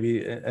order of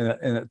maybe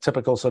in a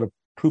typical sort of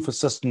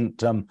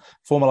proof-assistant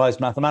formalized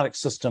mathematics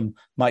system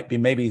might be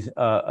maybe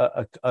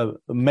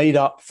made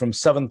up from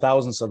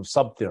 7,000 sort of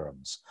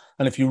sub-theorems.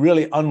 And if you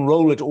really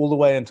unroll it all the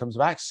way in terms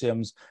of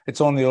axioms,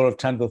 it's on the order of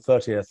 10 to the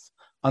 30th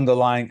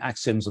underlying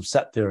axioms of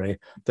set theory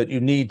that you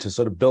need to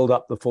sort of build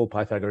up the full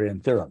Pythagorean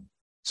theorem.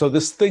 So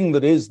this thing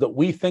that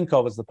we think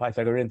of as the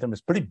Pythagorean theorem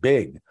is pretty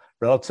big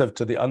relative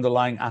to the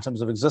underlying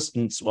atoms of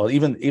existence, well,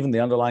 even the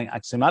underlying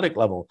axiomatic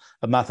level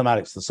of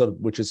mathematics,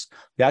 which is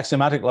the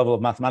axiomatic level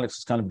of mathematics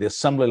is kind of the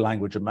assembly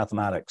language of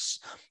mathematics.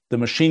 The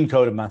machine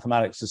code of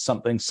mathematics is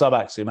something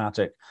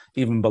subaxiomatic,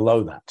 even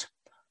below that.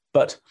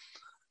 But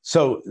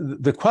so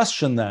the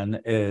question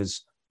then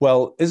is,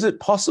 well, is it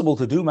possible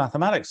to do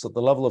mathematics at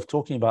the level of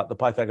talking about the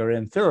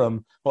Pythagorean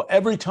theorem? Well,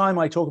 every time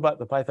I talk about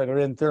the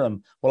Pythagorean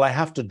theorem, well, I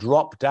have to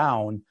drop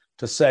down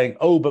to saying,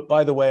 but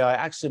by the way, I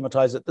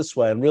axiomatize it this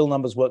way, and real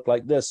numbers work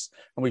like this,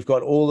 and we've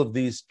got all of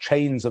these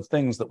chains of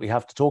things that we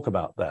have to talk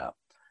about there.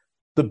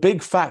 The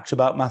big fact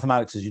about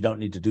mathematics is you don't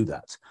need to do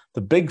that.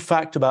 The big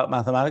fact about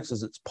mathematics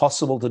is it's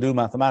possible to do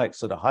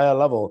mathematics at a higher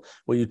level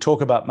where you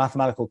talk about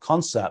mathematical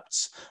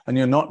concepts and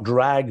you're not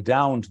dragged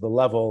down to the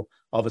level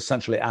of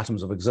essentially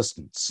atoms of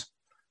existence.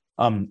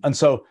 And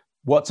so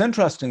what's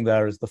interesting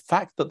there is the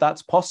fact that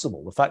that's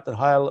possible, the fact that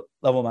higher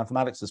level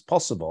mathematics is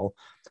possible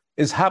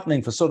is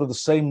happening for sort of the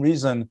same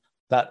reason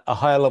that a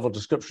higher level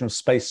description of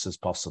space is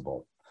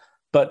possible.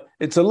 But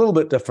it's a little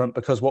bit different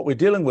because what we're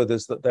dealing with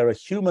is that there are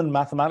human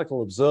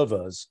mathematical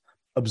observers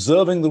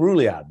observing the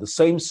Ruliad, the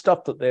same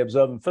stuff that they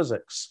observe in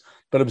physics,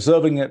 but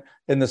observing it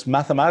in this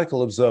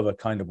mathematical observer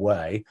kind of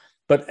way,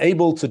 but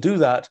able to do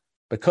that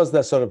because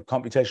they're sort of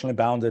computationally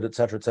bounded, et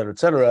cetera, et cetera, et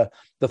cetera.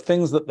 The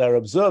things that they're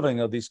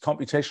observing are these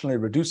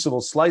computationally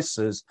reducible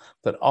slices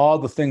that are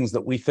the things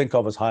that we think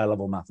of as higher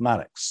level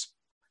mathematics.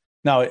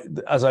 Now,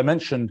 as I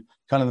mentioned,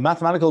 kind of the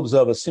mathematical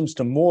observer seems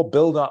to more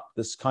build up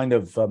this kind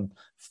of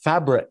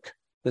fabric,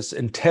 this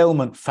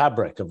entailment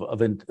fabric of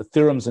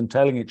theorems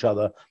entailing each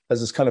other as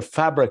this kind of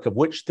fabric of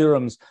which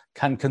theorems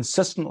can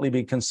consistently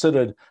be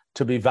considered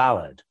to be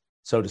valid,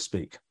 so to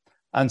speak.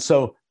 And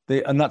so,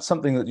 and that's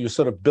something that you're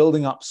sort of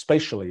building up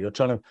spatially. You're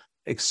trying to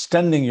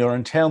extending your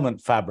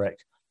entailment fabric,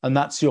 and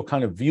that's your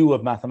kind of view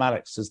of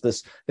mathematics, is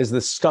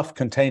this stuff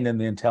contained in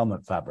the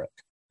entailment fabric.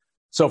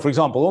 So, for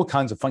example, all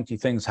kinds of funky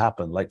things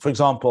happen. Like, for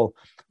example,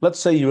 let's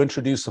say you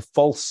introduce a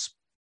false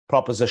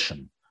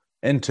proposition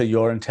into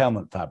your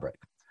entailment fabric.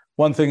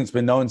 One thing that's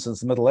been known since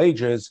the Middle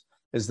Ages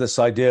is this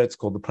idea, it's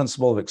called the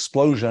principle of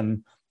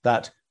explosion,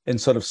 that in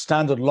sort of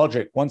standard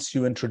logic, once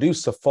you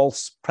introduce a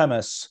false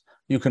premise,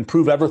 you can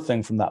prove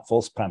everything from that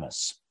false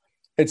premise.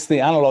 It's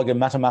the analog in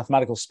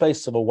metamathematical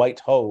space of a white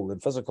hole in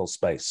physical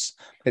space.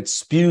 It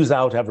spews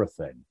out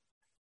everything.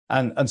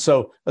 And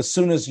so as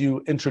soon as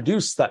you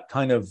introduce that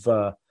kind of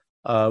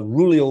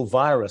Ruliad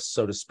virus,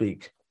 so to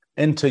speak,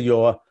 into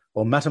your,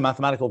 or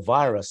metamathematical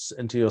virus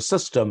into your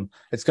system,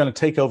 it's going to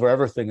take over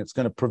everything. It's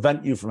going to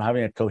prevent you from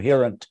having a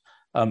coherent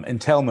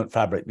entailment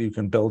fabric that you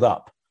can build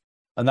up.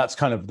 And that's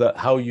kind of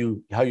how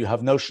you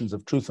have notions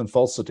of truth and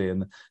falsity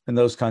in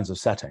those kinds of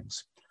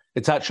settings.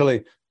 It's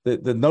actually,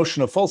 the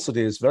notion of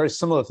falsity is very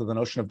similar to the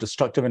notion of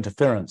destructive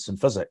interference in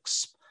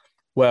physics,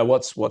 where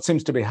what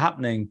seems to be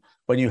happening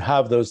when you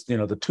have those,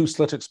 the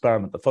two-slit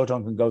experiment, the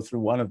photon can go through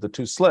one of the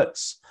two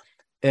slits.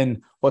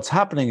 And what's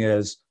happening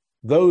is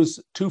those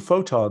two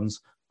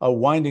photons are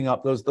winding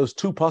up, those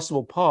two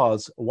possible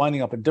paths are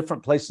winding up in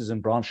different places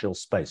in branchial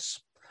space.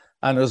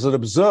 And as an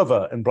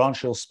observer in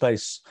branchial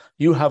space,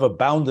 you have a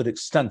bounded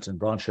extent in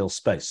branchial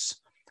space.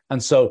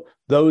 And so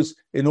those,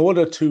 in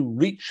order to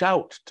reach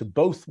out to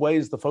both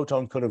ways the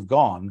photon could have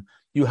gone,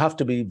 you have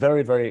to be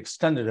very, very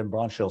extended in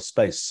branchial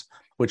space,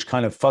 which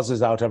kind of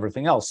fuzzes out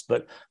everything else.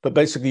 But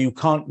basically you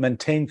can't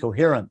maintain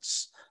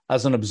coherence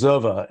as an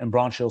observer in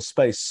branchial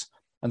space.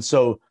 And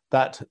so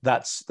that's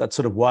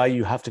sort of why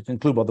you have to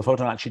conclude, well, the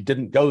photon actually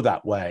didn't go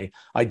that way.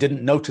 I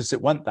didn't notice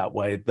it went that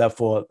way.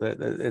 Therefore,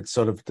 it's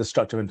sort of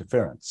destructive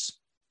interference.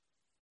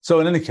 So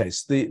in any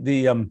case,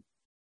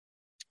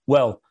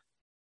 well,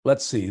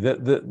 let's see,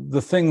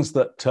 the things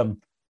that,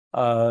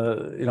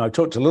 I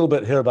talked a little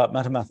bit here about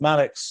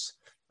metamathematics.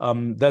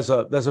 There's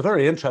a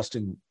very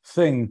interesting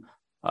thing,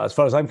 as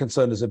far as I'm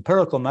concerned, is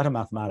empirical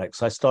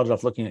metamathematics. I started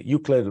off looking at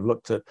Euclid, I've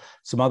looked at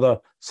some other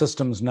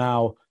systems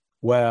now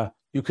where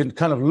you can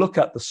kind of look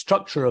at the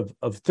structure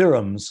of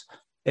theorems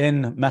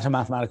in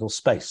metamathematical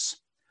space.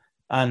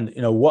 And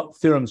what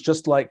theorems,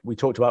 just like we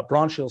talked about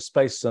branchial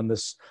space and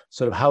this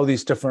sort of how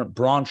these different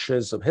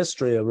branches of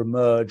history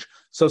emerge,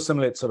 so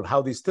similarly it's sort of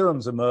how these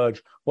theorems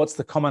emerge, what's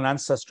the common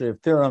ancestry of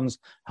theorems,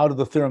 how do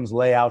the theorems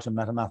lay out in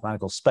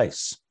metamathematical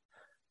space.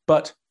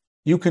 But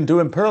you can do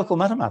empirical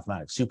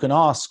metamathematics. You can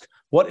ask,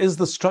 what is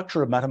the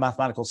structure of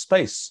metamathematical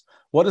space?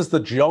 What is the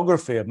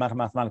geography of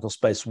metamathematical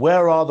space?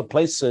 Where are the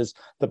places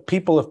that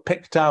people have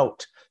picked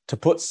out to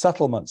put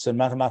settlements in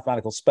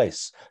mathematical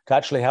space, to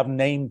actually have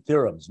named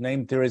theorems,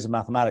 named theories of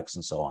mathematics,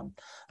 and so on?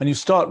 And you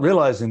start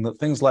realizing that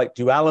things like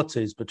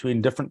dualities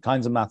between different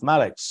kinds of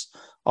mathematics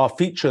are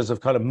features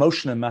of kind of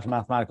motion in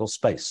mathematical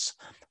space,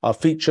 are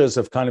features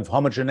of kind of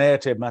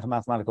homogeneity of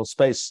mathematical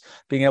space,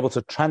 being able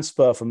to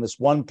transfer from this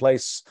one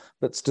place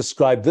that's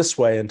described this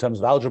way in terms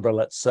of algebra,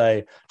 let's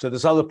say, to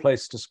this other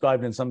place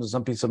described in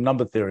some piece of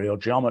number theory or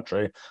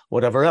geometry,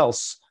 whatever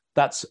else.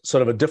 That's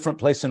sort of a different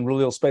place in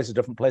Ruliad space, a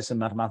different place in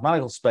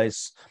mathematical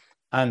space.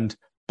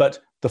 But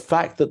the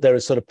fact that there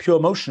is sort of pure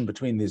motion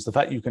between these, the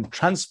fact you can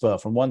transfer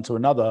from one to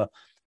another,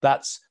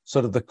 that's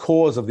sort of the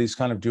cause of these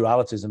kind of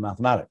dualities in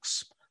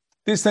mathematics.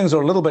 These things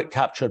are a little bit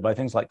captured by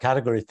things like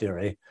category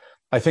theory.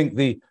 I think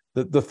the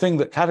thing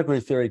that category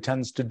theory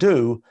tends to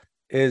do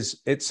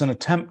is it's an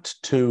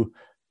attempt to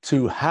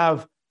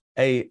have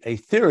a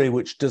theory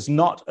which does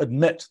not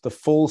admit the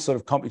full sort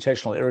of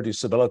computational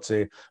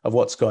irreducibility of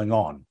what's going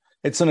on.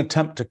 It's an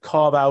attempt to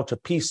carve out a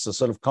piece, a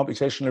sort of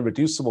computationally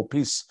reducible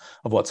piece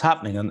of what's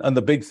happening. And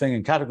the big thing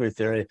in category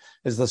theory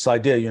is this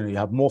idea, you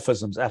have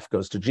morphisms, F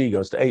goes to G,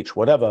 goes to H,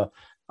 whatever.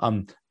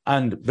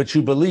 But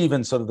you believe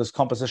in sort of this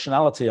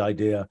compositionality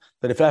idea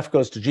that if F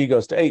goes to G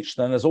goes to H,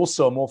 then there's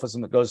also a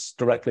morphism that goes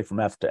directly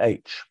from F to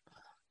H.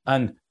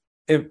 And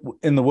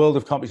in the world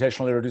of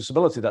computational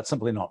irreducibility, that's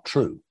simply not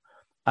true.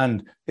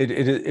 And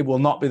it will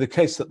not be the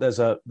case that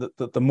that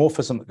the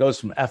morphism that goes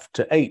from F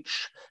to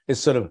H is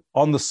sort of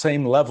on the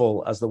same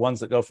level as the ones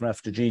that go from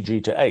F to G,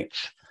 G to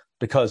H,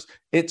 because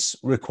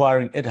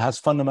it has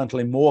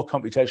fundamentally more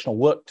computational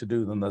work to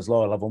do than those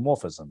lower level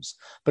morphisms.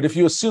 But if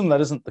you assume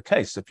that isn't the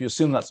case, if you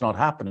assume that's not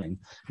happening,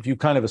 if you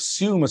kind of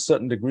assume a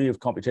certain degree of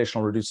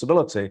computational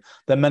reducibility,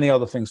 then many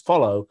other things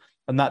follow.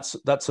 And that's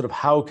sort of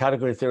how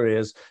category theory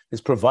is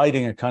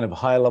providing a kind of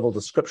higher level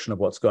description of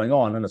what's going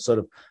on and a sort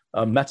of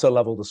a meta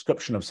level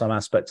description of some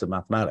aspects of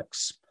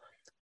mathematics.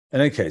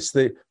 In any case,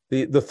 the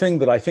thing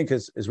that I think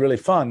is really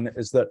fun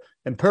is that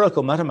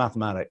empirical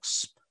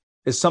metamathematics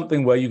is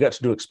something where you get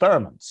to do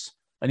experiments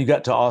and you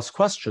get to ask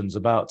questions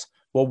about,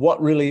 well,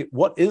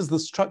 what is the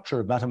structure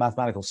of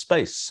mathematical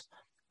space?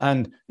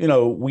 And,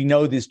 we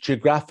know these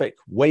geographic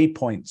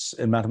waypoints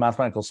in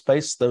mathematical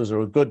space. Those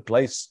are a good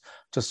place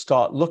to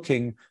start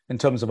looking in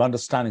terms of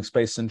understanding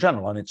space in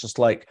general. And it's just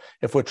like,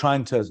 if we're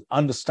trying to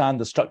understand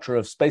the structure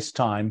of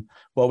space-time,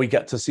 well, we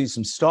get to see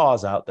some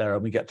stars out there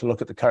and we get to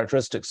look at the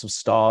characteristics of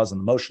stars and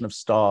the motion of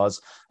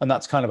stars. And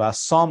that's kind of our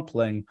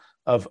sampling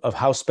of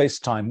how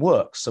space-time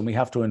works, and we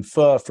have to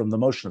infer from the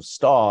motion of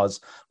stars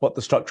what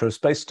the structure of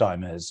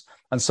space-time is.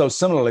 And so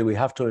similarly, we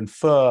have to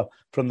infer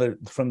from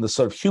the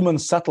sort of human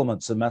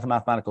settlements in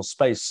mathematical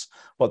space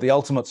what the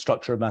ultimate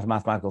structure of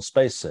mathematical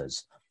space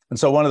is. And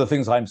so one of the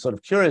things I'm sort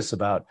of curious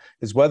about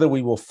is whether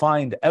we will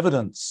find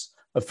evidence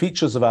of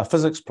features of our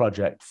physics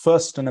project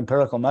first in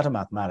empirical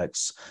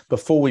metamathematics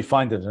before we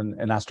find it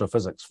in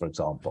astrophysics, for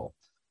example.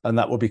 And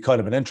that would be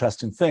kind of an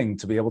interesting thing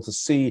to be able to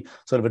see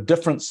sort of a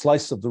different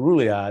slice of the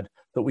Ruliad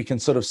that we can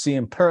sort of see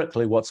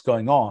empirically what's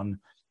going on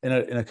in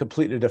a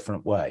completely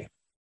different way.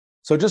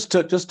 So just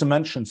to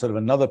mention sort of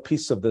another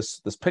piece of this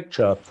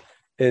picture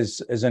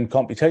is in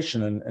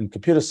computation and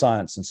computer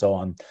science and so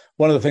on.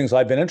 One of the things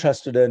I've been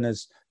interested in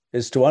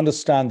is to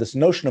understand this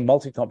notion of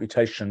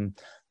multicomputation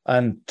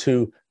and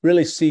to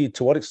really see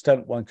to what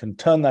extent one can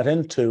turn that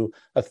into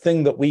a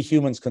thing that we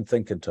humans can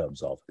think in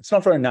terms of. It's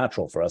not very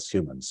natural for us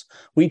humans.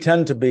 We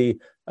tend to be,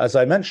 as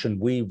I mentioned,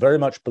 we very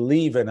much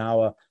believe in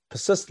our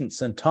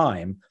persistence in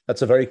time.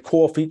 That's a very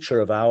core feature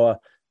of our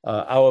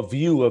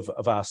view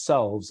of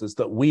ourselves, is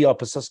that we are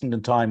persistent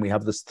in time. We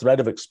have this thread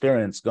of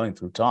experience going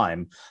through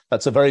time.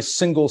 That's a very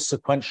single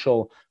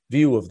sequential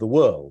view of the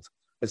world.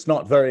 It's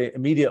not very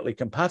immediately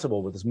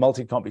compatible with this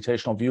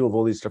multi-computational view of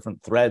all these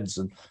different threads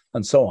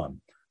and so on.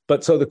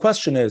 But so the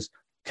question is,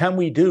 can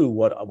we do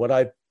what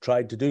I've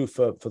tried to do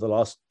for the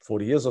last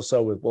 40 years or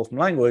so with Wolfram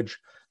language,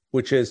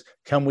 which is,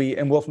 can we,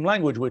 in Wolfram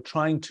language, we're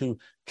trying to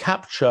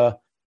capture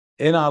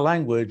in our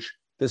language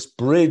this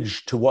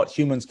bridge to what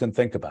humans can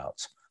think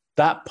about,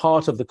 that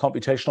part of the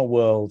computational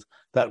world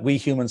that we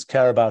humans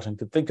care about and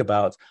can think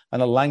about,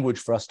 and a language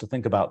for us to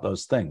think about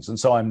those things. And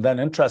so I'm then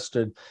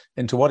interested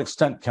in to what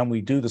extent can we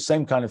do the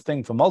same kind of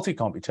thing for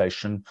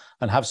multicomputation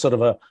and have sort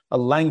of a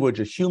language,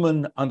 a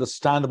human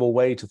understandable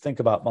way to think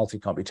about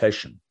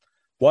multicomputation.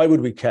 Why would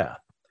we care?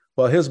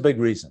 Well, here's a big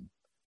reason.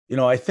 You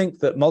know, I think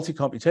that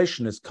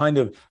multicomputation is kind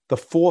of the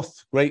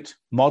fourth great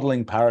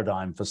modeling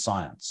paradigm for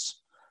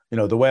science. You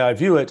know, the way I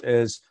view it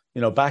is, you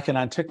know, back in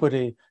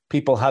antiquity,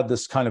 people had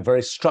this kind of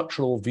very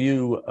structural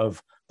view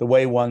of the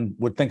way one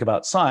would think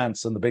about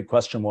science. And the big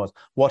question was,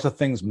 what are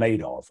things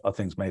made of? Are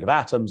things made of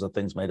atoms? Are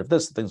things made of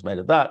this? Are things made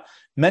of that?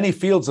 Many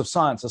fields of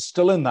science are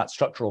still in that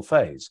structural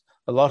phase.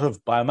 A lot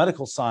of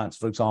biomedical science,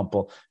 for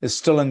example, is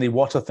still in the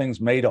what are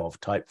things made of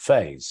type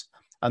phase.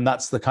 And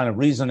that's the kind of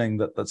reasoning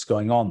that's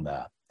going on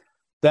there.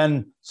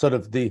 Then sort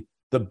of the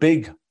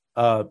big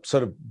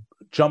sort of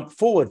jump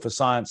forward for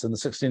science in the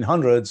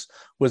 1600s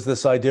was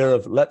this idea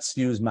of let's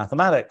use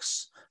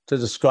mathematics to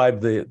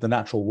describe the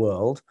natural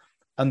world.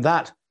 And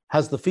that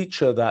has the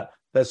feature that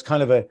there's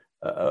kind of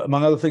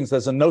among other things,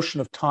 there's a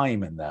notion of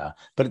time in there,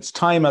 but it's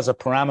time as a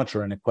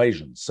parameter in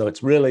equations. So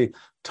it's really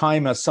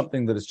time as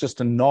something that is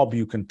just a knob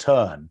you can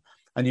turn,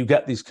 and you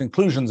get these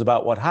conclusions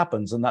about what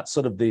happens. And that's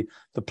sort of the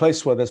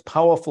place where there's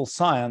powerful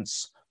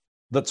science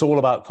that's all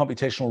about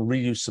computational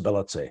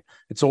reusability.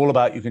 It's all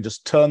about you can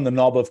just turn the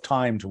knob of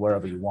time to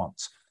wherever you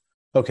want.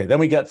 Okay, then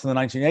we get to the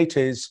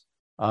 1980s,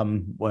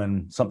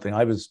 when something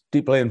I was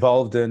deeply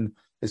involved in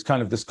is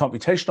kind of this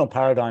computational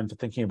paradigm for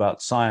thinking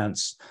about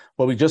science,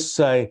 where we just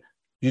say,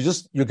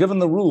 you're given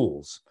the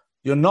rules.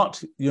 You're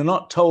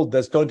not told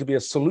there's going to be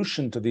a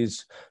solution to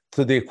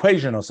the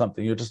equation or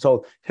something. You're just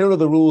told, here are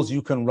the rules,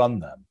 you can run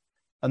them.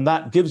 And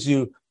that gives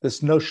you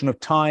this notion of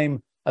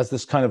time as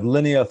this kind of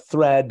linear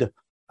thread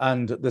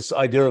and this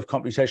idea of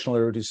computational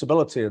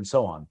irreducibility and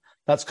so on.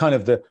 That's kind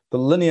of the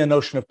linear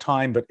notion of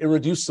time, but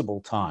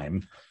irreducible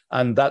time.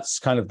 And that's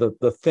kind of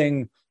the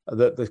thing,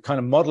 the kind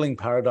of modeling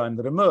paradigm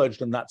that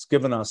emerged. And that's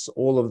given us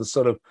all of the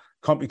sort of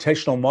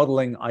computational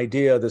modeling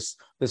idea, this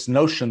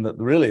notion that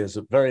really is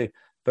a very,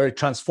 very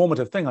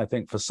transformative thing, I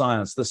think, for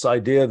science, this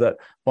idea that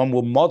one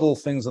will model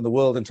things in the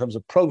world in terms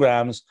of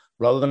programs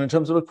rather than in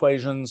terms of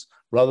equations,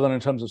 rather than in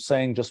terms of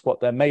saying just what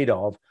they're made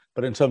of,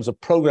 but in terms of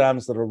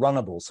programs that are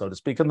runnable, so to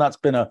speak. And that's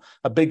been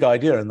a big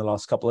idea in the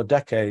last couple of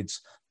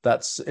decades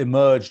that's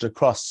emerged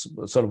across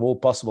sort of all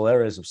possible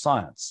areas of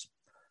science.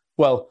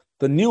 Well,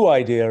 the new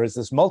idea is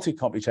this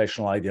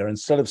multi-computational idea.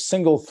 Instead of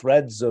single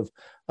threads of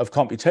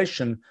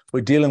computation,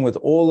 we're dealing with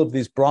all of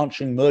these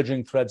branching,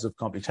 merging threads of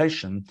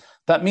computation.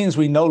 That means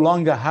we no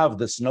longer have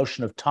this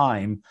notion of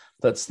time,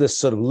 that's this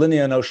sort of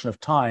linear notion of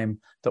time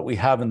that we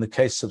have in the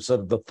case of sort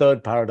of the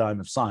third paradigm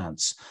of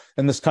science.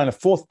 In this kind of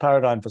fourth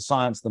paradigm for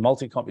science, the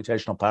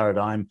multi-computational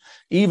paradigm,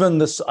 even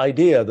this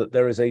idea that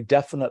there is a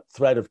definite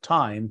thread of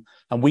time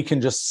and we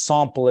can just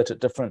sample it at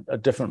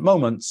different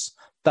moments,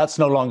 that's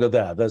no longer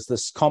there. There's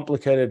this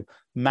complicated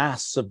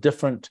mass of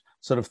different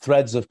sort of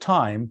threads of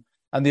time.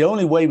 And the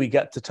only way we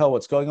get to tell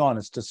what's going on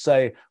is to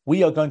say,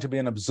 we are going to be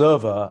an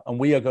observer and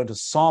we are going to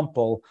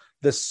sample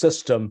this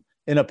system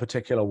in a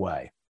particular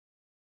way.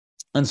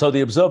 And so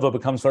the observer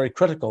becomes very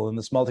critical in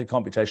this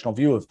multi-computational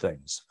view of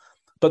things.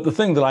 But the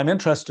thing that I'm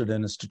interested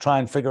in is to try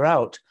and figure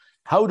out,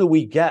 how do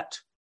we get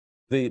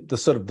the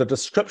sort of the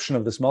description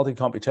of this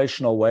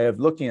multi-computational way of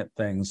looking at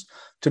things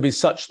to be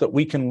such that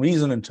we can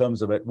reason in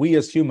terms of it, we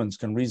as humans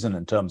can reason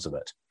in terms of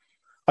it.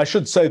 I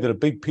should say that a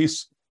big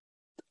piece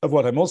of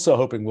what I'm also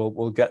hoping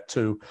we'll get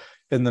to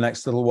in the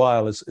next little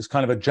while is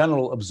kind of a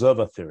general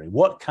observer theory.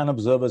 What can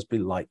observers be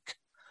like?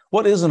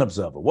 What is an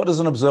observer? What does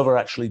an observer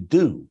actually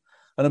do?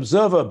 An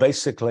observer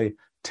basically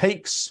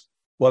takes,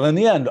 well, in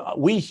the end,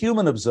 we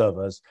human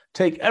observers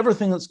take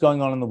everything that's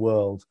going on in the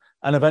world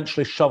and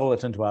eventually shovel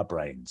it into our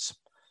brains.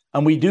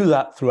 And we do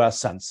that through our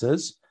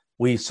senses.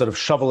 We sort of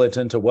shovel it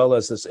into, well,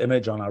 there's this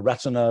image on our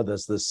retina,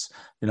 there's this,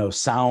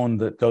 sound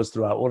that goes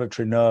through our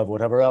auditory nerve,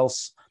 whatever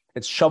else.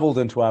 It's shoveled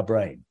into our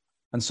brain.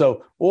 And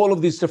so all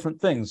of these different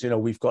things,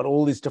 we've got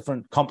all these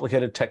different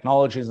complicated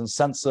technologies and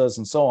sensors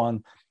and so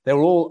on. They're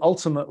all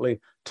ultimately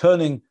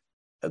turning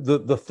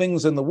the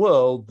things in the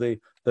world, the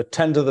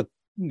 10 to the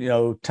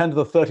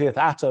 30th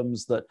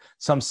atoms that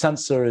some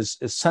sensor is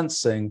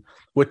sensing.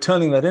 We're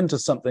turning that into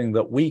something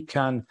that we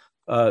can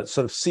sort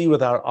of see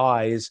with our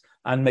eyes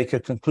and make a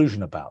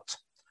conclusion about.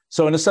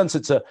 So in a sense,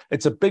 it's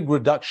a big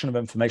reduction of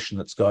information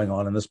that's going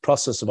on in this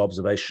process of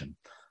observation.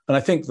 And I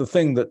think the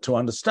thing that to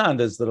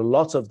understand is that a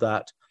lot of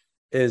that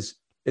is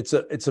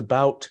it's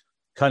about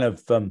kind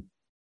of a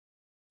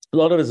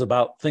lot of it is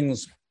about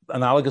things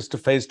analogous to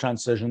phase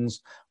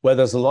transitions, where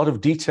there's a lot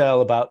of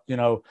detail about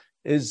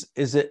is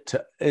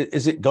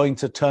it going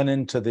to turn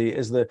into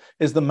is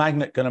the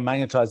magnet going to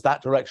magnetize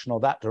that direction or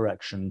that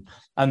direction?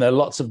 And there are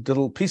lots of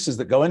little pieces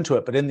that go into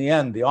it, but in the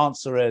end, the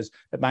answer is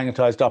it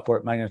magnetized up or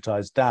it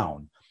magnetized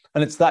down.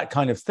 And it's that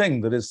kind of thing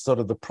that is sort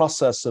of the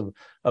process of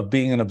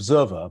being an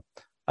observer.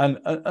 And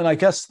I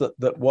guess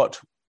that what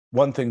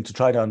one thing to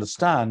try to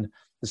understand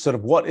is sort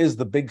of what is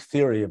the big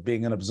theory of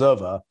being an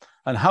observer,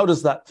 and how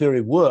does that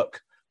theory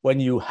work when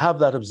you have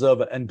that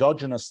observer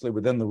endogenously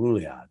within the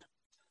Ruliad?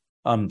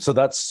 So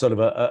that's sort of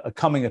a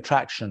coming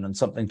attraction and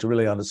something to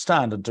really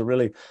understand and to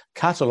really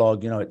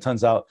catalog. It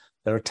turns out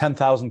there are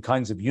 10,000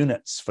 kinds of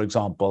units, for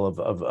example,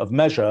 of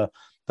measure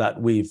that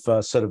we've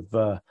sort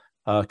of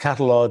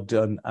cataloged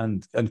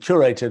and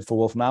curated for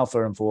Wolfram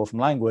Alpha and for Wolfram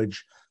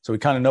language. So we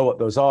kind of know what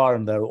those are,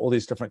 and there are all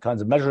these different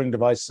kinds of measuring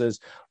devices.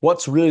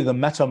 What's really the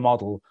meta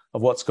model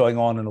of what's going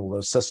on in all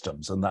those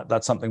systems? And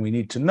that's something we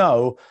need to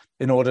know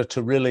in order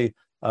to really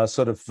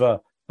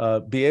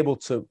be able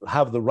to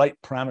have the right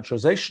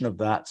parameterization of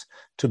that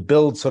to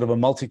build sort of a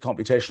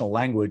multi-computational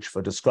language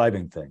for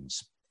describing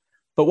things.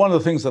 But one of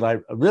the things that I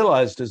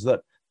realized is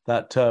that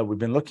we've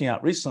been looking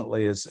at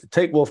recently is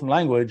take Wolfram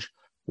language,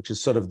 which is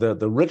sort of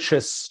the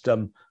richest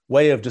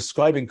way of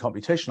describing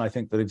computation, I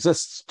think, that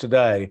exists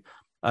today.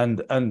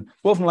 And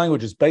Wolfram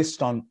language is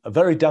based on a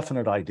very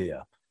definite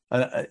idea.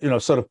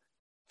 And sort of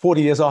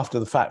 40 years after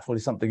the fact,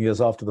 40-something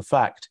years after the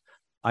fact,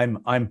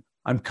 I'm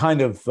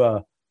kind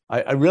of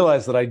I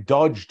realized that I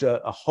dodged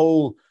a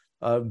whole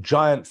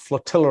giant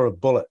flotilla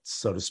of bullets,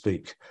 so to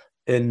speak,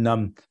 in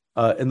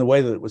the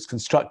way that it was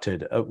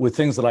constructed with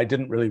things that I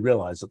didn't really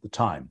realize at the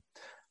time.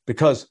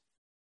 Because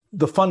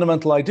the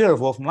fundamental idea of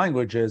Wolfram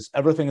language is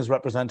everything is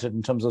represented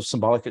in terms of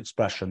symbolic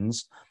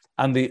expressions,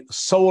 and the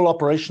sole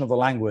operation of the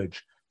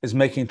language is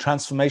making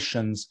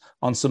transformations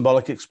on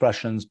symbolic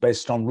expressions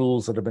based on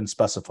rules that have been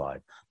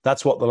specified.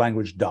 That's what the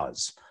language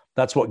does.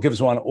 That's what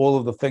gives one all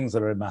of the things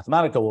that are in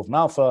Mathematica, Wolfram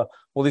Alpha,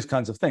 all these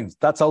kinds of things.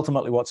 That's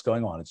ultimately what's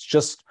going on. It's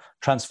just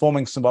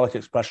transforming symbolic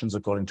expressions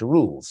according to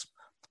rules.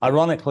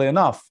 Ironically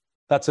enough,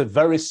 that's a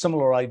very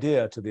similar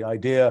idea to the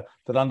idea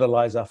that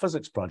underlies our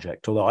physics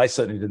project, although I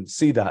certainly didn't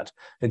see that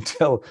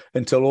until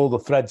all the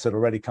threads had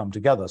already come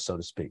together, so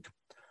to speak.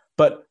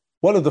 But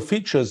one of the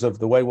features of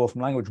the way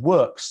Wolfram language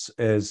works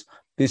is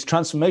these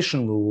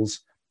transformation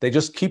rules, they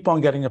just keep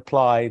on getting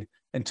applied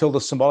until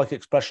the symbolic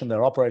expression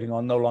they're operating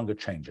on no longer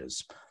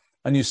changes.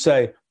 And you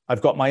say,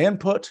 I've got my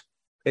input,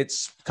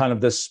 it's kind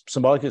of this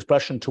symbolic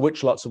expression to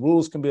which lots of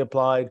rules can be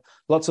applied,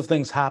 lots of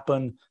things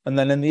happen, and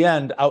then in the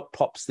end, out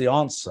pops the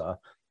answer,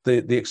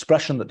 the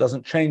expression that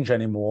doesn't change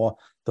anymore,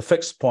 the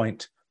fixed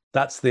point,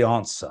 that's the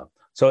answer.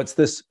 So it's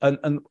this,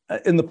 and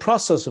in the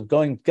process of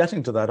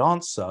getting to that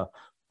answer,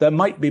 there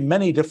might be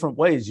many different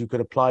ways you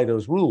could apply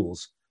those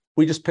rules.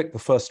 We just pick the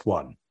first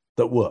one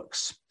that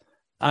works.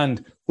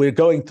 And we're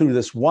going through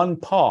this one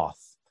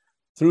path,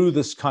 through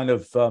this kind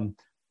of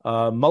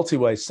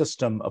multi-way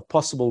system of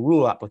possible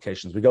rule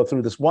applications. We go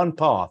through this one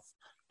path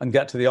and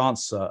get to the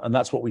answer, and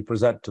that's what we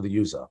present to the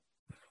user.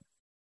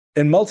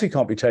 In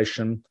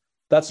multi-computation,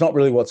 that's not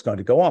really what's going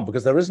to go on,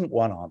 because there isn't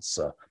one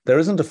answer. There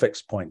isn't a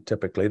fixed point,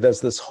 typically.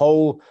 There's this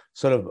whole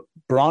sort of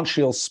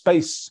branchial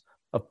space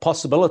of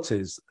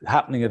possibilities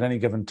happening at any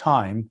given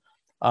time,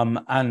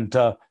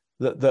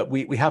 that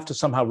we have to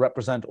somehow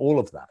represent all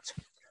of that.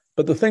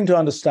 But the thing to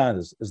understand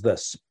is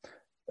this.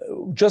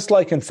 Just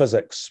like in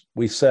physics,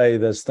 we say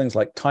there's things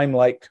like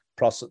time-like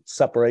process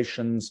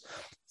separations,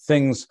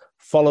 things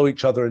follow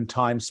each other in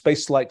time,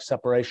 space-like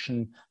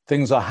separation,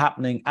 things are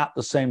happening at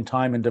the same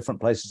time in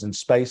different places in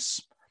space.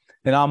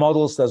 In our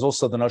models, there's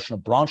also the notion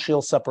of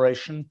branchial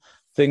separation,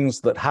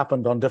 things that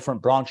happened on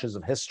different branches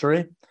of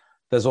history.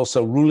 There's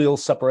also Rulial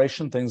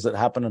separation, things that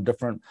happen on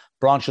different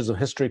branches of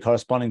history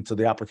corresponding to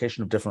the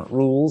application of different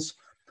rules.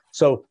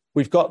 So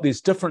we've got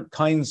these different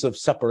kinds of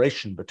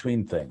separation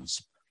between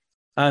things.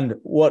 And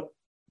what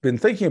I've been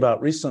thinking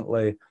about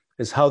recently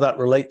is how that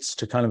relates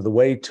to kind of the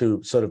way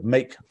to sort of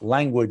make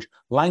languageify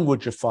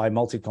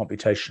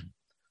multicomputation.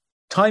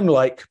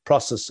 Time-like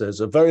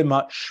processes are very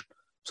much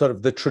sort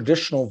of the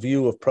traditional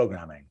view of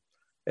programming,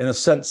 in a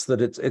sense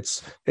that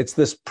it's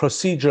this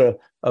procedure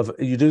of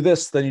you do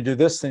this, then you do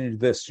this, then you do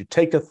this. You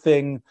take a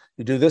thing,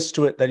 you do this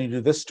to it, then you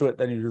do this to it,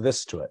 then you do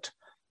this to it.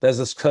 There's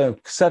this kind of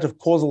set of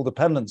causal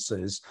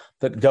dependencies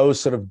that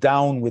goes sort of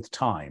down with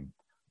time.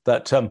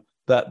 There's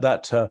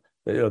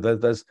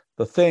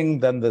the thing,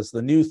 then there's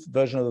the new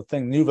version of the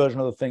thing, new version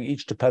of the thing.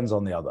 Each depends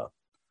on the other.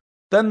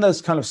 Then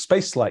there's kind of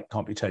space-like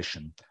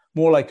computation,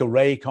 more like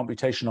array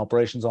computation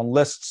operations on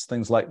lists,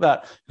 things like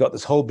that. You've got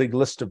this whole big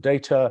list of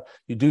data.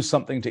 You do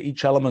something to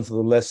each element of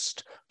the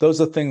list. Those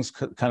are things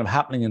kind of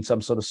happening in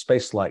some sort of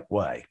space-like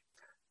way.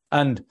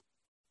 And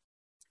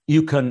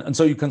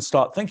so you can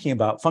start thinking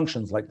about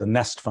functions like the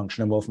nest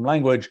function in Wolfram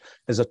language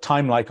is a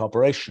time-like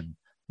operation.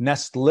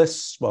 Nest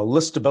lists, well,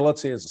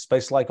 listability is a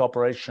space-like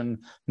operation.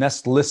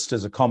 Nest list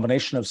is a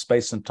combination of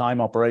space and time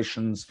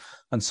operations,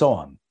 and so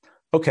on.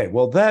 Okay,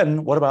 well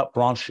then, what about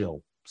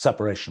branchial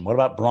separation? What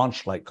about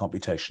branch-like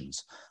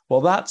computations?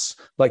 Well, that's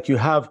like you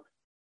have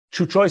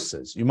two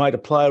choices. You might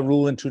apply a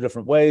rule in two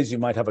different ways. You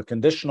might have a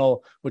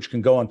conditional, which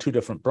can go on two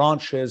different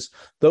branches.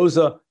 Those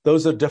are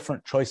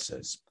different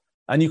choices.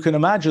 And you can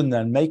imagine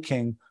then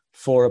making,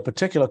 for a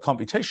particular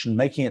computation,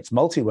 making its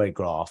multi-way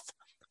graph,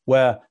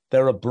 where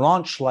there are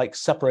branch-like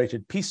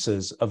separated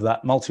pieces of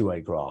that multi-way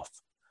graph.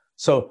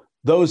 So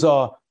those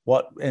are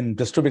what in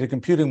distributed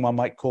computing one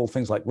might call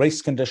things like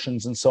race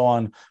conditions and so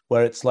on,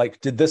 where it's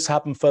like, did this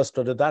happen first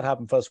or did that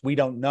happen first? We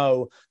don't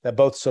know. They're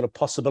both sort of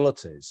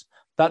possibilities.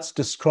 That's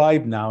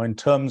described now in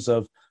terms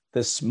of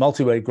this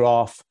multi-way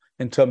graph,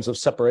 in terms of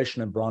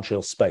separation in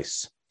branchial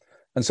space.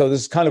 And so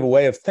this is kind of a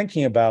way of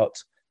thinking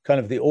about kind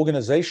of the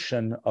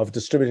organization of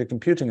distributed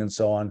computing and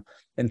so on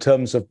in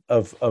terms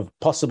of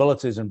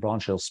possibilities in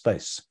branchial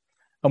space.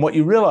 And what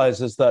you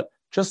realize is that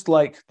just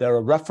like there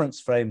are reference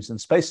frames in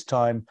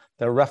space-time,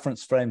 there are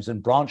reference frames in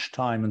branch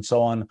time and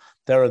so on,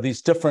 there are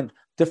these different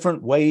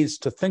ways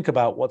to think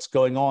about what's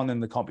going on in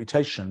the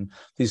computation,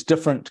 these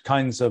different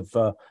kinds of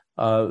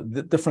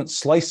different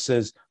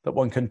slices that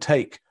one can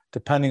take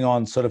depending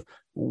on sort of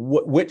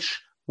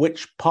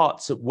which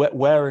parts of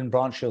where in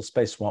branchial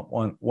space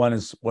one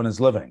is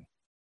living.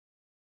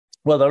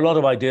 Well, there are a lot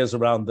of ideas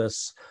around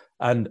this,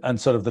 and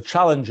sort of the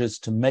challenge is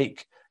to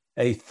make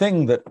a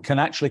thing that can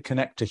actually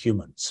connect to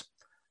humans,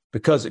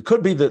 because it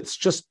could be that it's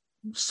just,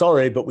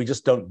 sorry, but we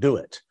just don't do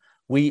it.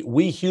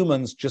 We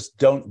humans just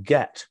don't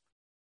get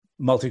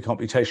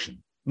multicomputation,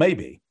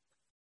 maybe.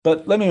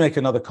 But let me make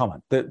another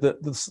comment.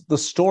 The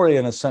story,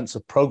 in a sense,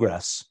 of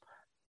progress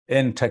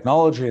in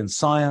technology and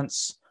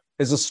science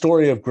is a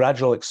story of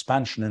gradual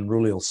expansion in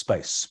Rulial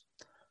space.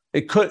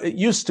 It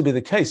used to be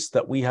the case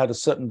that we had a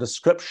certain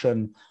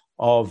description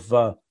of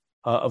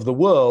the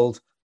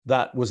world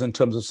that was in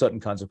terms of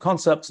certain kinds of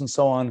concepts and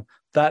so on.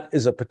 That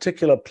is a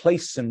particular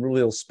place in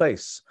Rulial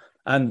space.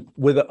 And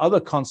with other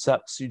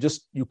concepts,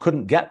 you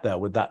couldn't get there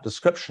with that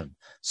description.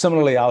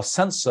 Similarly, our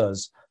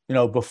sensors,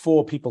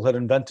 before people had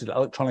invented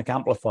electronic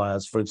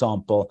amplifiers, for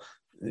example,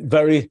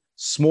 very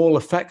small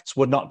effects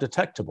were not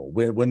detectable.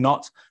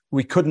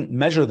 We couldn't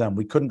measure them.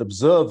 We couldn't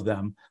observe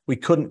them. We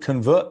couldn't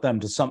convert them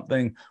to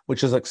something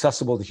which is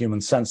accessible to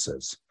human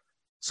senses.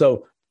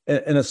 So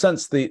in a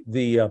sense,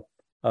 the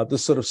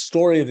sort of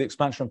story of the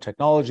expansion of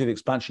technology, the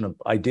expansion of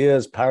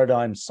ideas,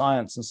 paradigms,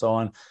 science, and so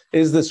on,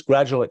 is this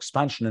gradual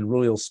expansion in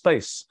Rulial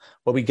space,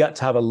 where we get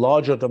to have a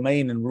larger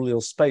domain in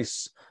Rulial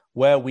space,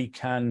 where we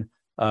can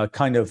where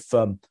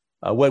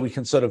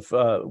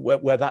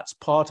that's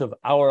part of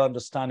our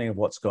understanding of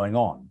what's going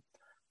on.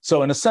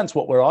 So in a sense,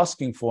 what we're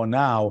asking for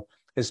now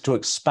is to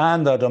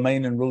expand our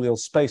domain in Rulial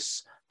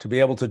space to be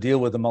able to deal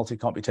with the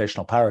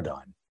multi-computational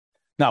paradigm.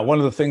 Now, one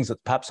of the things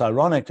that's perhaps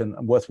ironic and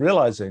worth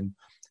realizing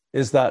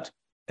is that,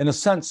 in a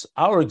sense,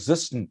 our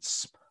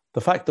existence,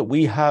 the fact that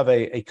we have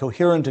a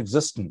coherent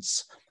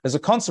existence, is a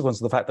consequence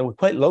of the fact that we're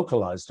quite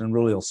localized in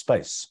Rulial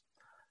space.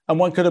 And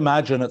one could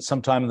imagine at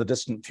some time in the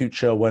distant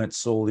future, when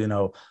it's all,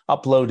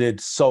 uploaded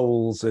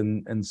souls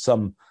in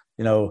some,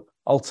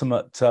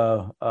 ultimate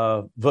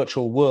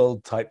virtual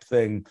world type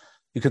thing,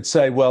 you could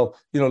say, well,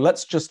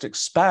 let's just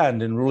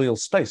expand in Rulial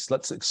space.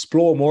 Let's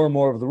explore more and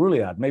more of the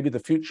Ruliad. Maybe the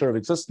future of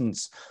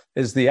existence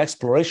is the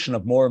exploration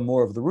of more and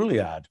more of the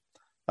Ruliad.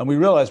 And we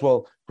realize,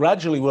 well,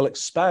 gradually we'll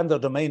expand our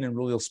domain in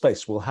Rulial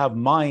space. We'll have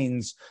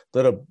minds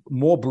that are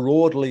more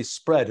broadly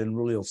spread in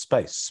Rulial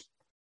space.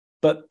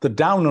 But the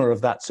downer of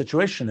that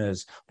situation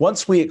is,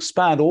 once we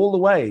expand all the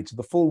way to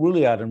the full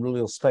Ruliad in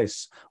Rulial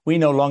space, we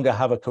no longer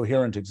have a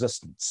coherent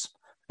existence.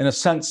 In a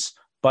sense,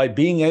 by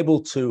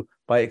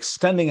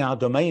extending our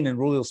domain in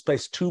Rulial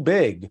space too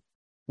big,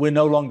 we're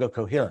no longer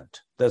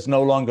coherent. There's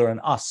no longer an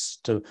us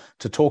to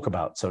talk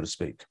about, so to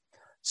speak.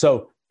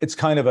 So it's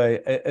kind of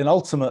an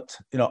ultimate,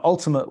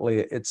 ultimately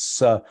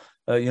it's,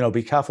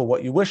 be careful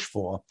what you wish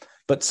for.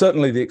 But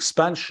certainly the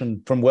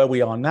expansion from where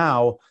we are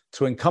now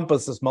to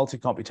encompass this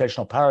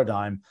multi-computational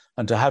paradigm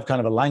and to have kind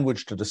of a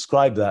language to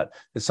describe that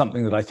is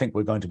something that I think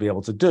we're going to be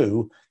able to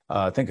do.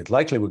 I think it's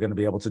likely we're going to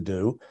be able to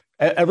do.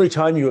 Every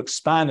time you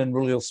expand in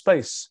Ruliad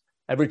space,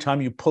 every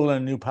time you pull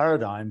in a new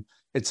paradigm,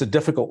 it's a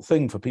difficult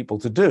thing for people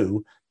to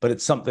do, but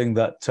it's something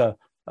that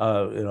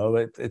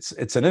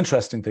it's an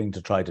interesting thing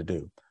to try to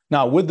do.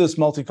 Now, with this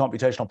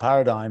multi-computational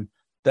paradigm,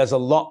 there's a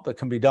lot that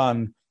can be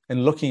done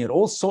in looking at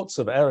all sorts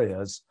of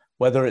areas,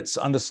 whether it's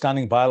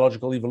understanding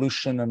biological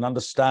evolution and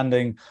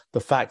understanding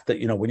the fact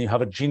that, when you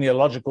have a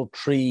genealogical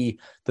tree,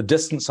 the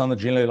distance on the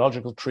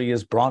genealogical tree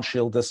is branch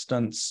yield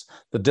distance,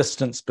 the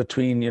distance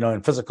between,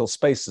 in physical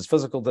space is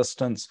physical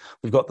distance.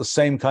 We've got the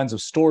same kinds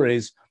of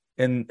stories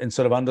in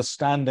sort of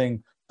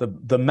understanding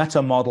the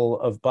meta model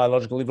of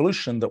biological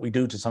evolution that we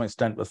do to some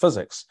extent with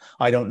physics.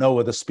 I don't know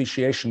whether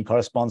speciation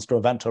corresponds to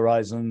event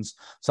horizons,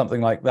 something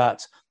like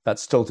that.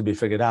 That's still to be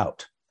figured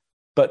out.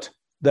 But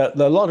there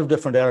are a lot of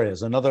different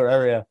areas. Another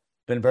area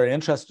I've been very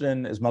interested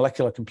in is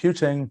molecular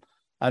computing.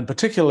 And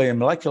particularly in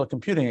molecular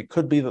computing, it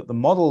could be that the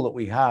model that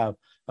we have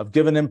of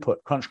given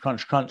input, crunch,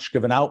 crunch, crunch,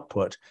 given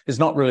output is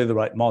not really the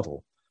right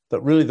model.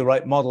 That really the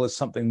right model is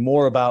something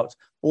more about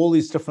all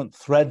these different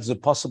threads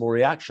of possible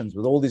reactions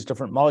with all these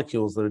different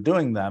molecules that are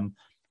doing them.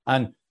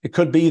 And it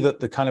could be that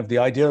the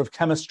idea of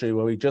chemistry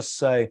where we just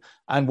say,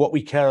 and what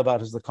we care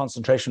about is the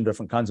concentration of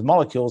different kinds of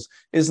molecules,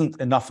 isn't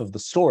enough of the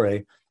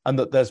story, and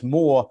that there's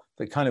more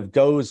that kind of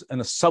goes in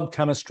a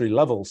sub-chemistry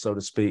level, so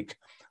to speak,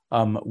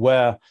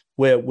 where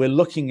we're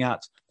looking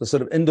at the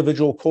sort of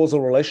individual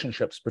causal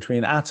relationships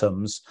between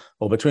atoms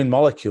or between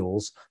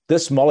molecules.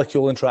 This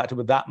molecule interacted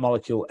with that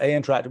molecule, A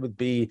interacted with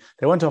B,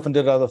 they went off and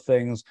did other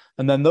things,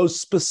 and then those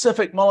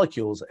specific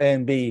molecules, A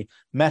and B,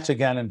 met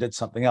again and did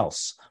something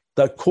else.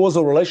 The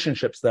causal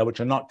relationships there, which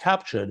are not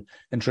captured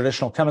in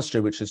traditional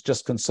chemistry, which is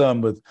just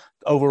concerned with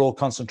overall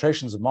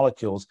concentrations of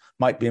molecules,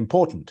 might be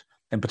important.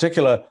 In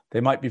particular,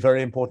 they might be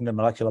very important in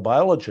molecular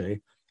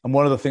biology. And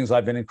one of the things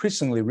I've been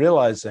increasingly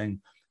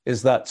realizing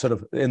is that sort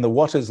of in the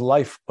what is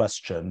life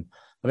question,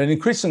 I've been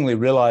increasingly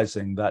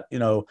realizing that,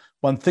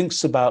 one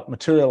thinks about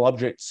material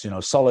objects,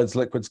 solids,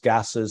 liquids,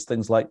 gases,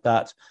 things like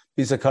that.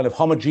 These are kind of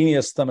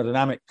homogeneous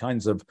thermodynamic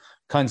kinds of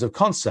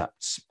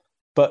concepts.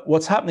 But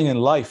what's happening in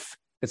life,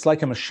 it's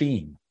like a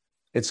machine.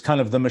 It's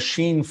kind of the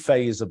machine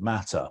phase of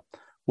matter,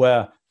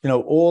 where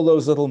all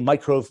those little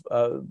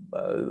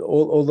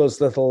all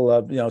those little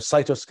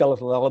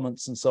cytoskeletal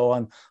elements and so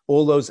on,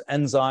 all those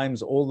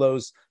enzymes, all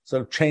those sort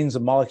of chains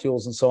of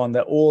molecules and so on,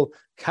 they're all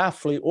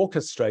carefully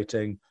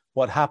orchestrating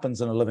what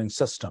happens in a living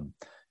system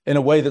in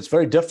a way that's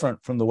very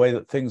different from the way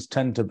that things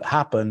tend to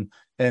happen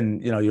in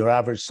your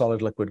average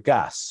solid liquid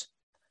gas.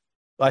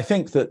 I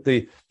think that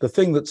the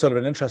thing that's sort of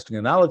an interesting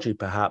analogy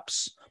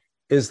perhaps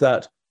is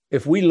that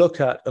if we look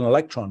at an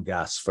electron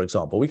gas, for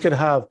example, we could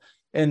have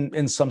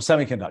in some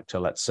semiconductor,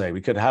 let's say,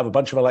 we could have a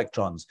bunch of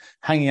electrons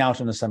hanging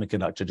out in a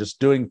semiconductor, just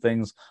doing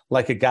things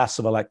like a gas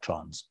of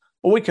electrons.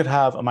 Or we could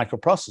have a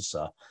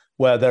microprocessor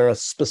where there are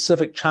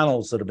specific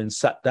channels that have been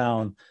set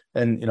down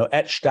and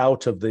etched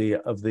out of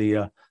the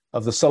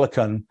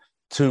silicon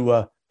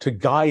to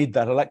guide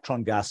that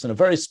electron gas in a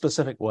very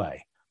specific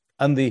way.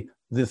 And the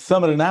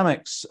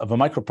thermodynamics of a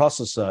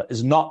microprocessor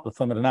is not the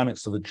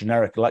thermodynamics of the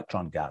generic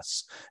electron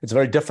gas. It's a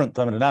very different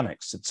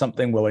thermodynamics. It's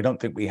something where I don't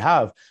think we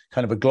have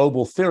kind of a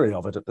global theory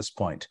of it at this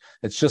point.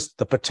 It's just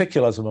the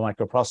particulars of a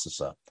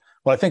microprocessor.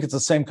 Well, I think it's the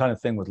same kind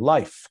of thing with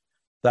life,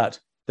 that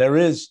there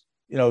is,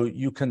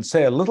 you can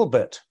say a little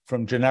bit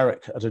from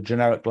at a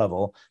generic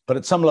level, but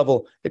at some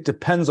level, it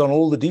depends on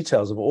all the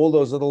details of all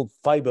those little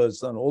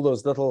fibers and all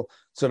those little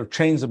sort of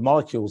chains of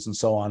molecules and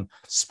so on,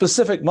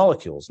 specific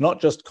molecules,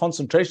 not just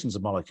concentrations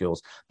of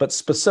molecules, but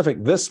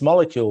specific. This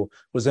molecule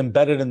was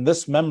embedded in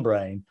this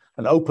membrane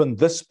and opened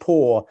this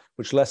pore,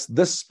 which lets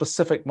this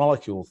specific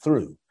molecule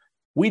through.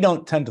 We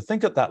don't tend to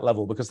think at that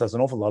level because there's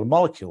an awful lot of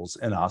molecules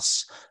in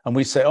us. And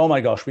we say, oh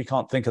my gosh, we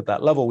can't think at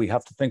that level. We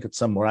have to think at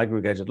some more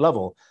aggregated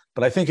level.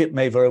 But I think it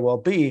may very well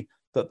be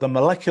that the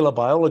molecular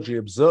biology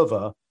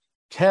observer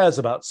cares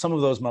about some of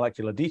those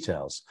molecular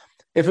details.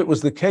 If it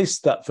was the case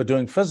that for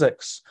doing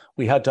physics,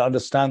 we had to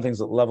understand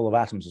things at the level of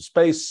atoms of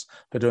space,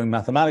 for doing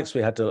mathematics,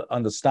 we had to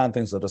understand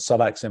things at a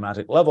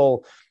subaxiomatic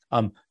level,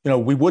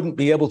 we wouldn't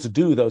be able to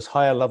do those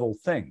higher level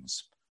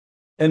things.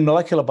 In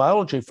molecular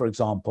biology, for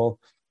example,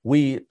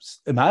 we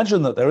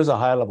imagine that there is a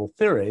higher level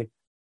theory.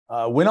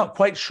 We're not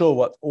quite sure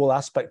what all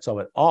aspects of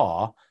it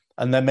are.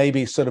 And there may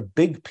be sort of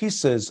big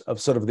pieces of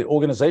sort of the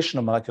organization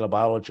of molecular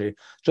biology,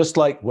 just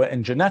like we're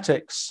in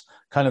genetics,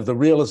 kind of the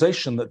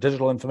realization that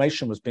digital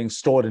information was being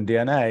stored in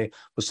DNA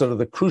was sort of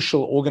the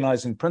crucial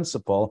organizing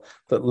principle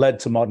that led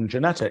to modern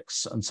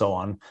genetics and so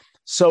on.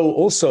 So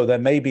also there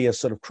may be a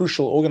sort of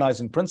crucial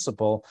organizing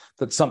principle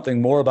that's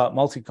something more about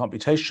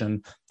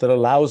multi-computation that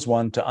allows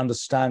one to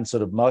understand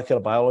sort of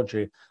molecular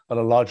biology at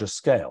a larger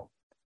scale.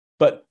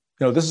 But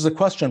this is a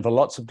question for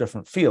lots of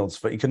different fields.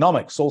 For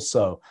economics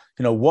also,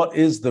 what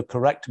is the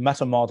correct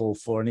meta model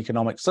for an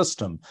economic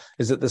system?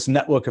 Is it this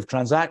network of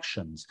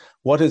transactions?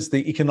 What is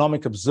the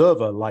economic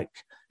observer like?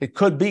 It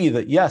could be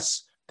that,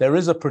 yes, there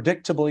is a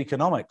predictable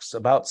economics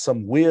about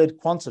some weird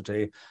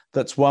quantity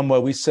that's one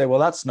where we say, well,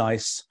 that's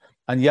nice.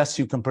 And yes,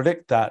 you can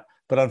predict that,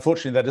 but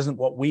unfortunately, that isn't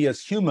what we as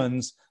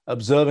humans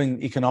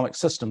observing economic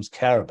systems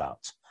care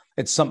about.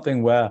 It's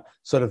something where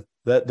sort of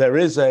there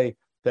is an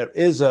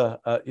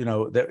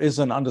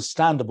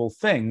understandable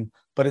thing,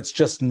 but it's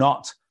just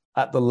not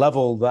at the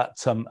level that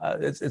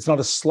it's not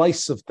a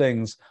slice of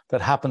things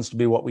that happens to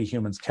be what we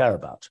humans care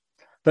about.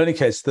 But in any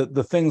case,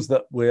 the things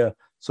that we're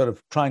sort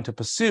of trying to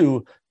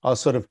pursue are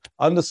sort of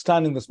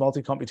understanding this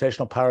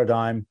multi-computational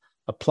paradigm,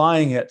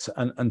 applying it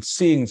and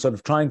seeing, sort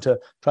of trying to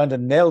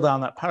nail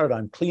down that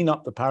paradigm, clean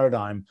up the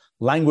paradigm,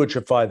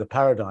 languageify the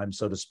paradigm,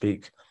 so to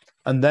speak,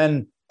 and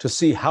then to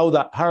see how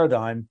that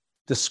paradigm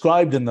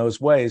described in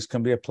those ways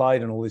can be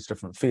applied in all these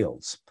different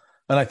fields.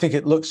 And I think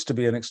it looks to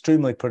be an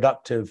extremely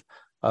productive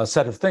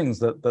set of things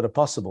that are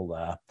possible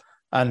there.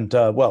 And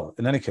well,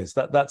 in any case,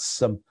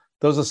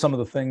 those are some of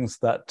the things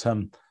that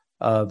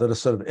are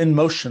sort of in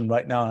motion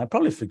right now. And I'm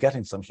probably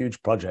forgetting some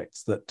huge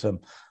projects that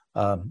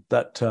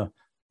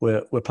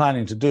we're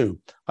planning to do.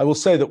 I will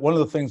say that one of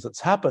the things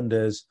that's happened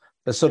is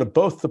there's sort of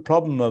both the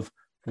problem of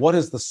what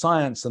is the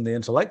science and the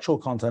intellectual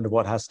content of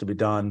what has to be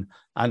done,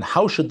 and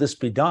how should this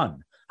be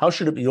done? How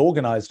should it be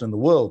organized in the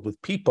world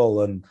with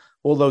people and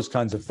all those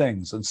kinds of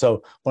things? And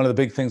so one of the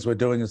big things we're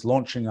doing is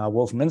launching our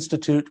Wolfram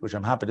Institute, which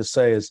I'm happy to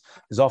say is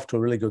off to a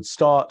really good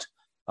start.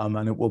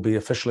 And it will be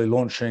officially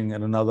launching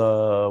in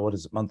another,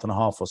 month and a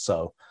half or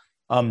so.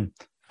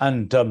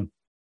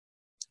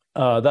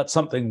 That's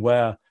something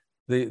where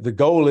the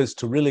goal is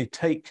to really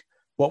take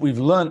what we've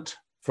learned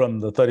from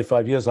the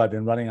 35 years I've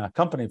been running our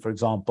company, for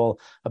example,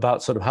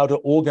 about sort of how to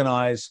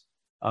organize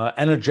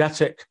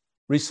energetic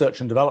research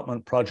and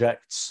development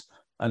projects,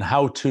 and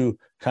how to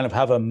kind of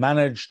have a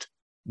managed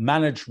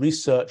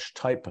research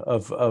type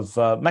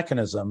of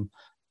mechanism,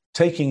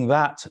 taking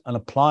that and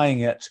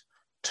applying it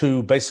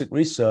to basic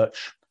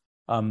research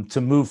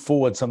to move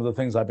forward some of the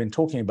things I've been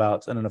talking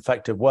about in an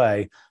effective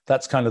way.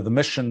 That's kind of the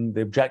mission,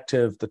 the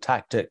objective, the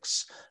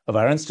tactics of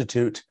our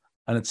institute,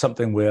 and it's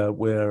something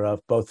we're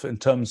both in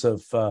terms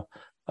of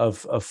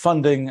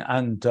funding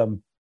and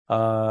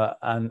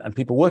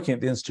people working at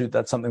the institute.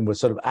 That's something we're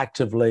sort of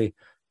actively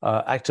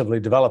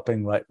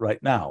developing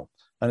right now.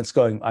 And it's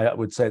going, I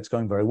would say it's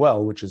going very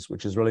well, which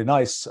is really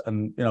nice.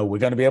 And we're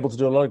going to be able to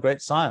do a lot of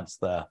great science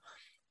there.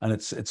 And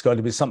it's going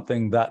to be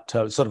something that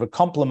sort of a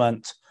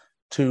complement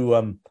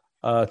to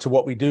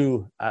what we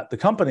do at the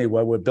company,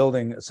 where we're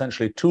building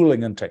essentially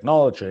tooling and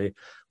technology,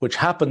 which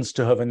happens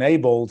to have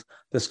enabled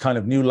this kind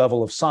of new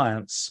level of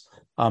science.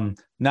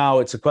 Now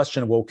it's a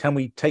question of, well, can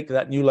we take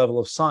that new level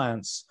of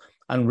science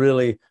and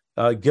really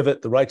give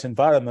it the right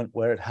environment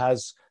where it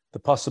has the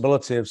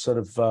possibility of sort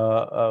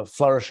of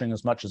flourishing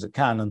as much as it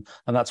can, and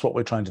that's what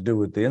we're trying to do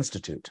with the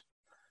institute.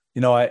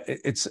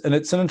 It's an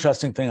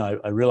interesting thing.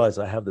 I realize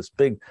I have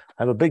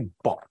a big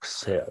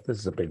box here. This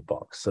is a big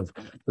box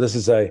this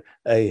is a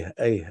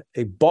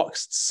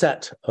boxed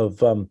set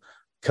of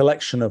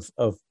collection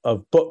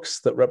of books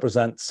that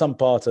represent some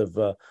part of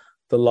the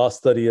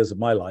last 30 years of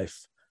my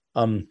life.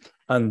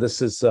 And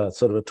this is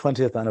sort of a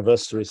 20th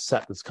anniversary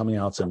set that's coming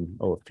out in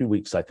a few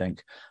weeks, I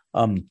think,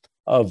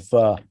 of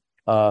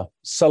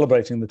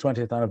celebrating the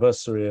 20th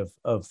anniversary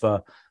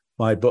of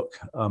my book,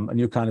 A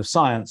New Kind of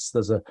Science.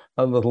 There's a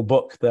little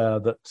book there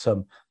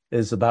that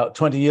is about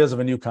 20 years of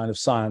a new kind of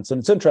science. And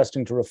it's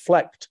interesting to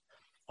reflect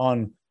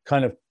on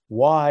kind of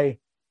why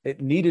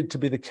it needed to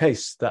be the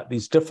case that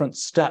these different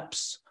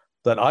steps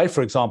that I,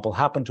 for example,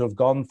 happen to have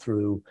gone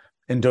through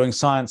in doing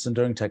science and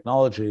doing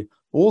technology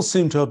all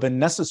seem to have been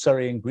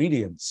necessary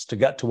ingredients to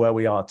get to where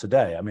we are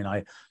today. I mean,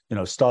 I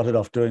started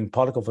off doing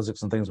particle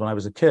physics and things when I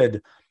was a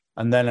kid,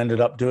 and then ended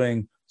up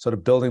doing sort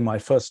of building my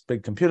first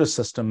big computer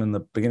system in the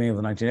beginning of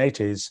the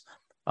 1980s.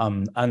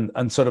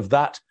 And sort of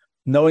that,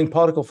 knowing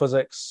particle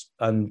physics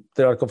and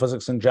theoretical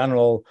physics in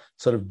general,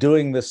 sort of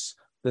doing this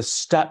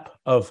step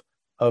of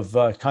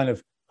kind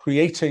of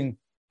creating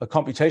a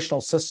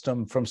computational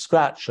system from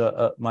scratch,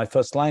 my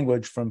first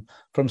language from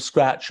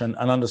scratch, and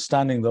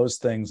understanding those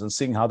things and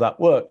seeing how that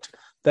worked,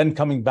 then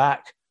coming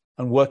back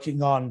and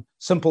working on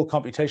simple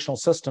computational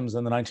systems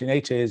in the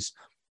 1980s.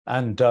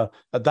 And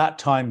at that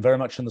time, very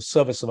much in the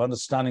service of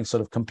understanding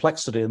sort of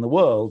complexity in the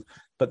world,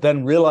 but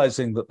then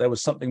realizing that there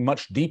was something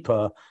much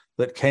deeper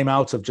that came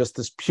out of just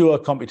this pure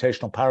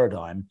computational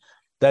paradigm,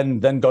 then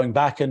going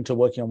back into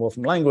working on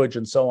Wolfram language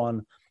and so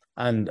on,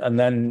 and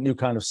then new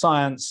kind of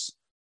science,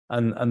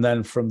 and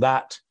then from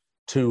that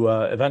to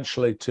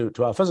eventually to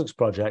our physics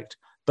project.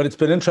 But it's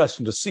been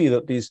interesting to see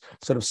that these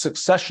sort of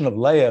succession of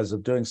layers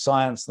of doing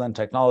science, then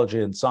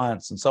technology and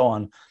science and so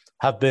on,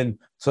 have been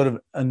sort of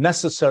a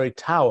necessary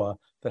tower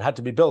that had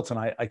to be built. And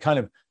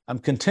I'm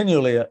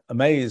continually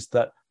amazed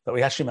that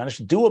we actually managed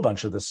to do a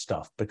bunch of this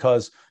stuff,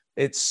 because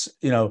it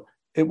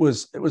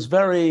was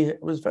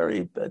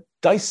very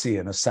dicey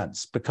in a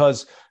sense,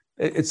 because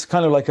it's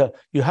kind of like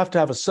you have to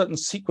have a certain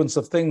sequence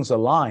of things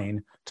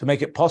align to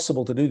make it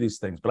possible to do these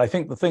things. But I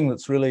think the thing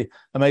that's really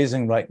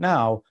amazing right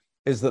now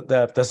is that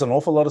there's an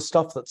awful lot of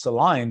stuff that's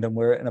aligned, and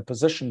we're in a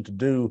position to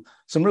do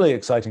some really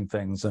exciting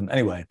things. And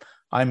anyway,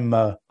 I'm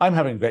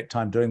having a great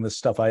time doing this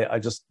stuff. I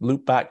just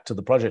loop back to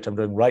the project I'm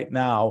doing right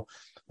now,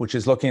 which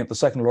is looking at the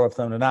second law of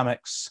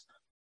thermodynamics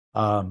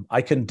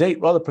I can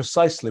date rather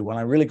precisely when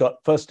I really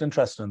got first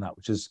interested in that,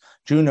 which is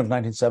June of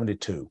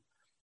 1972.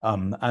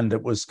 And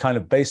it was kind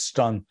of based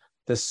on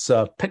this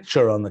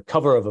picture on the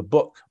cover of a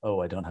book. Oh,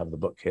 I don't have the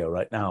book here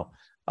right now.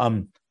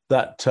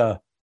 That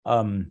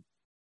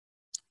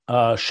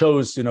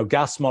shows,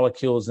 gas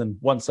molecules in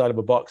one side of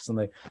a box,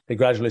 and they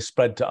gradually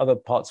spread to other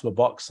parts of a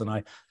box.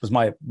 And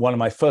one of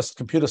my first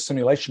computer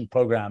simulation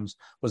programs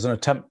was an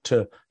attempt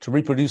to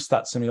reproduce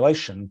that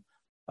simulation.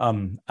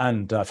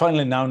 And I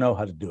finally now know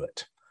how to do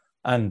it.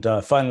 And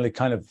finally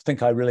kind of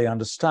think I really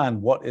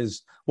understand what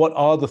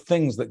are the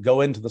things that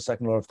go into the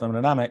second law of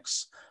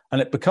thermodynamics. And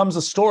it becomes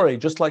a story,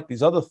 just like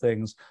these other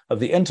things, of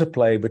the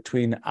interplay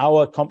between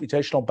our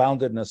computational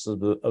boundedness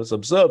as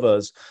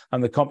observers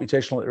and the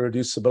computational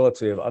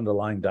irreducibility of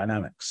underlying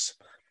dynamics.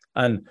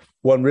 And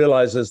one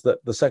realizes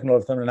that the second law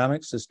of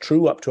thermodynamics is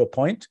true up to a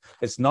point.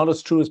 It's not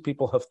as true as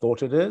people have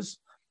thought it is.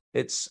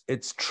 It's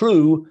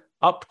true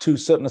up to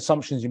certain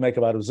assumptions you make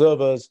about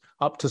observers,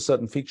 up to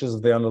certain features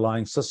of the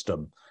underlying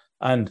system.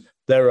 And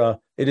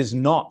it is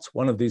not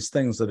one of these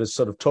things that is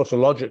sort of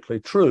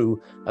tautologically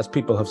true, as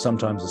people have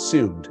sometimes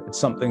assumed. It's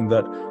something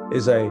that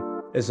is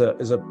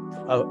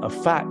a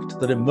fact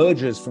that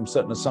emerges from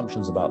certain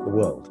assumptions about the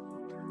world.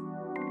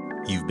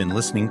 You've been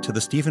listening to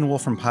the Stephen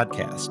Wolfram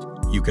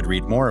Podcast. You could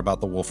read more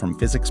about the Wolfram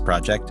Physics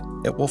Project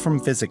at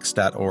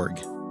wolframphysics.org.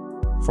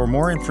 For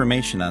more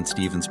information on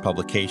Stephen's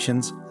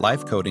publications,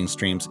 live coding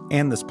streams,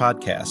 and this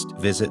podcast,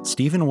 visit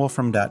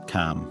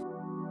stephenwolfram.com.